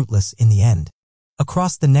prove fruitless in the end.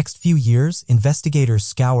 Across the next few years, investigators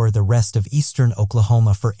scour the rest of eastern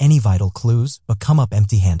Oklahoma for any vital clues, but come up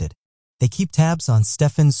empty-handed. They keep tabs on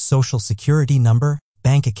Stefan's social security number,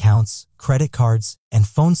 bank accounts, credit cards, and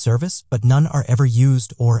phone service, but none are ever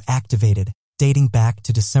used or activated, dating back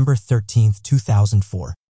to December 13,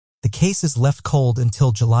 2004. The case is left cold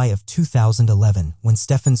until July of 2011, when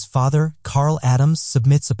Stefan's father, Carl Adams,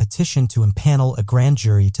 submits a petition to impanel a grand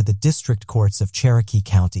jury to the district courts of Cherokee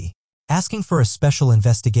County, asking for a special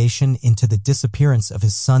investigation into the disappearance of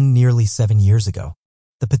his son nearly 7 years ago.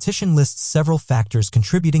 The petition lists several factors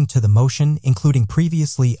contributing to the motion, including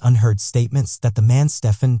previously unheard statements that the man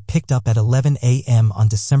Stefan picked up at 11 a.m. on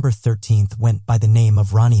December 13th went by the name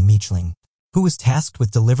of Ronnie Meachling, who was tasked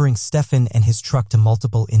with delivering Stefan and his truck to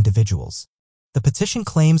multiple individuals. The petition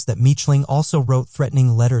claims that Meachling also wrote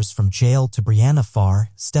threatening letters from jail to Brianna Farr,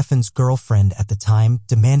 Stefan's girlfriend at the time,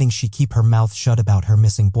 demanding she keep her mouth shut about her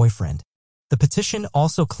missing boyfriend. The petition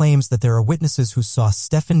also claims that there are witnesses who saw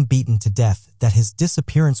Stefan beaten to death, that his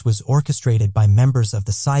disappearance was orchestrated by members of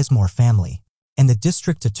the Sizemore family, and the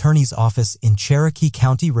district attorney's office in Cherokee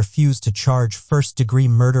County refused to charge first-degree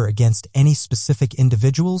murder against any specific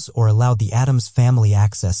individuals or allowed the Adams family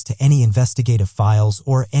access to any investigative files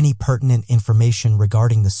or any pertinent information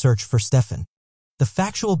regarding the search for Stefan. The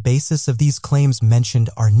factual basis of these claims mentioned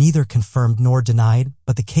are neither confirmed nor denied,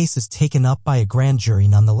 but the case is taken up by a grand jury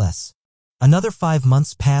nonetheless. Another 5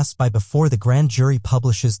 months pass by before the grand jury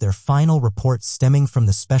publishes their final report stemming from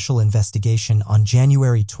the special investigation on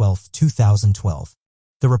January 12, 2012.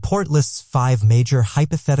 The report lists 5 major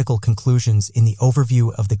hypothetical conclusions in the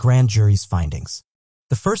overview of the grand jury's findings.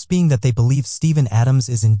 The first being that they believe Stephen Adams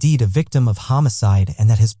is indeed a victim of homicide and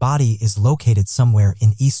that his body is located somewhere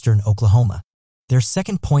in eastern Oklahoma. Their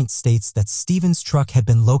second point states that Stephen's truck had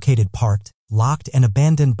been located parked, locked and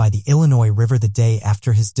abandoned by the Illinois River the day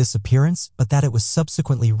after his disappearance, but that it was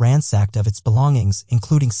subsequently ransacked of its belongings,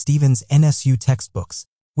 including Stephen's NSU textbooks,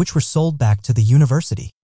 which were sold back to the university,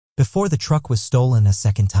 before the truck was stolen a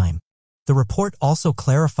second time. The report also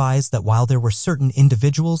clarifies that while there were certain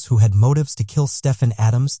individuals who had motives to kill Stephan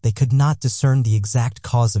Adams, they could not discern the exact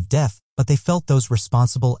cause of death, but they felt those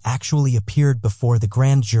responsible actually appeared before the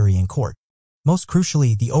grand jury in court. Most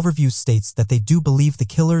crucially, the overview states that they do believe the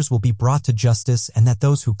killers will be brought to justice and that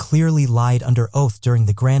those who clearly lied under oath during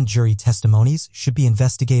the grand jury testimonies should be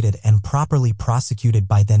investigated and properly prosecuted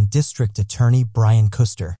by then District Attorney Brian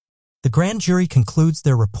Kuster. The grand jury concludes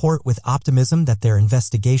their report with optimism that their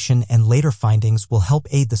investigation and later findings will help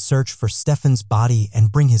aid the search for Stephan's body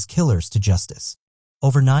and bring his killers to justice.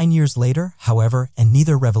 Over 9 years later, however, and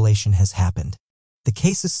neither revelation has happened. The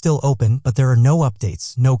case is still open, but there are no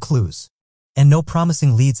updates, no clues, and no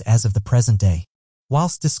promising leads as of the present day.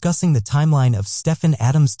 Whilst discussing the timeline of Stephan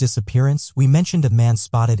Adams' disappearance, we mentioned a man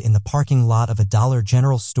spotted in the parking lot of a Dollar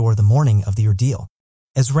General store the morning of the ordeal.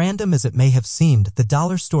 As random as it may have seemed, the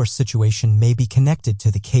dollar store situation may be connected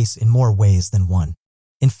to the case in more ways than one.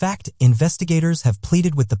 In fact, investigators have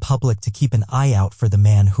pleaded with the public to keep an eye out for the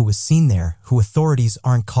man who was seen there, who authorities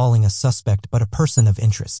aren't calling a suspect but a person of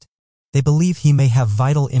interest. They believe he may have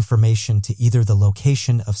vital information to either the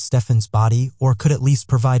location of Stephan's body or could at least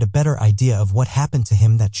provide a better idea of what happened to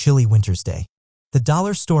him that chilly winter's day. The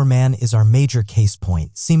dollar store man is our major case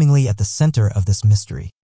point, seemingly at the center of this mystery.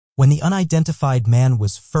 When the unidentified man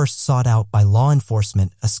was first sought out by law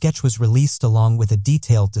enforcement, a sketch was released along with a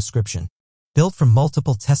detailed description, built from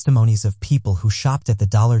multiple testimonies of people who shopped at the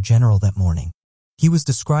Dollar General that morning. He was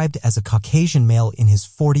described as a Caucasian male in his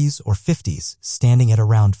 40s or 50s, standing at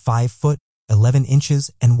around 5 foot, 11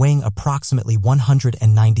 inches, and weighing approximately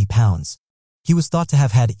 190 pounds. He was thought to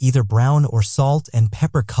have had either brown or salt and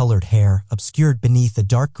pepper-colored hair obscured beneath a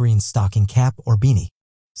dark green stocking cap or beanie.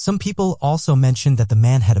 Some people also mentioned that the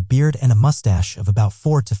man had a beard and a mustache of about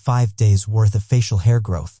 4 to 5 days' worth of facial hair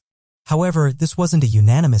growth. However, this wasn't a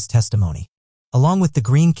unanimous testimony. Along with the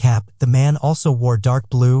green cap, the man also wore dark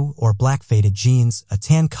blue or black faded jeans, a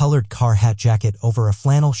tan-colored car hat jacket over a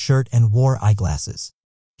flannel shirt, and wore eyeglasses.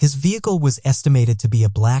 His vehicle was estimated to be a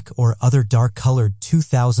black or other dark-colored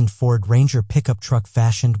 2000 Ford Ranger pickup truck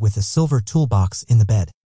fashioned with a silver toolbox in the bed.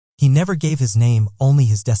 He never gave his name, only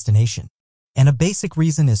his destination, and a basic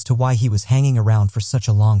reason as to why he was hanging around for such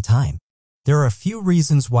a long time. There are a few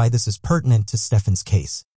reasons why this is pertinent to Stefan's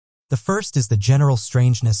case. The first is the general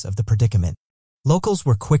strangeness of the predicament. Locals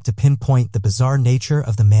were quick to pinpoint the bizarre nature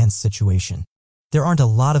of the man's situation. There aren't a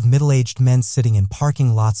lot of middle-aged men sitting in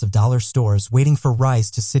parking lots of dollar stores waiting for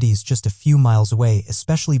rides to cities just a few miles away,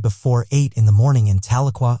 especially before 8 in the morning in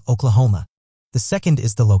Tahlequah, Oklahoma. The second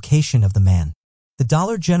is the location of the man. The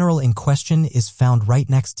Dollar General in question is found right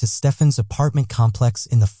next to Stefan's apartment complex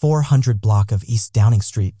in the 400 block of East Downing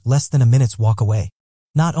Street, less than a minute's walk away.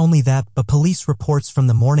 Not only that, but police reports from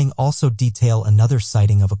the morning also detail another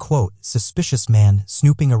sighting of a, quote, suspicious man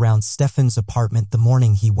snooping around Stefan's apartment the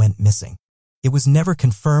morning he went missing. It was never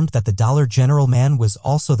confirmed that the Dollar General man was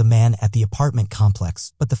also the man at the apartment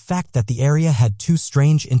complex, but the fact that the area had two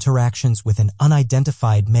strange interactions with an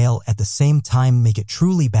unidentified male at the same time make it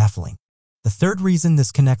truly baffling. The third reason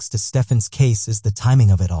this connects to Stefan's case is the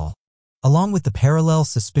timing of it all. Along with the parallel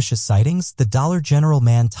suspicious sightings, the Dollar General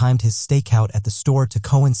man timed his stakeout at the store to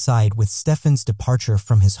coincide with Stefan's departure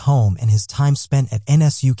from his home and his time spent at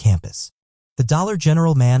NSU campus. The Dollar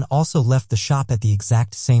General man also left the shop at the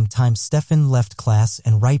exact same time Stefan left class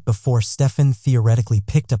and right before Stefan theoretically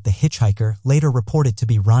picked up the hitchhiker, later reported to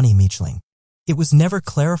be Ronnie Meachling. It was never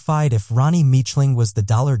clarified if Ronnie Meachling was the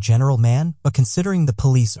Dollar General man, but considering the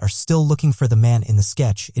police are still looking for the man in the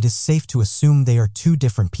sketch, it is safe to assume they are two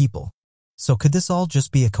different people. So could this all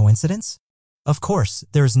just be a coincidence? Of course,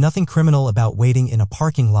 there is nothing criminal about waiting in a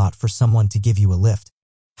parking lot for someone to give you a lift.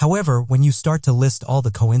 However, when you start to list all the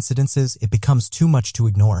coincidences, it becomes too much to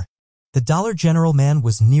ignore. The Dollar General man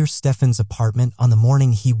was near Stefan's apartment on the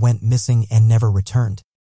morning he went missing and never returned.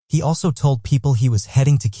 He also told people he was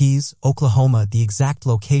heading to Keys, Oklahoma, the exact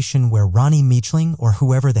location where Ronnie Meachling or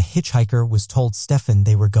whoever the hitchhiker was told Stefan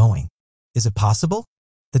they were going. Is it possible?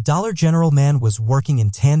 The Dollar General man was working in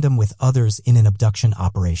tandem with others in an abduction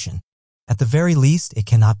operation. At the very least, it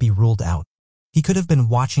cannot be ruled out. He could have been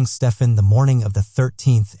watching Stefan the morning of the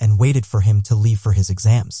 13th and waited for him to leave for his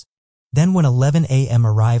exams. Then when 11 a.m.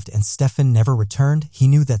 arrived and Stefan never returned, he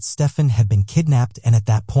knew that Stefan had been kidnapped and at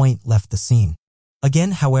that point left the scene.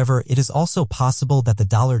 Again, however, it is also possible that the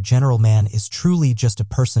Dollar General man is truly just a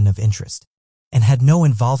person of interest and had no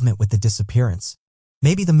involvement with the disappearance.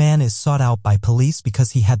 Maybe the man is sought out by police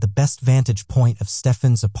because he had the best vantage point of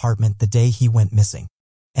Stefan's apartment the day he went missing,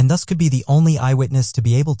 and thus could be the only eyewitness to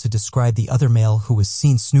be able to describe the other male who was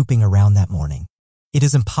seen snooping around that morning. It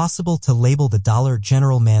is impossible to label the Dollar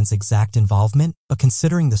General man's exact involvement, but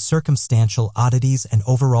considering the circumstantial oddities and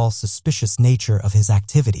overall suspicious nature of his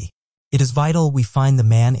activity, it is vital we find the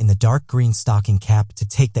man in the dark green stocking cap to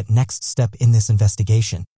take that next step in this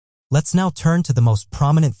investigation. Let's now turn to the most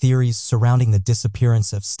prominent theories surrounding the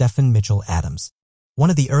disappearance of Stefan Mitchell Adams. One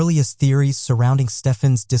of the earliest theories surrounding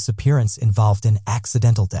Stefan's disappearance involved an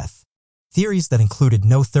accidental death. Theories that included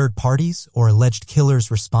no third parties or alleged killers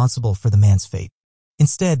responsible for the man's fate.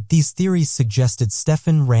 Instead, these theories suggested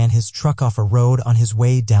Stefan ran his truck off a road on his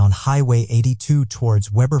way down Highway 82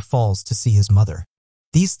 towards Weber Falls to see his mother.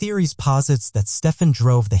 These theories posits that Stefan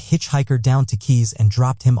drove the hitchhiker down to Keys and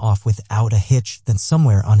dropped him off without a hitch, then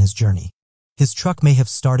somewhere on his journey, his truck may have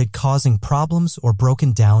started causing problems or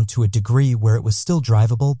broken down to a degree where it was still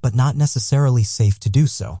drivable but not necessarily safe to do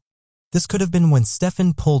so. This could have been when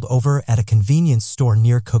Stefan pulled over at a convenience store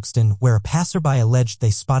near Cookston, where a passerby alleged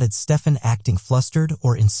they spotted Stefan acting flustered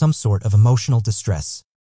or in some sort of emotional distress.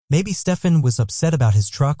 Maybe Stefan was upset about his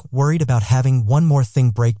truck, worried about having one more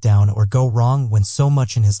thing break down or go wrong when so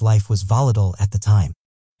much in his life was volatile at the time.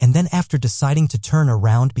 And then after deciding to turn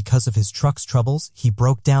around because of his truck's troubles, he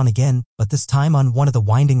broke down again, but this time on one of the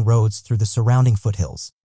winding roads through the surrounding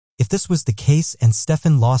foothills. If this was the case and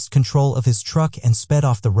Stefan lost control of his truck and sped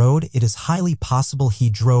off the road, it is highly possible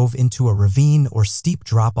he drove into a ravine or steep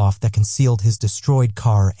drop-off that concealed his destroyed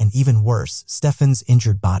car and, even worse, Stefan's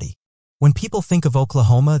injured body. When people think of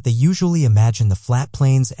Oklahoma, they usually imagine the flat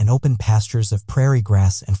plains and open pastures of prairie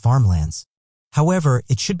grass and farmlands. However,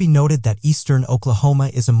 it should be noted that eastern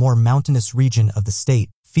Oklahoma is a more mountainous region of the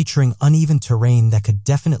state, featuring uneven terrain that could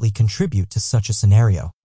definitely contribute to such a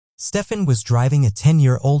scenario. Stefan was driving a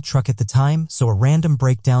 10-year-old truck at the time, so a random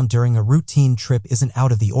breakdown during a routine trip isn't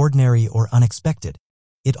out of the ordinary or unexpected.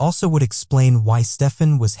 It also would explain why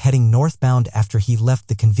Stefan was heading northbound after he left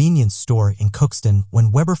the convenience store in Cookston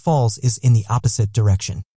when Weber Falls is in the opposite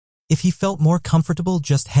direction. If he felt more comfortable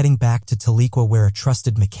just heading back to Tahlequah where a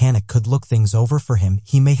trusted mechanic could look things over for him,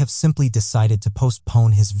 he may have simply decided to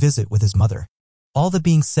postpone his visit with his mother. All that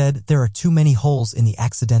being said, there are too many holes in the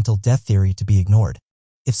accidental death theory to be ignored.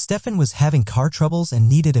 If Stefan was having car troubles and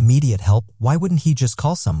needed immediate help, why wouldn't he just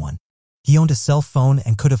call someone? He owned a cell phone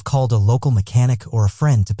and could have called a local mechanic or a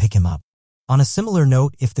friend to pick him up. On a similar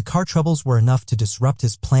note, if the car troubles were enough to disrupt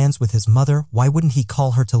his plans with his mother, why wouldn't he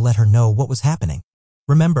call her to let her know what was happening?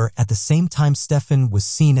 Remember, at the same time Stefan was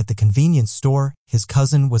seen at the convenience store, his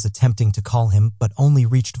cousin was attempting to call him but only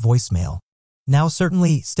reached voicemail. Now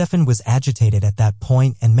certainly, Stefan was agitated at that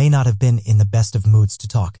point and may not have been in the best of moods to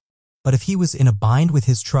talk. But if he was in a bind with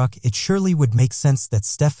his truck, it surely would make sense that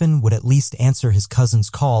Stefan would at least answer his cousin's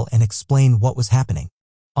call and explain what was happening.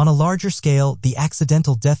 On a larger scale, the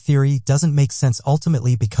accidental death theory doesn't make sense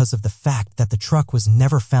ultimately because of the fact that the truck was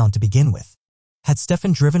never found to begin with. Had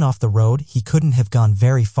Stefan driven off the road, he couldn't have gone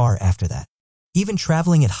very far after that. Even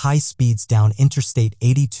traveling at high speeds down Interstate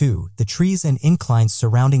 82, the trees and inclines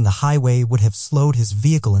surrounding the highway would have slowed his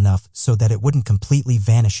vehicle enough so that it wouldn't completely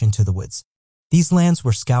vanish into the woods. These lands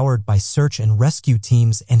were scoured by search and rescue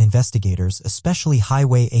teams and investigators, especially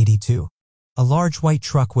Highway 82. A large white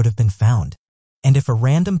truck would have been found. And if a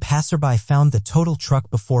random passerby found the total truck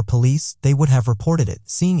before police, they would have reported it,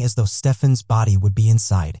 seeing as though Stefan's body would be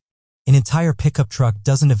inside. An entire pickup truck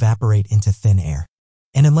doesn't evaporate into thin air.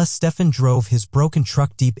 And unless Stefan drove his broken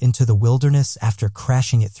truck deep into the wilderness after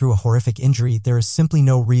crashing it through a horrific injury, there is simply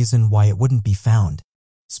no reason why it wouldn't be found.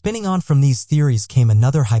 Spinning on from these theories came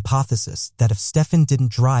another hypothesis that if Stefan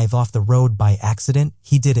didn't drive off the road by accident,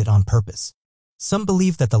 he did it on purpose. Some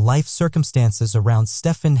believe that the life circumstances around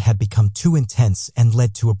Stefan had become too intense and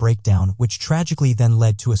led to a breakdown, which tragically then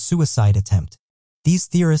led to a suicide attempt. These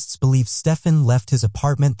theorists believe Stefan left his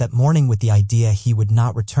apartment that morning with the idea he would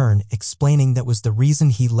not return, explaining that was the reason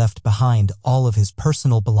he left behind all of his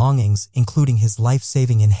personal belongings, including his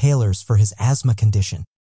life-saving inhalers for his asthma condition.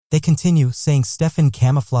 They continue, saying Stefan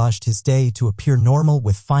camouflaged his day to appear normal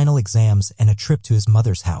with final exams and a trip to his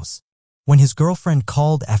mother's house. When his girlfriend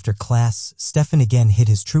called after class, Stefan again hid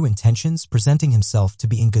his true intentions, presenting himself to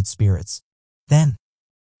be in good spirits. Then,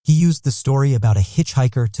 he used the story about a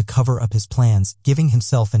hitchhiker to cover up his plans, giving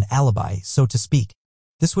himself an alibi, so to speak.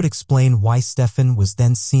 This would explain why Stefan was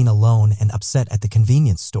then seen alone and upset at the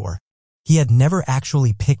convenience store. He had never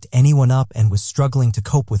actually picked anyone up and was struggling to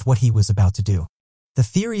cope with what he was about to do. The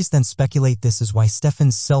theories then speculate this is why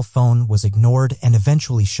Stefan's cell phone was ignored and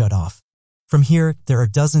eventually shut off. From here, there are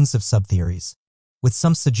dozens of sub-theories, with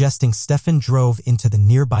some suggesting Stefan drove into the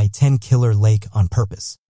nearby 10-Killer Lake on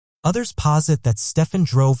purpose. Others posit that Stefan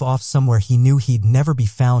drove off somewhere he knew he'd never be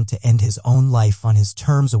found to end his own life on his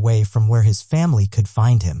terms away from where his family could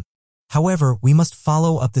find him. However, we must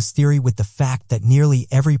follow up this theory with the fact that nearly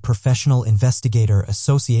every professional investigator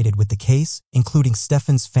associated with the case, including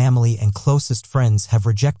Stefan's family and closest friends, have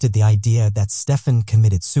rejected the idea that Stefan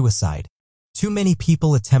committed suicide. Too many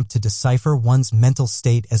people attempt to decipher one's mental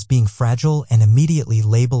state as being fragile and immediately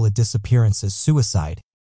label a disappearance as suicide.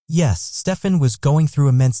 Yes, Stefan was going through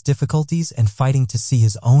immense difficulties and fighting to see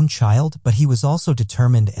his own child, but he was also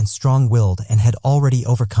determined and strong-willed and had already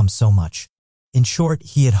overcome so much. In short,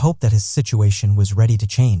 he had hoped that his situation was ready to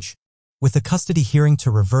change, with a custody hearing to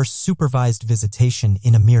reverse supervised visitation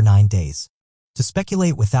in a mere 9 days. To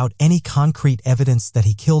speculate without any concrete evidence that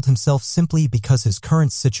he killed himself simply because his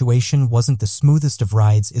current situation wasn't the smoothest of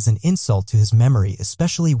rides is an insult to his memory,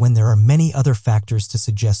 especially when there are many other factors to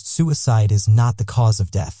suggest suicide is not the cause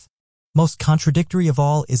of death. Most contradictory of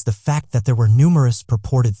all is the fact that there were numerous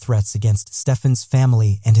purported threats against Stefan's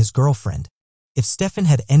family and his girlfriend. If Stefan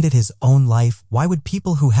had ended his own life, why would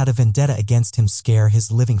people who had a vendetta against him scare his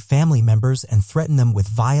living family members and threaten them with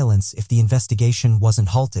violence if the investigation wasn't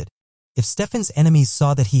halted? If Stefan's enemies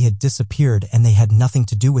saw that he had disappeared and they had nothing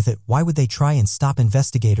to do with it, why would they try and stop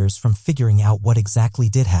investigators from figuring out what exactly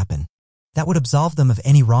did happen? That would absolve them of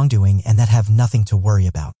any wrongdoing and they'd have nothing to worry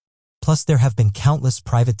about. Plus, there have been countless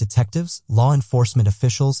private detectives, law enforcement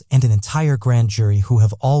officials, and an entire grand jury who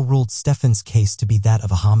have all ruled Stefan's case to be that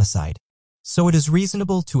of a homicide. So it is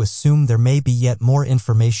reasonable to assume there may be yet more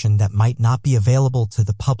information that might not be available to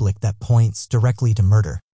the public that points directly to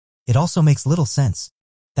murder. It also makes little sense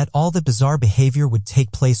that all the bizarre behavior would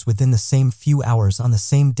take place within the same few hours on the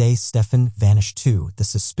same day Stefan vanished too. The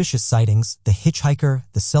suspicious sightings, the hitchhiker,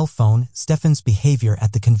 the cell phone, Stefan's behavior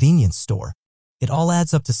at the convenience store. It all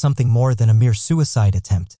adds up to something more than a mere suicide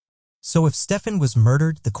attempt. So if Stefan was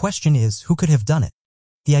murdered, the question is, who could have done it?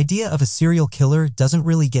 The idea of a serial killer doesn't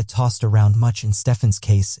really get tossed around much in Stefan's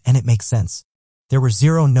case, and it makes sense. There were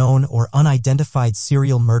 0 known or unidentified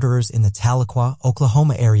serial murderers in the Tahlequah,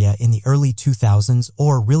 Oklahoma area in the early 2000s,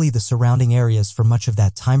 or really the surrounding areas for much of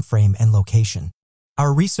that time frame and location.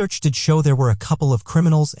 Our research did show there were a couple of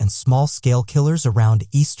criminals and small-scale killers around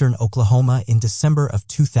eastern Oklahoma in December of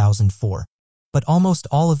 2004. But almost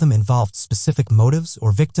all of them involved specific motives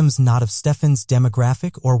or victims not of Stefan's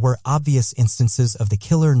demographic, or were obvious instances of the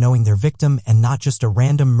killer knowing their victim and not just a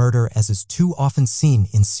random murder as is too often seen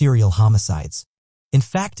in serial homicides. In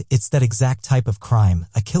fact, it's that exact type of crime,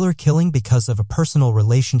 a killer killing because of a personal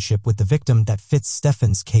relationship with the victim, that fits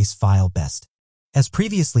Stefan's case file best. As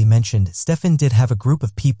previously mentioned, Stefan did have a group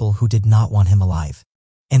of people who did not want him alive.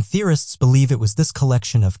 And theorists believe it was this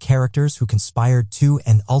collection of characters who conspired to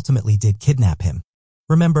and ultimately did kidnap him.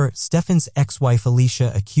 Remember, Stefan's ex-wife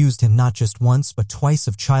Alicia accused him not just once but twice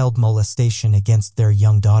of child molestation against their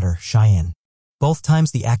young daughter, Cheyenne. Both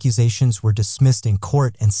times the accusations were dismissed in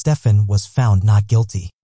court and Stefan was found not guilty.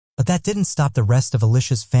 But that didn't stop the rest of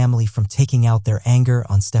Alicia's family from taking out their anger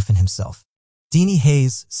on Stefan himself. Deanie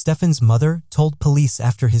Hayes, Stefan's mother, told police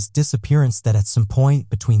after his disappearance that at some point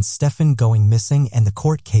between Stefan going missing and the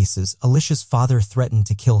court cases, Alicia's father threatened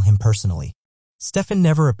to kill him personally. Stefan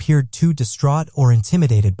never appeared too distraught or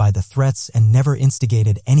intimidated by the threats and never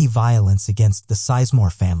instigated any violence against the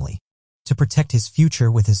Sizemore family to protect his future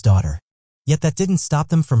with his daughter. Yet that didn't stop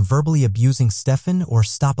them from verbally abusing Stefan or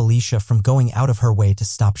stop Alicia from going out of her way to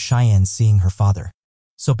stop Cheyenne seeing her father.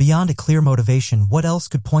 So beyond a clear motivation, what else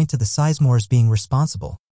could point to the Sizemores being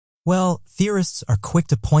responsible? Well, theorists are quick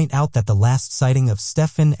to point out that the last sighting of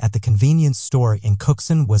Stefan at the convenience store in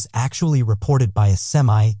Cookson was actually reported by a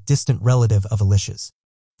semi-distant relative of Alicia's.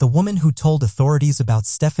 The woman who told authorities about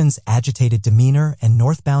Stefan's agitated demeanor and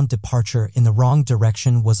northbound departure in the wrong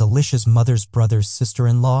direction was Alicia's mother's brother's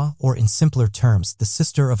sister-in-law, or in simpler terms, the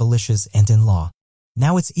sister of Alicia's aunt-in-law.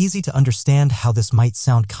 Now it's easy to understand how this might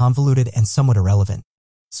sound convoluted and somewhat irrelevant.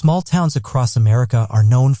 Small towns across America are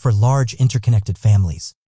known for large interconnected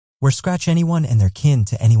families, where scratch anyone and their kin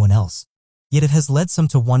to anyone else. Yet it has led some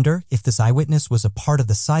to wonder if this eyewitness was a part of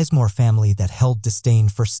the Sizemore family that held disdain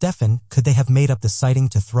for Stefan. Could they have made up the sighting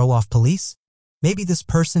to throw off police? Maybe this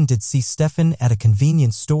person did see Stefan at a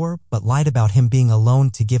convenience store but lied about him being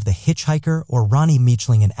alone to give the hitchhiker or Ronnie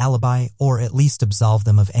Meachling an alibi, or at least absolve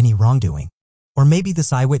them of any wrongdoing. Or maybe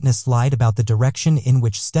this eyewitness lied about the direction in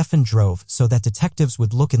which Stefan drove so that detectives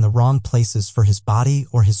would look in the wrong places for his body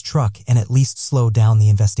or his truck and at least slow down the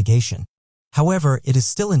investigation. However, it is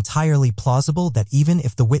still entirely plausible that even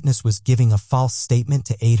if the witness was giving a false statement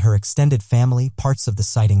to aid her extended family, parts of the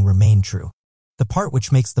sighting remain true. The part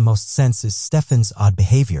which makes the most sense is Stefan's odd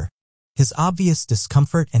behavior. His obvious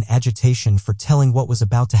discomfort and agitation for telling what was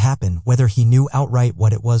about to happen, whether he knew outright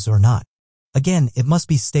what it was or not. Again, it must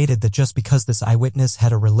be stated that just because this eyewitness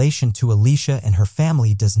had a relation to Alicia and her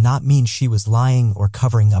family does not mean she was lying or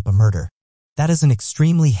covering up a murder. That is an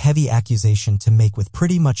extremely heavy accusation to make with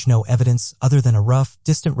pretty much no evidence other than a rough,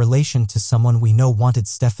 distant relation to someone we know wanted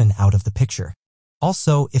Stefan out of the picture.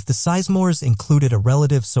 Also, if the Sizemores included a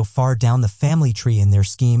relative so far down the family tree in their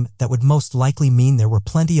scheme, that would most likely mean there were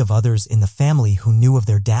plenty of others in the family who knew of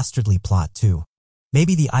their dastardly plot too.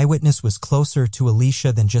 Maybe the eyewitness was closer to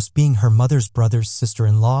Alicia than just being her mother's brother's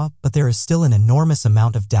sister-in-law, but there is still an enormous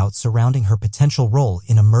amount of doubt surrounding her potential role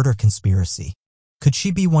in a murder conspiracy. Could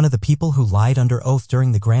she be one of the people who lied under oath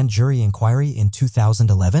during the grand jury inquiry in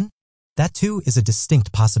 2011? That too is a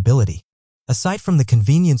distinct possibility. Aside from the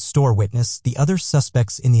convenience store witness, the other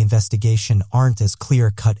suspects in the investigation aren't as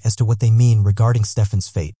clear-cut as to what they mean regarding Stefan's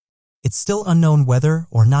fate. It's still unknown whether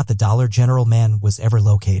or not the Dollar General man was ever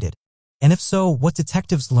located. And if so, what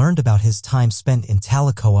detectives learned about his time spent in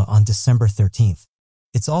Tahlequah on December 13th.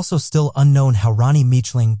 It's also still unknown how Ronnie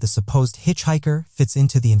Meachling, the supposed hitchhiker, fits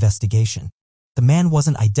into the investigation. The man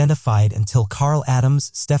wasn't identified until Carl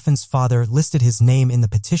Adams, Stefan's father, listed his name in the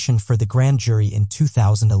petition for the grand jury in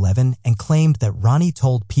 2011 and claimed that Ronnie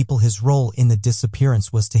told people his role in the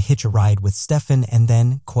disappearance was to hitch a ride with Stefan and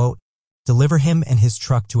then, quote, deliver him and his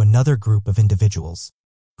truck to another group of individuals.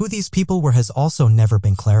 Who these people were has also never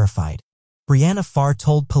been clarified. Brianna Farr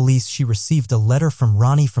told police she received a letter from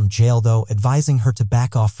Ronnie from jail, though, advising her to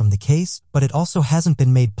back off from the case, but it also hasn't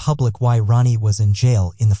been made public why Ronnie was in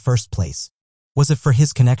jail in the first place. Was it for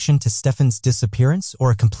his connection to Stefan's disappearance or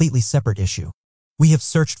a completely separate issue? We have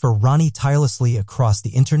searched for Ronnie tirelessly across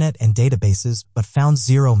the internet and databases, but found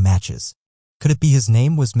zero matches. Could it be his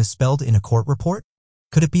name was misspelled in a court report?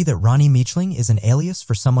 Could it be that Ronnie Meachling is an alias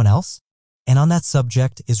for someone else? And on that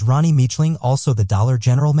subject, is Ronnie Meachling also the Dollar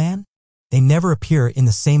General Man? They never appear in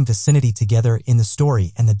the same vicinity together in the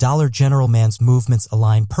story, and the Dollar General Man's movements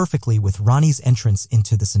align perfectly with Ronnie's entrance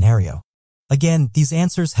into the scenario. Again, these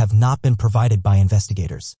answers have not been provided by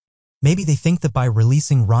investigators. Maybe they think that by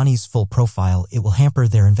releasing Ronnie's full profile, it will hamper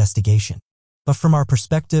their investigation. But from our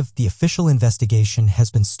perspective, the official investigation has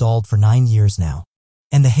been stalled for 9 years now.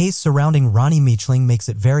 And the haze surrounding Ronnie Meachling makes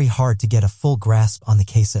it very hard to get a full grasp on the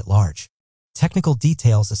case at large. Technical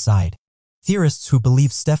details aside, theorists who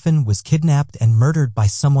believe Stefan was kidnapped and murdered by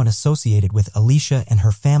someone associated with Alicia and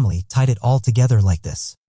her family tied it all together like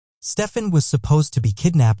this. Stefan was supposed to be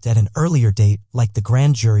kidnapped at an earlier date, like the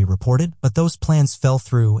grand jury reported, but those plans fell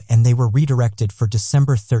through and they were redirected for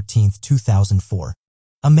December 13, 2004.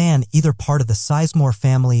 A man, either part of the Sizemore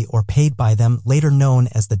family or paid by them, later known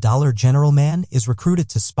as the Dollar General Man, is recruited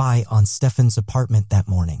to spy on Stefan's apartment that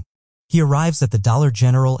morning. He arrives at the Dollar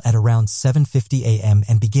General at around 7:50 a.m.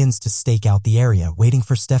 and begins to stake out the area, waiting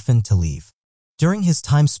for Stefan to leave. During his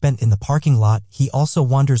time spent in the parking lot, he also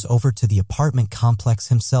wanders over to the apartment complex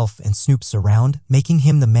himself and snoops around, making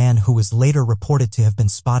him the man who was later reported to have been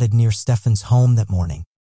spotted near Stefan's home that morning.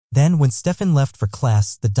 Then, when Stefan left for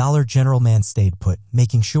class, the Dollar General Man stayed put,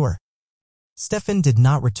 making sure Stefan did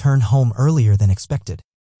not return home earlier than expected.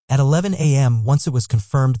 At 11 a.m., once it was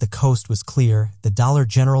confirmed the coast was clear, the Dollar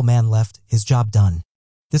General Man left, his job done.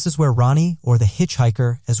 This is where Ronnie, or the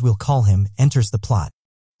hitchhiker, as we'll call him, enters the plot.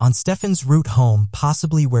 On Stefan's route home,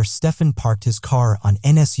 possibly where Stefan parked his car on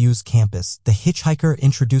NSU's campus, the hitchhiker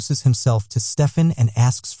introduces himself to Stefan and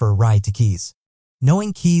asks for a ride to Keys.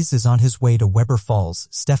 Knowing Keys is on his way to Weber Falls,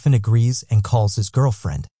 Stefan agrees and calls his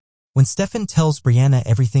girlfriend. When Stefan tells Brianna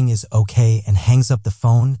everything is okay and hangs up the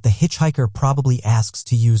phone, the hitchhiker probably asks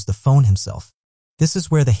to use the phone himself. This is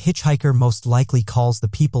where the hitchhiker most likely calls the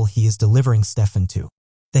people he is delivering Stefan to.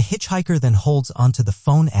 The hitchhiker then holds onto the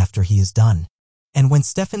phone after he is done. And when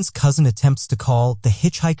Stefan's cousin attempts to call, the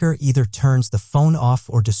hitchhiker either turns the phone off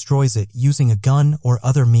or destroys it using a gun or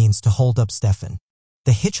other means to hold up Stefan.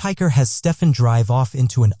 The hitchhiker has Stefan drive off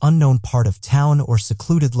into an unknown part of town or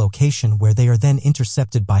secluded location where they are then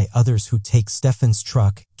intercepted by others who take Stefan's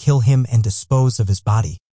truck, kill him, and dispose of his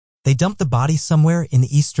body. They dump the body somewhere in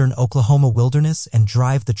the eastern Oklahoma wilderness and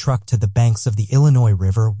drive the truck to the banks of the Illinois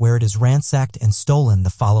River where it is ransacked and stolen the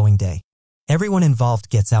following day. Everyone involved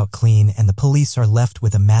gets out clean and the police are left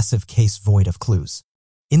with a massive case void of clues.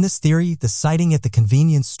 In this theory, the sighting at the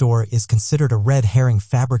convenience store is considered a red herring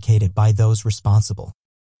fabricated by those responsible.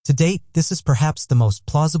 To date, this is perhaps the most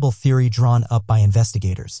plausible theory drawn up by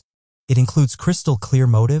investigators. It includes crystal clear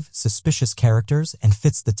motive, suspicious characters, and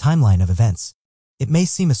fits the timeline of events. It may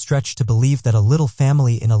seem a stretch to believe that a little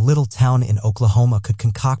family in a little town in Oklahoma could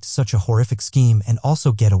concoct such a horrific scheme and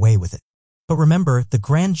also get away with it. But remember, the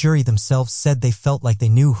grand jury themselves said they felt like they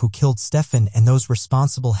knew who killed Stefan and those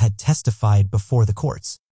responsible had testified before the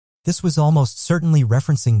courts. This was almost certainly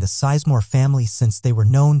referencing the Sizemore family since they were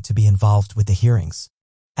known to be involved with the hearings.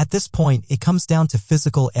 At this point, it comes down to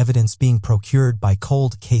physical evidence being procured by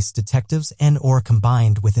cold case detectives and/or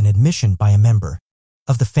combined with an admission by a member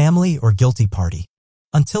of the family or guilty party.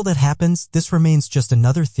 Until that happens, this remains just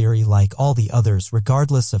another theory like all the others,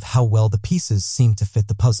 regardless of how well the pieces seem to fit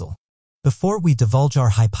the puzzle. Before we divulge our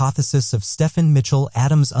hypothesis of Stefan Mitchell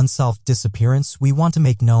Adams' unsolved disappearance, we want to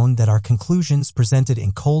make known that our conclusions presented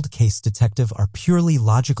in Cold Case Detective are purely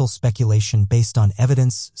logical speculation based on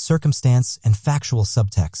evidence, circumstance, and factual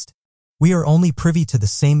subtext. We are only privy to the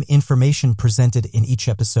same information presented in each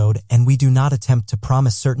episode, and we do not attempt to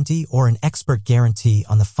promise certainty or an expert guarantee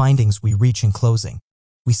on the findings we reach in closing.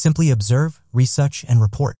 We simply observe, research, and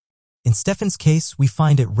report. In Stefan's case, we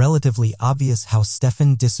find it relatively obvious how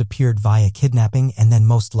Stefan disappeared via kidnapping and then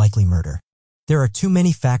most likely murder. There are too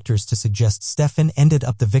many factors to suggest Stefan ended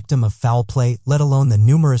up the victim of foul play, let alone the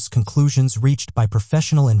numerous conclusions reached by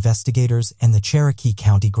professional investigators and the Cherokee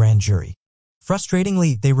County grand jury.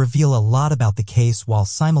 Frustratingly, they reveal a lot about the case while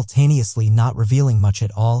simultaneously not revealing much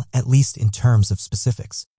at all, at least in terms of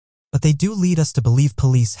specifics. But they do lead us to believe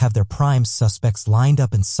police have their prime suspects lined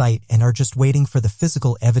up in sight and are just waiting for the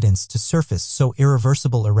physical evidence to surface so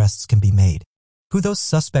irreversible arrests can be made. Who those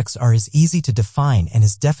suspects are is easy to define and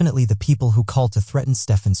is definitely the people who called to threaten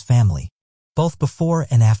Stefan's family, both before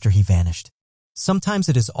and after he vanished. Sometimes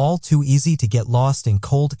it is all too easy to get lost in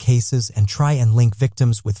cold cases and try and link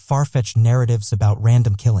victims with far-fetched narratives about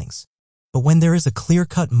random killings. But when there is a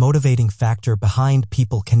clear-cut motivating factor behind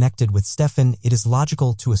people connected with Stefan, it is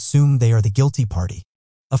logical to assume they are the guilty party.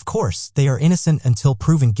 Of course, they are innocent until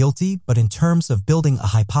proven guilty, but in terms of building a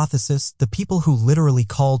hypothesis, the people who literally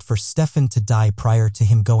called for Stefan to die prior to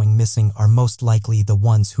him going missing are most likely the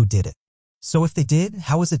ones who did it. So if they did,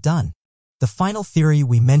 how was it done? The final theory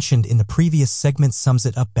we mentioned in the previous segment sums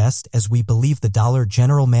it up best, as we believe the Dollar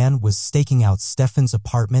General man was staking out Stefan's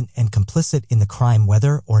apartment and complicit in the crime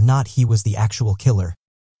whether or not he was the actual killer.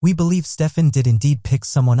 We believe Stefan did indeed pick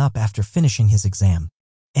someone up after finishing his exam.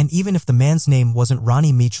 And even if the man's name wasn't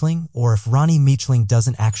Ronnie Meachling, or if Ronnie Meachling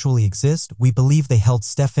doesn't actually exist, we believe they held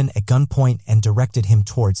Stefan at gunpoint and directed him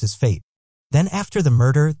towards his fate. Then after the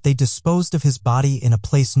murder, they disposed of his body in a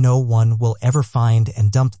place no one will ever find and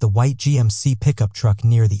dumped the white GMC pickup truck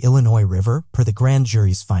near the Illinois River, per the grand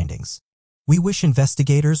jury's findings. We wish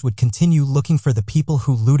investigators would continue looking for the people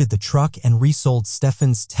who looted the truck and resold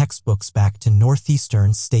Stefan's textbooks back to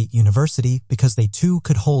Northeastern State University because they too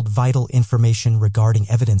could hold vital information regarding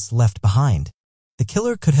evidence left behind. The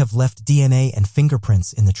killer could have left DNA and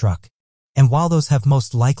fingerprints in the truck. And while those have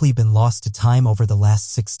most likely been lost to time over the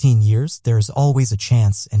last 16 years, there is always a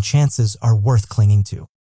chance, and chances are worth clinging to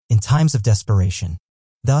in times of desperation.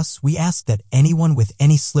 Thus, we ask that anyone with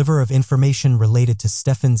any sliver of information related to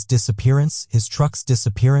Stefan's disappearance, his truck's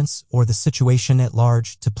disappearance, or the situation at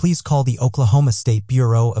large to please call the Oklahoma State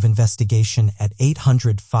Bureau of Investigation at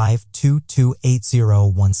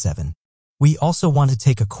 800-522-8017. We also want to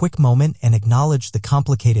take a quick moment and acknowledge the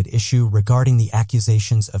complicated issue regarding the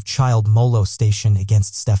accusations of child molestation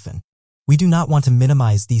against Stefan. We do not want to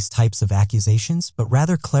minimize these types of accusations, but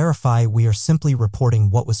rather clarify we are simply reporting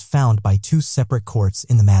what was found by two separate courts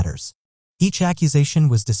in the matters. Each accusation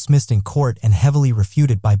was dismissed in court and heavily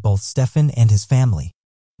refuted by both Stefan and his family.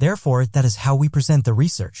 Therefore, that is how we present the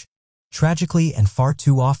research. Tragically, and far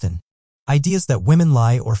too often, ideas that women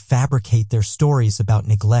lie or fabricate their stories about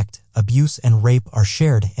neglect, abuse, and rape are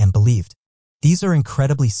shared and believed. These are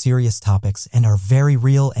incredibly serious topics and are very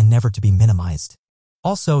real and never to be minimized.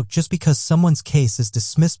 Also, just because someone's case is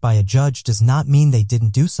dismissed by a judge does not mean they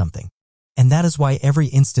didn't do something. And that is why every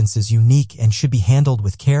instance is unique and should be handled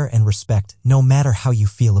with care and respect, no matter how you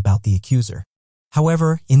feel about the accuser.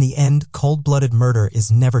 However, in the end, cold-blooded murder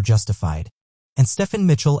is never justified. And Stefan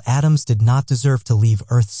Mitchell Adams did not deserve to leave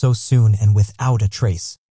Earth so soon and without a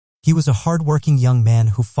trace. He was a hard-working young man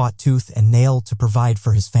who fought tooth and nail to provide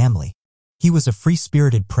for his family. He was a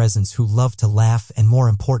free-spirited presence who loved to laugh and, more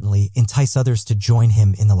importantly, entice others to join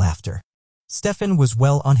him in the laughter. Stefan was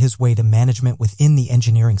well on his way to management within the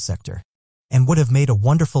engineering sector, and would have made a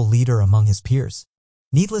wonderful leader among his peers.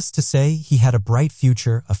 Needless to say, he had a bright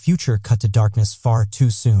future, a future cut to darkness far too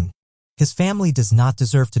soon. His family does not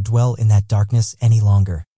deserve to dwell in that darkness any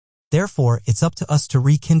longer. Therefore, it's up to us to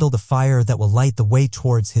rekindle the fire that will light the way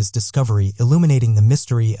towards his discovery, illuminating the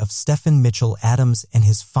mystery of Stefan Mitchell Adams and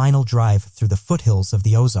his final drive through the foothills of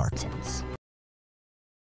the Ozarks.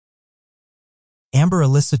 Amber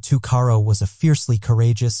Alyssa Tuccaro was a fiercely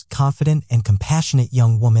courageous, confident, and compassionate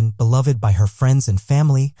young woman beloved by her friends and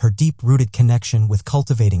family. Her deep-rooted connection with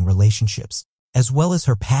cultivating relationships, as well as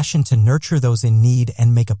her passion to nurture those in need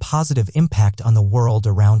and make a positive impact on the world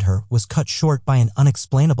around her, was cut short by an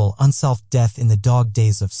unexplainable, unsolved death in the dog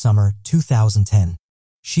days of summer 2010.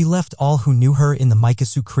 She left all who knew her in the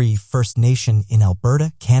Mikisew Cree First Nation in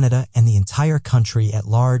Alberta, Canada, and the entire country at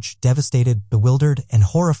large, devastated, bewildered, and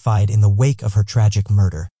horrified in the wake of her tragic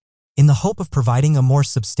murder. In the hope of providing a more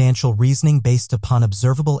substantial reasoning based upon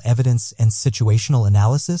observable evidence and situational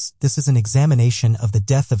analysis, this is an examination of the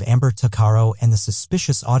death of Amber Tuccaro and the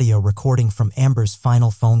suspicious audio recording from Amber's final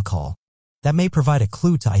phone call. That may provide a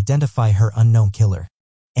clue to identify her unknown killer.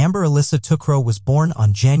 Amber Alyssa Tuccaro was born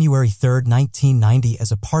on January 3, 1990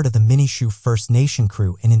 as a part of the Minishu First Nation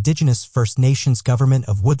crew, an Indigenous First Nations government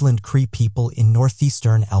of Woodland Cree people in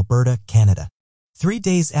northeastern Alberta, Canada. 3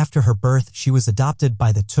 days after her birth, she was adopted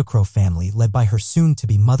by the Tuccaro family, led by her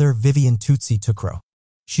soon-to-be mother, Vivian Tootsie Tuccaro.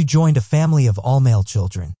 She joined a family of all-male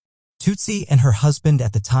children. Tootsie and her husband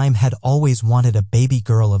at the time had always wanted a baby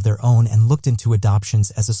girl of their own and looked into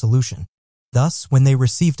adoptions as a solution. Thus, when they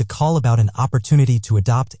received a call about an opportunity to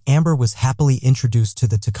adopt, Amber was happily introduced to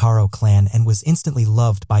the Tuccaro clan and was instantly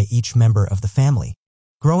loved by each member of the family.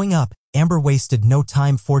 Growing up, Amber wasted no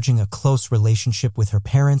time forging a close relationship with her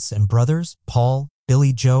parents and brothers, Paul,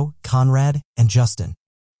 Billy Joe, Conrad, and Justin.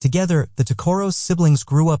 Together, the Tokoro's siblings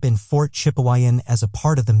grew up in Fort Chipewyan as a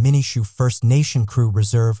part of the Minishu First Nation Crew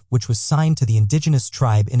Reserve, which was signed to the indigenous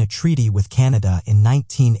tribe in a treaty with Canada in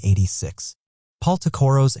 1986. Paul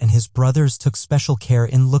Tokoros and his brothers took special care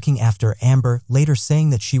in looking after Amber, later saying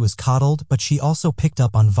that she was coddled, but she also picked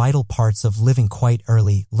up on vital parts of living quite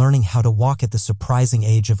early, learning how to walk at the surprising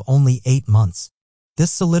age of only 8 months.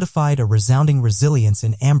 This solidified a resounding resilience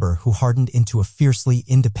in Amber, who hardened into a fiercely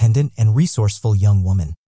independent and resourceful young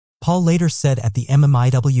woman. Paul later said at the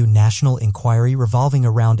MMIW National Inquiry revolving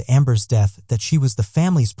around Amber's death that she was the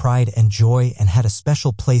family's pride and joy and had a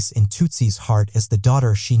special place in Tootsie's heart as the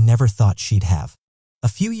daughter she never thought she'd have. A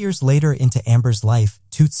few years later into Amber's life,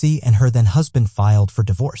 Tootsie and her then-husband filed for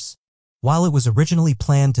divorce. While it was originally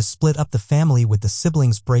planned to split up the family with the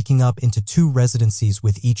siblings breaking up into 2 residencies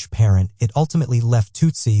with each parent, it ultimately left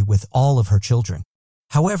Tootsie with all of her children.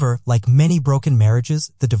 However, like many broken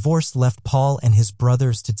marriages, the divorce left Paul and his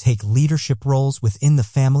brothers to take leadership roles within the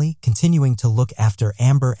family, continuing to look after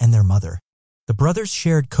Amber and their mother. The brothers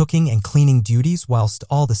shared cooking and cleaning duties whilst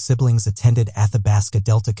all the siblings attended Athabasca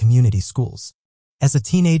Delta community schools. As a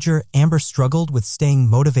teenager, Amber struggled with staying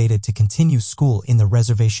motivated to continue school in the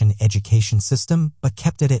reservation education system, but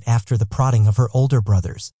kept at it after the prodding of her older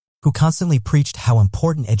brothers, who constantly preached how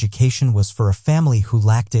important education was for a family who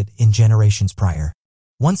lacked it in generations prior.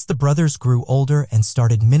 Once the brothers grew older and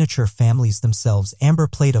started miniature families themselves, Amber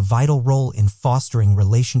played a vital role in fostering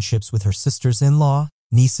relationships with her sisters-in-law,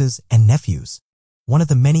 nieces, and nephews. One of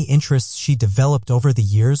the many interests she developed over the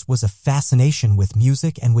years was a fascination with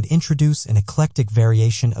music and would introduce an eclectic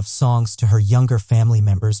variation of songs to her younger family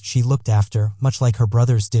members she looked after, much like her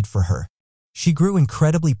brothers did for her. She grew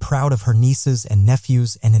incredibly proud of her nieces and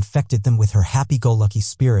nephews and infected them with her happy-go-lucky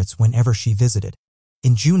spirits whenever she visited.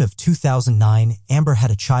 In June of 2009, Amber had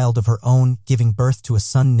a child of her own, giving birth to a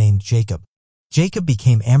son named Jacob. Jacob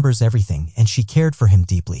became Amber's everything, and she cared for him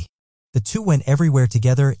deeply. The two went everywhere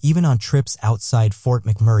together, even on trips outside Fort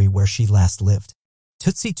McMurray where she last lived.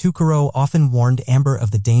 Tootsie Tokoro often warned Amber of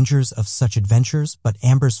the dangers of such adventures, but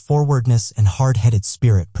Amber's forwardness and hard-headed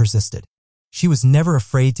spirit persisted. She was never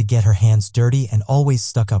afraid to get her hands dirty and always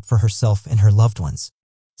stuck up for herself and her loved ones.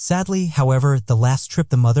 Sadly, however, the last trip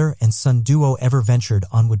the mother and son duo ever ventured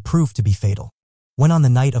on would prove to be fatal. When on the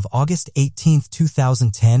night of August 18,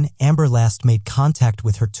 2010, Amber last made contact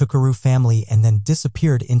with her Tokoro family and then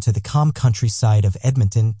disappeared into the calm countryside of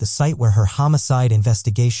Edmonton, the site where her homicide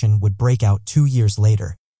investigation would break out 2 years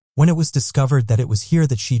later, when it was discovered that it was here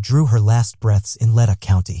that she drew her last breaths in Leduc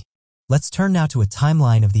County. Let's turn now to a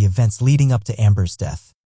timeline of the events leading up to Amber's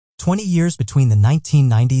death. 20 years between the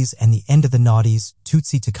 1990s and the end of the noughties,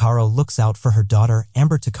 Tootsie Tokoro looks out for her daughter,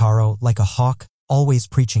 Amber Tokoro, like a hawk, always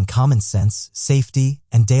preaching common sense, safety,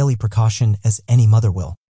 and daily precaution as any mother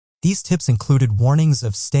will. These tips included warnings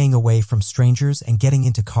of staying away from strangers and getting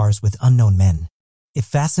into cars with unknown men. It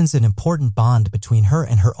fastens an important bond between her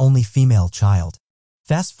and her only female child.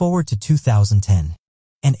 Fast forward to 2010.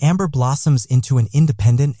 And Amber blossoms into an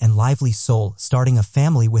independent and lively soul, starting a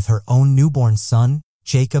family with her own newborn son,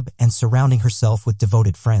 Jacob, and surrounding herself with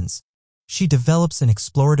devoted friends. She develops an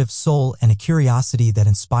explorative soul and a curiosity that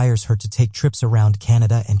inspires her to take trips around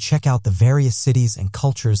Canada and check out the various cities and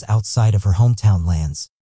cultures outside of her hometown lands.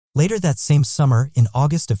 Later that same summer, in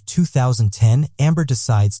August of 2010, Amber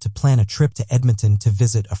decides to plan a trip to Edmonton to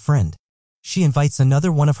visit a friend. She invites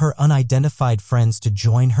another one of her unidentified friends to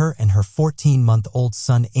join her and her 14-month-old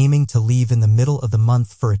son, aiming to leave in the middle of the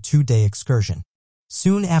month for a 2-day excursion.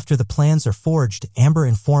 Soon after the plans are forged, Amber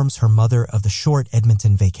informs her mother of the short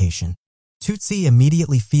Edmonton vacation. Tootsie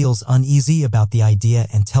immediately feels uneasy about the idea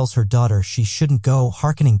and tells her daughter she shouldn't go,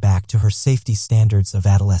 hearkening back to her safety standards of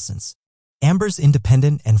adolescence. Amber's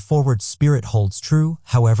independent and forward spirit holds true,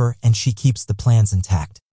 however, and she keeps the plans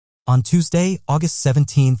intact. On Tuesday, August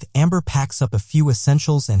 17th, Amber packs up a few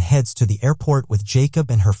essentials and heads to the airport with Jacob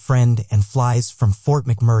and her friend and flies from Fort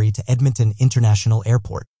McMurray to Edmonton International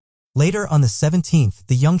Airport. Later on the 17th,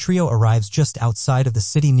 the young trio arrives just outside of the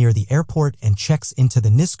city near the airport and checks into the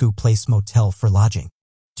Nisku Place motel for lodging.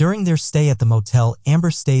 During their stay at the motel,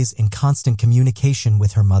 Amber stays in constant communication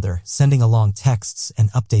with her mother, sending along texts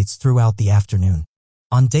and updates throughout the afternoon.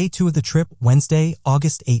 On day 2 of the trip, Wednesday,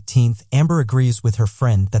 August 18th, Amber agrees with her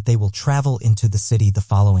friend that they will travel into the city the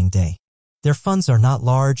following day. Their funds are not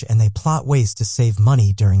large and they plot ways to save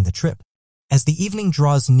money during the trip. As the evening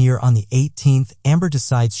draws near on the 18th, Amber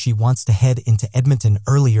decides she wants to head into Edmonton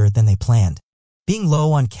earlier than they planned. Being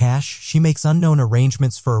low on cash, she makes unknown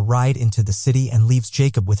arrangements for a ride into the city and leaves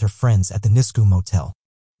Jacob with her friends at the Nisku motel.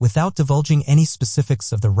 Without divulging any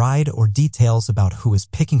specifics of the ride or details about who is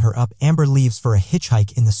picking her up, Amber leaves for a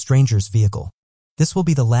hitchhike in the stranger's vehicle. This will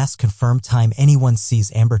be the last confirmed time anyone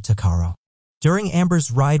sees Amber Tuccaro. During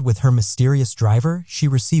Amber's ride with her mysterious driver, she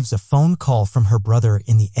receives a phone call from her brother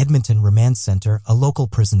in the Edmonton Remand Center, a local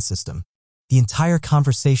prison system. The entire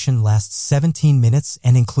conversation lasts 17 minutes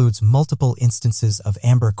and includes multiple instances of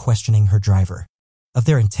Amber questioning her driver of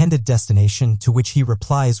their intended destination, to which he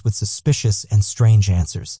replies with suspicious and strange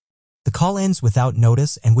answers. The call ends without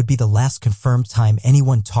notice and would be the last confirmed time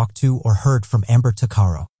anyone talked to or heard from Amber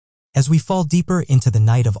Tuccaro. As we fall deeper into the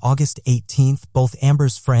night of August 18th, both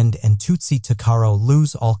Amber's friend and Tootsie Tuccaro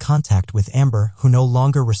lose all contact with Amber, who no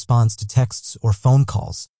longer responds to texts or phone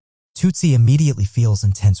calls. Tootsie immediately feels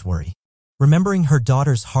intense worry. Remembering her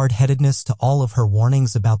daughter's hard-headedness to all of her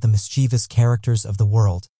warnings about the mischievous characters of the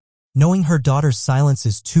world. Knowing her daughter's silence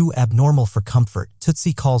is too abnormal for comfort,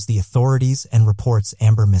 Tootsie calls the authorities and reports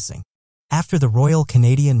Amber missing. After the Royal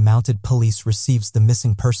Canadian Mounted Police receives the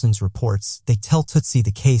missing persons reports, they tell Tootsie the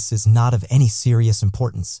case is not of any serious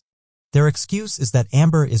importance. Their excuse is that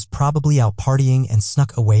Amber is probably out partying and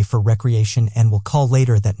snuck away for recreation and will call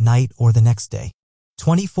later that night or the next day.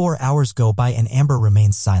 24 hours go by and Amber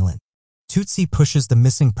remains silent. Tootsie pushes the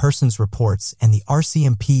missing persons reports and the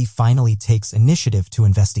RCMP finally takes initiative to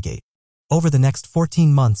investigate. Over the next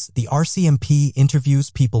 14 months, the RCMP interviews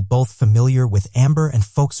people both familiar with Amber and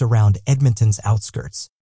folks around Edmonton's outskirts.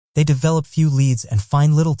 They develop few leads and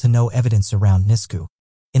find little to no evidence around Nisku.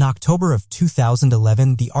 In October of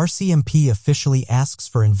 2011, the RCMP officially asks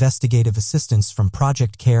for investigative assistance from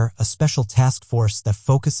Project CARE, a special task force that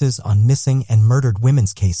focuses on missing and murdered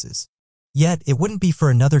women's cases. Yet, it wouldn't be for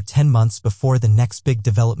another 10 months before the next big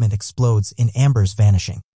development explodes in Amber's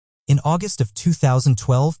vanishing. In August of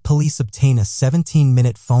 2012, police obtain a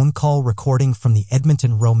 17-minute phone call recording from the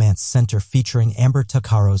Edmonton Romance Center featuring Amber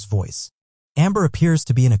Tuccaro's voice. Amber appears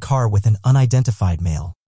to be in a car with an unidentified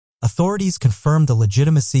male. Authorities confirm the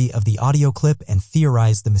legitimacy of the audio clip and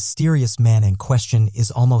theorize the mysterious man in question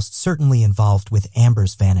is almost certainly involved with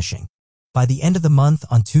Amber's vanishing. By the end of the month,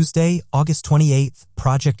 on Tuesday, August 28th,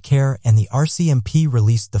 Project CARE and the RCMP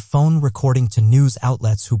released the phone recording to news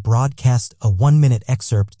outlets who broadcast a 1-minute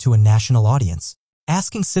excerpt to a national audience,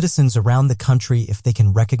 asking citizens around the country if they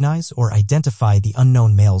can recognize or identify the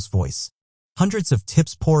unknown male's voice. Hundreds of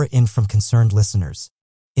tips pour in from concerned listeners.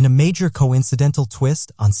 In a major coincidental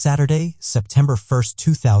twist, on Saturday, September 1,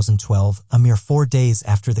 2012, a mere 4 days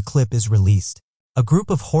after the clip is released, a group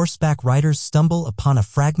of horseback riders stumble upon a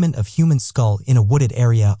fragment of human skull in a wooded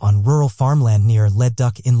area on rural farmland near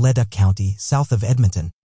Leduc in Leduc County, south of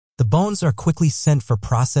Edmonton. The bones are quickly sent for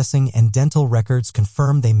processing and dental records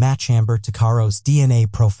confirm they match Amber Tuccaro's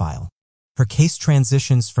DNA profile. Her case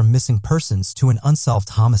transitions from missing persons to an unsolved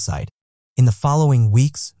homicide. In the following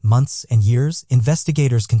weeks, months, and years,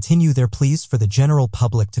 investigators continue their pleas for the general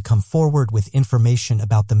public to come forward with information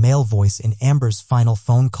about the male voice in Amber's final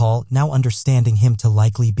phone call, now understanding him to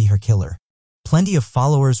likely be her killer. Plenty of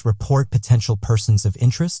followers report potential persons of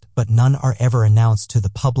interest, but none are ever announced to the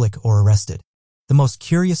public or arrested. The most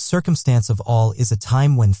curious circumstance of all is a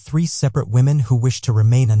time when 3 separate women who wish to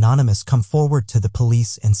remain anonymous come forward to the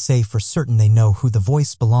police and say for certain they know who the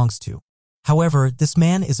voice belongs to. However, this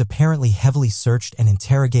man is apparently heavily searched and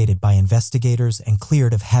interrogated by investigators and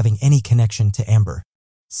cleared of having any connection to Amber.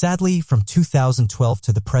 Sadly, from 2012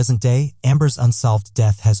 to the present day, Amber's unsolved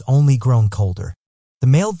death has only grown colder. The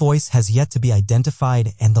male voice has yet to be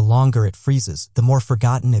identified, and the longer it freezes, the more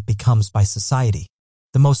forgotten it becomes by society.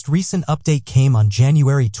 The most recent update came on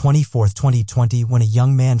January 24, 2020, when a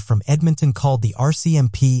young man from Edmonton called the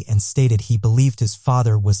RCMP and stated he believed his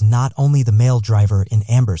father was not only the male driver in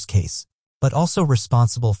Amber's case, but also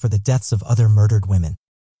responsible for the deaths of other murdered women.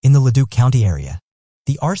 In the Leduc County area,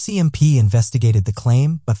 the RCMP investigated the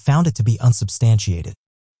claim but found it to be unsubstantiated.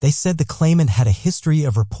 They said the claimant had a history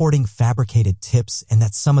of reporting fabricated tips and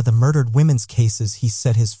that some of the murdered women's cases he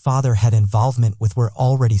said his father had involvement with were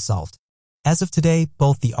already solved. As of today,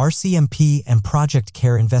 both the RCMP and Project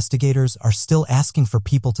CARE investigators are still asking for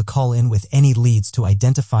people to call in with any leads to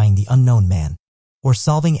identifying the unknown man or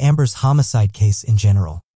solving Amber's homicide case in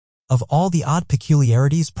general. Of all the odd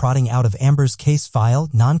peculiarities prodding out of Amber's case file,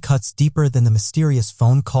 none cuts deeper than the mysterious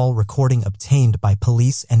phone call recording obtained by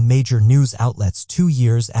police and major news outlets 2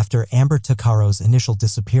 years after Amber Tuccaro's initial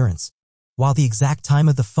disappearance. While the exact time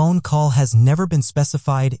of the phone call has never been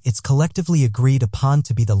specified, it's collectively agreed upon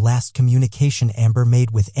to be the last communication Amber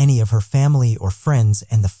made with any of her family or friends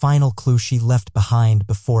and the final clue she left behind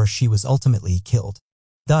before she was ultimately killed.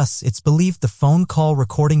 Thus, it's believed the phone call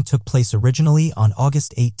recording took place originally on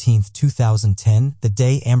August 18, 2010, the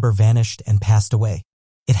day Amber vanished and passed away.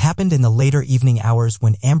 It happened in the later evening hours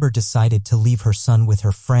when Amber decided to leave her son with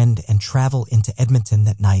her friend and travel into Edmonton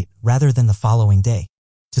that night rather than the following day.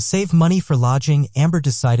 To save money for lodging, Amber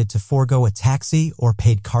decided to forego a taxi or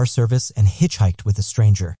paid car service and hitchhiked with a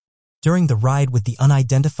stranger. During the ride with the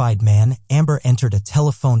unidentified man, Amber entered a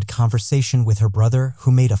telephoned conversation with her brother,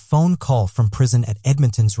 who made a phone call from prison at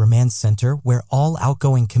Edmonton's Remand Center, where all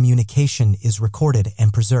outgoing communication is recorded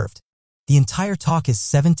and preserved. The entire talk is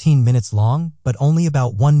 17 minutes long, but only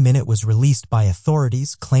about 1 minute was released by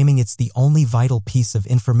authorities, claiming it's the only vital piece of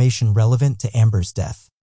information relevant to Amber's death.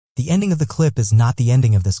 The ending of the clip is not the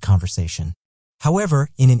ending of this conversation. However,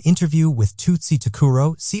 in an interview with Tutsi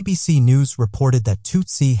Takuro, CBC News reported that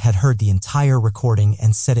Tutsi had heard the entire recording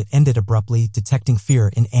and said it ended abruptly, detecting fear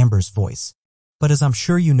in Amber's voice. But as I'm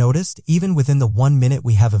sure you noticed, even within the 1 minute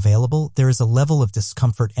we have available, there is a level of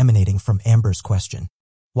discomfort emanating from Amber's question.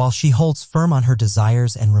 While she holds firm on her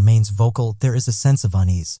desires and remains vocal, there is a sense of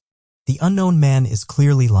unease. The unknown man is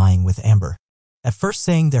clearly lying with Amber, at first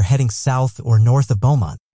saying they're heading south or north of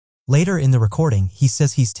Beaumont. Later in the recording, he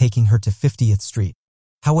says he's taking her to 50th Street.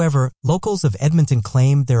 However, locals of Edmonton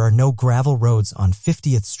claim there are no gravel roads on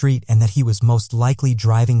 50th Street and that he was most likely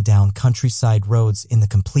driving down countryside roads in the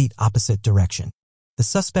complete opposite direction. The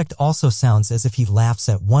suspect also sounds as if he laughs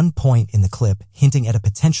at one point in the clip, hinting at a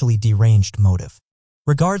potentially deranged motive.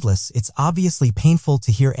 Regardless, it's obviously painful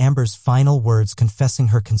to hear Amber's final words confessing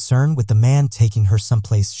her concern with the man taking her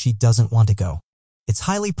someplace she doesn't want to go. It's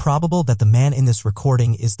highly probable that the man in this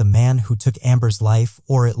recording is the man who took Amber's life,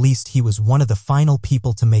 or at least he was one of the final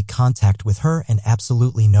people to make contact with her and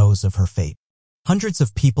absolutely knows of her fate. Hundreds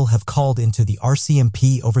of people have called into the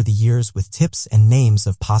RCMP over the years with tips and names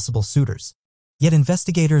of possible suitors. Yet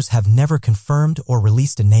investigators have never confirmed or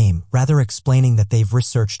released a name, rather explaining that they've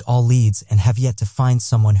researched all leads and have yet to find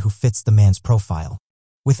someone who fits the man's profile.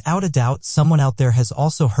 Without a doubt, someone out there has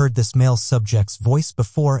also heard this male subject's voice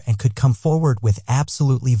before and could come forward with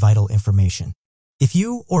absolutely vital information. If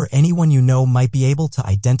you or anyone you know might be able to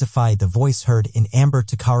identify the voice heard in Amber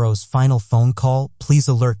Takuro's final phone call, please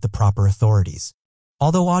alert the proper authorities.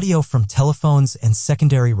 Although audio from telephones and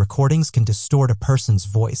secondary recordings can distort a person's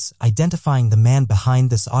voice, identifying the man behind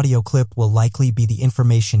this audio clip will likely be the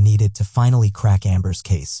information needed to finally crack Amber's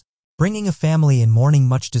case, bringing a family in mourning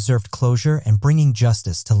much-deserved closure and bringing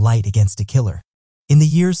justice to light against a killer. In the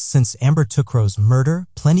years since Amber Takuro's murder,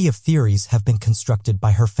 plenty of theories have been constructed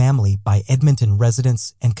by her family, by Edmonton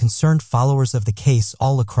residents, and concerned followers of the case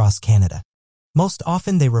all across Canada. Most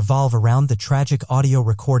often they revolve around the tragic audio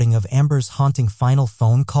recording of Amber's haunting final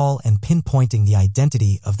phone call and pinpointing the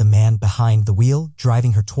identity of the man behind the wheel,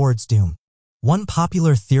 driving her towards doom. One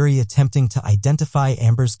popular theory attempting to identify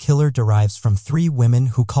Amber's killer derives from 3 women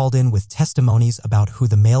who called in with testimonies about who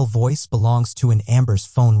the male voice belongs to in Amber's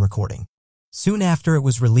phone recording. Soon after it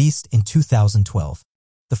was released in 2012.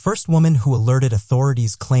 The first woman who alerted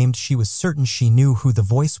authorities claimed she was certain she knew who the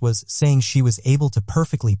voice was, saying she was able to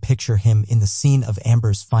perfectly picture him in the scene of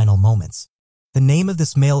Amber's final moments. The name of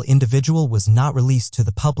this male individual was not released to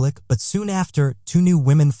the public, but soon after, 2 new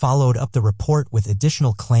women followed up the report with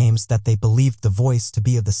additional claims that they believed the voice to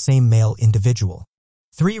be of the same male individual.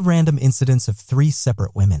 3 random incidents of 3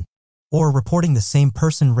 separate women, or reporting the same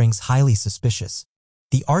person, rings highly suspicious.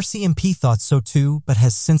 The RCMP thought so too, but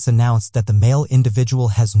has since announced that the male individual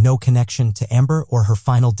has no connection to Amber or her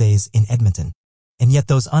final days in Edmonton. And yet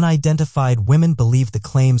those unidentified women believe the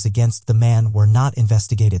claims against the man were not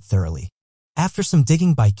investigated thoroughly. After some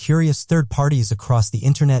digging by curious third parties across the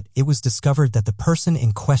internet, it was discovered that the person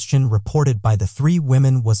in question reported by the 3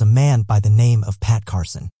 women was a man by the name of Pat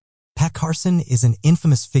Carson. Pat Carson is an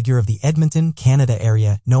infamous figure of the Edmonton, Canada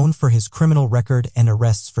area, known for his criminal record and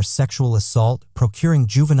arrests for sexual assault, procuring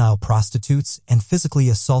juvenile prostitutes, and physically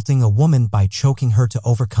assaulting a woman by choking her to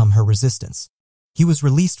overcome her resistance. He was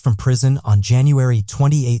released from prison on January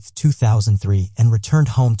 28, 2003 and returned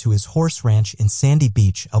home to his horse ranch in Sandy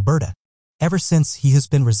Beach, Alberta. Ever since, he has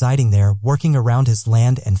been residing there, working around his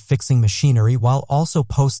land and fixing machinery while also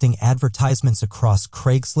posting advertisements across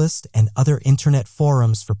Craigslist and other internet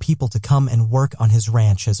forums for people to come and work on his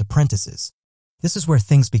ranch as apprentices. This is where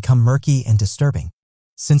things become murky and disturbing.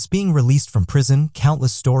 Since being released from prison,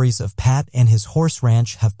 countless stories of Pat and his horse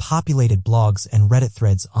ranch have populated blogs and Reddit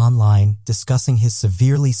threads online discussing his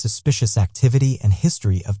severely suspicious activity and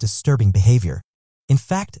history of disturbing behavior. In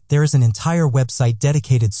fact, there is an entire website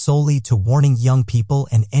dedicated solely to warning young people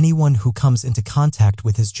and anyone who comes into contact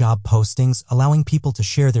with his job postings, allowing people to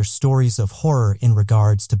share their stories of horror in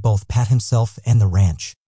regards to both Pat himself and the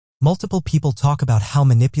ranch. Multiple people talk about how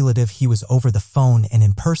manipulative he was over the phone and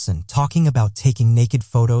in person, talking about taking naked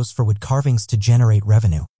photos for wood carvings to generate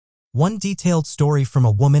revenue. One detailed story from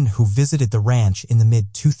a woman who visited the ranch in the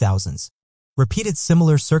mid-2000s. Repeated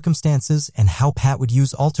similar circumstances and how Pat would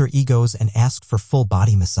use alter egos and ask for full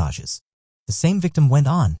body massages. The same victim went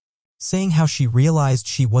on, saying how she realized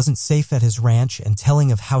she wasn't safe at his ranch and telling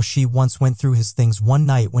of how she once went through his things one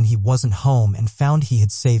night when he wasn't home and found he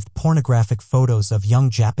had saved pornographic photos of young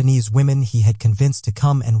Japanese women he had convinced to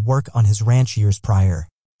come and work on his ranch years prior,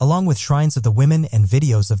 along with shrines of the women and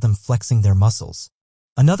videos of them flexing their muscles.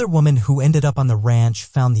 Another woman who ended up on the ranch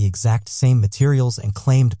found the exact same materials and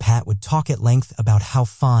claimed Pat would talk at length about how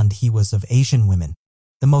fond he was of Asian women.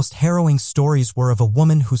 The most harrowing stories were of a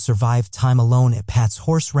woman who survived time alone at Pat's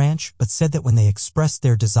horse ranch but said that when they expressed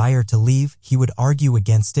their desire to leave, he would argue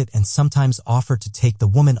against it and sometimes offer to take the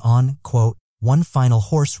woman on, quote, one final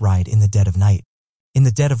horse ride in the dead of night. In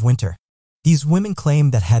the dead of winter. These women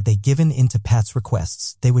claimed that had they given in to Pat's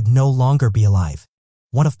requests, they would no longer be alive.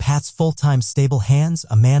 One of Pat's full-time stable hands,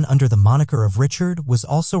 a man under the moniker of Richard, was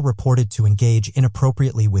also reported to engage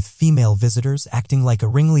inappropriately with female visitors, acting like a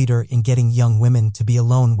ringleader in getting young women to be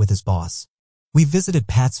alone with his boss. We visited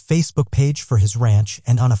Pat's Facebook page for his ranch,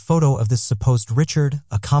 and on a photo of this supposed Richard,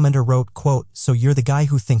 a commenter wrote, quote, "So you're the guy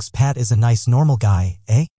who thinks Pat is a nice normal guy,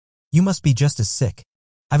 eh? You must be just as sick.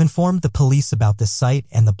 I've informed the police about this site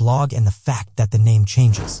and the blog and the fact that the name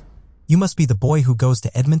changes. You must be the boy who goes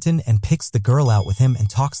to Edmonton and picks the girl out with him and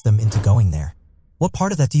talks them into going there. What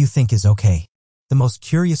part of that do you think is okay?" The most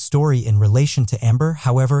curious story in relation to Amber,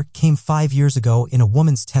 however, came 5 years ago in a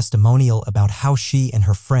woman's testimonial about how she and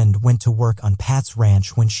her friend went to work on Pat's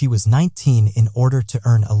ranch when she was 19 in order to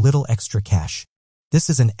earn a little extra cash. This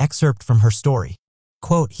is an excerpt from her story.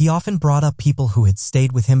 Quote, "He often brought up people who had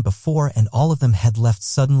stayed with him before and all of them had left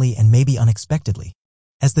suddenly and maybe unexpectedly.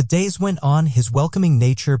 As the days went on, his welcoming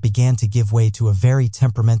nature began to give way to a very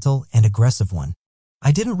temperamental and aggressive one.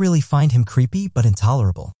 I didn't really find him creepy, but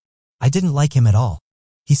intolerable. I didn't like him at all.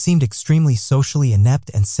 He seemed extremely socially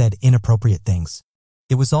inept and said inappropriate things.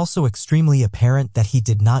 It was also extremely apparent that he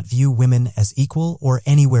did not view women as equal or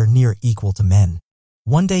anywhere near equal to men.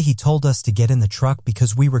 One day he told us to get in the truck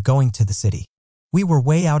because we were going to the city. We were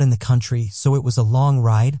way out in the country, so it was a long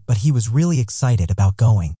ride, but he was really excited about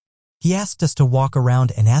going. He asked us to walk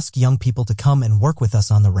around and ask young people to come and work with us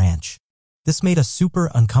on the ranch. This made us super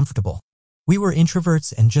uncomfortable. We were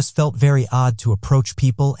introverts and just felt very odd to approach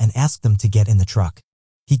people and ask them to get in the truck.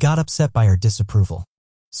 He got upset by our disapproval.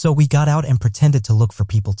 So we got out and pretended to look for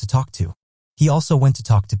people to talk to. He also went to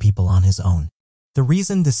talk to people on his own. The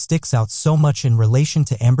reason this sticks out so much in relation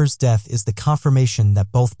to Amber's death is the confirmation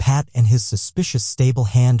that both Pat and his suspicious stable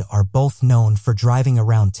hand are both known for driving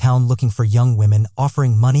around town looking for young women,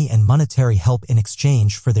 offering money and monetary help in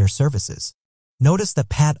exchange for their services. Notice that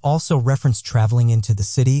Pat also referenced traveling into the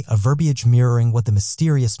city, a verbiage mirroring what the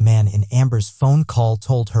mysterious man in Amber's phone call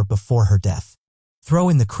told her before her death. Throw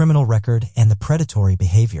in the criminal record and the predatory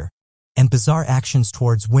behavior, and bizarre actions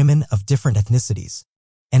towards women of different ethnicities.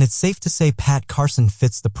 And it's safe to say Pat Carson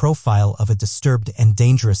fits the profile of a disturbed and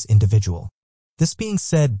dangerous individual. This being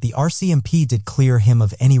said, the RCMP did clear him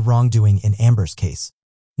of any wrongdoing in Amber's case.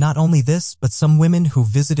 Not only this, but some women who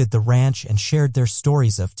visited the ranch and shared their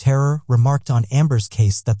stories of terror remarked on Amber's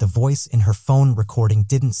case that the voice in her phone recording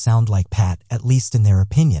didn't sound like Pat, at least in their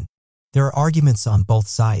opinion. There are arguments on both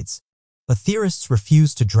sides, but theorists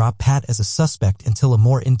refuse to drop Pat as a suspect until a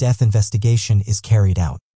more in-depth investigation is carried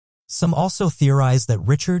out. Some also theorize that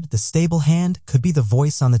Richard, the stable hand, could be the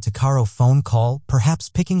voice on the Takaro phone call, perhaps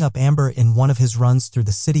picking up Amber in one of his runs through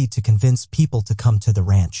the city to convince people to come to the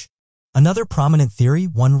ranch. Another prominent theory,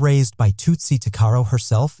 one raised by Tootsie Takaro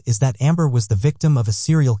herself, is that Amber was the victim of a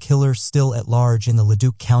serial killer still at large in the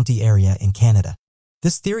Leduc County area in Canada.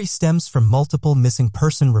 This theory stems from multiple missing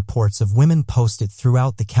person reports of women posted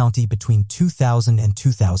throughout the county between 2000 and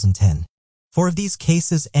 2010. 4 of these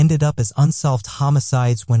cases ended up as unsolved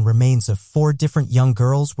homicides when remains of 4 different young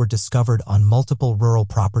girls were discovered on multiple rural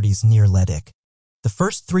properties near Leduc. The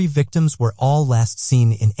first 3 victims were all last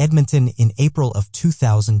seen in Edmonton in April of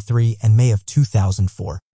 2003 and May of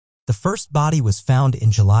 2004. The first body was found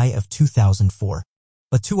in July of 2004,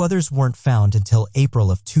 but 2 others weren't found until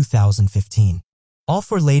April of 2015. All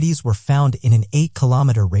 4 ladies were found in an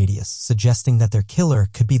 8-kilometer radius, suggesting that their killer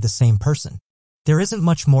could be the same person. There isn't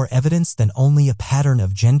much more evidence than only a pattern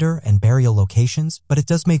of gender and burial locations, but it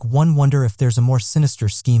does make one wonder if there's a more sinister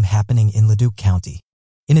scheme happening in Leduc County.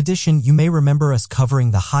 In addition, you may remember us covering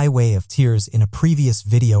the Highway of Tears in a previous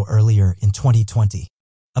video earlier in 2020.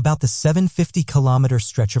 About the 750-kilometer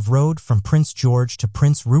stretch of road from Prince George to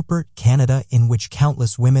Prince Rupert, Canada, in which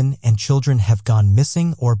countless women and children have gone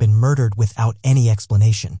missing or been murdered without any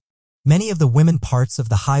explanation. Many of the women parts of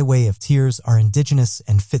the Highway of Tears are indigenous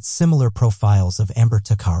and fit similar profiles of Amber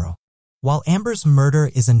Tuccaro. While Amber's murder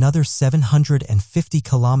is another 750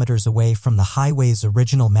 kilometers away from the highway's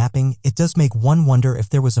original mapping, it does make one wonder if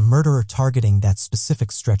there was a murderer targeting that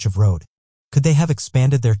specific stretch of road. Could they have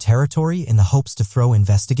expanded their territory in the hopes to throw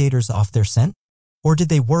investigators off their scent? Or did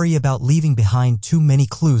they worry about leaving behind too many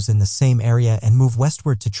clues in the same area and move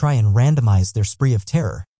westward to try and randomize their spree of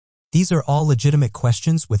terror? These are all legitimate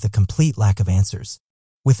questions with a complete lack of answers.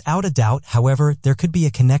 Without a doubt, however, there could be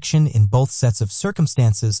a connection in both sets of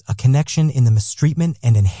circumstances, a connection in the mistreatment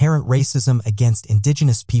and inherent racism against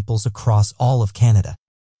Indigenous peoples across all of Canada.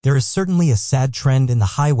 There is certainly a sad trend in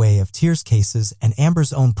the Highway of Tears cases, and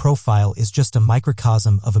Amber's own profile is just a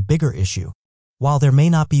microcosm of a bigger issue. While there may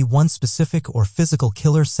not be one specific or physical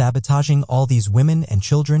killer sabotaging all these women and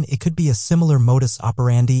children, it could be a similar modus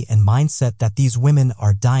operandi and mindset that these women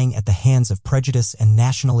are dying at the hands of prejudice and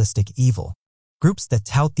nationalistic evil. Groups that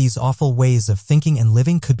tout these awful ways of thinking and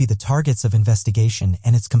living could be the targets of investigation,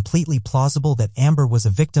 and it's completely plausible that Amber was a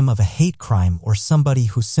victim of a hate crime or somebody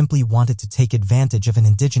who simply wanted to take advantage of an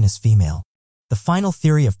Indigenous female. The final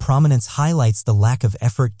theory of prominence highlights the lack of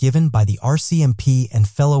effort given by the RCMP and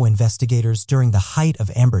fellow investigators during the height of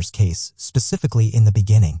Amber's case, specifically in the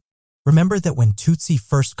beginning. Remember that when Tootsie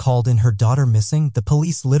first called in her daughter missing, the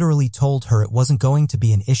police literally told her it wasn't going to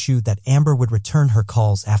be an issue, that Amber would return her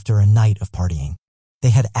calls after a night of partying.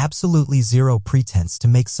 They had absolutely zero pretense to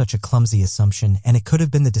make such a clumsy assumption, and it could have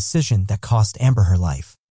been the decision that cost Amber her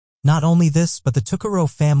life. Not only this, but the Tuccaro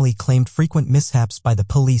family claimed frequent mishaps by the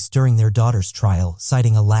police during their daughter's trial,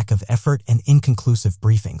 citing a lack of effort and inconclusive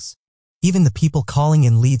briefings. Even the people calling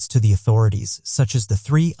in leads to the authorities, such as the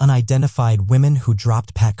 3 unidentified women who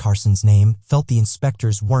dropped Pat Carson's name, felt the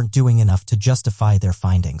inspectors weren't doing enough to justify their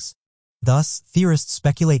findings. Thus, theorists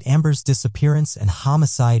speculate Amber's disappearance and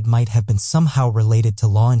homicide might have been somehow related to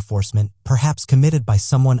law enforcement, perhaps committed by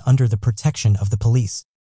someone under the protection of the police.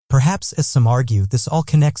 Perhaps, as some argue, this all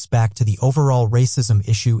connects back to the overall racism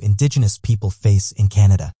issue Indigenous people face in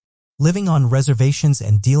Canada. Living on reservations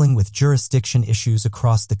and dealing with jurisdiction issues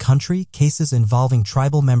across the country, cases involving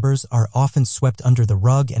tribal members are often swept under the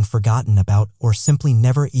rug and forgotten about, or simply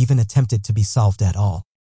never even attempted to be solved at all.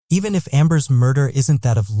 Even if Amber's murder isn't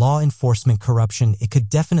that of law enforcement corruption, it could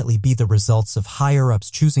definitely be the results of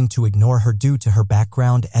higher-ups choosing to ignore her due to her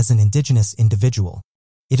background as an Indigenous individual.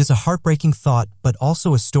 It is a heartbreaking thought, but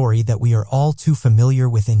also a story that we are all too familiar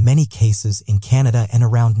with in many cases in Canada and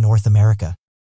around North America.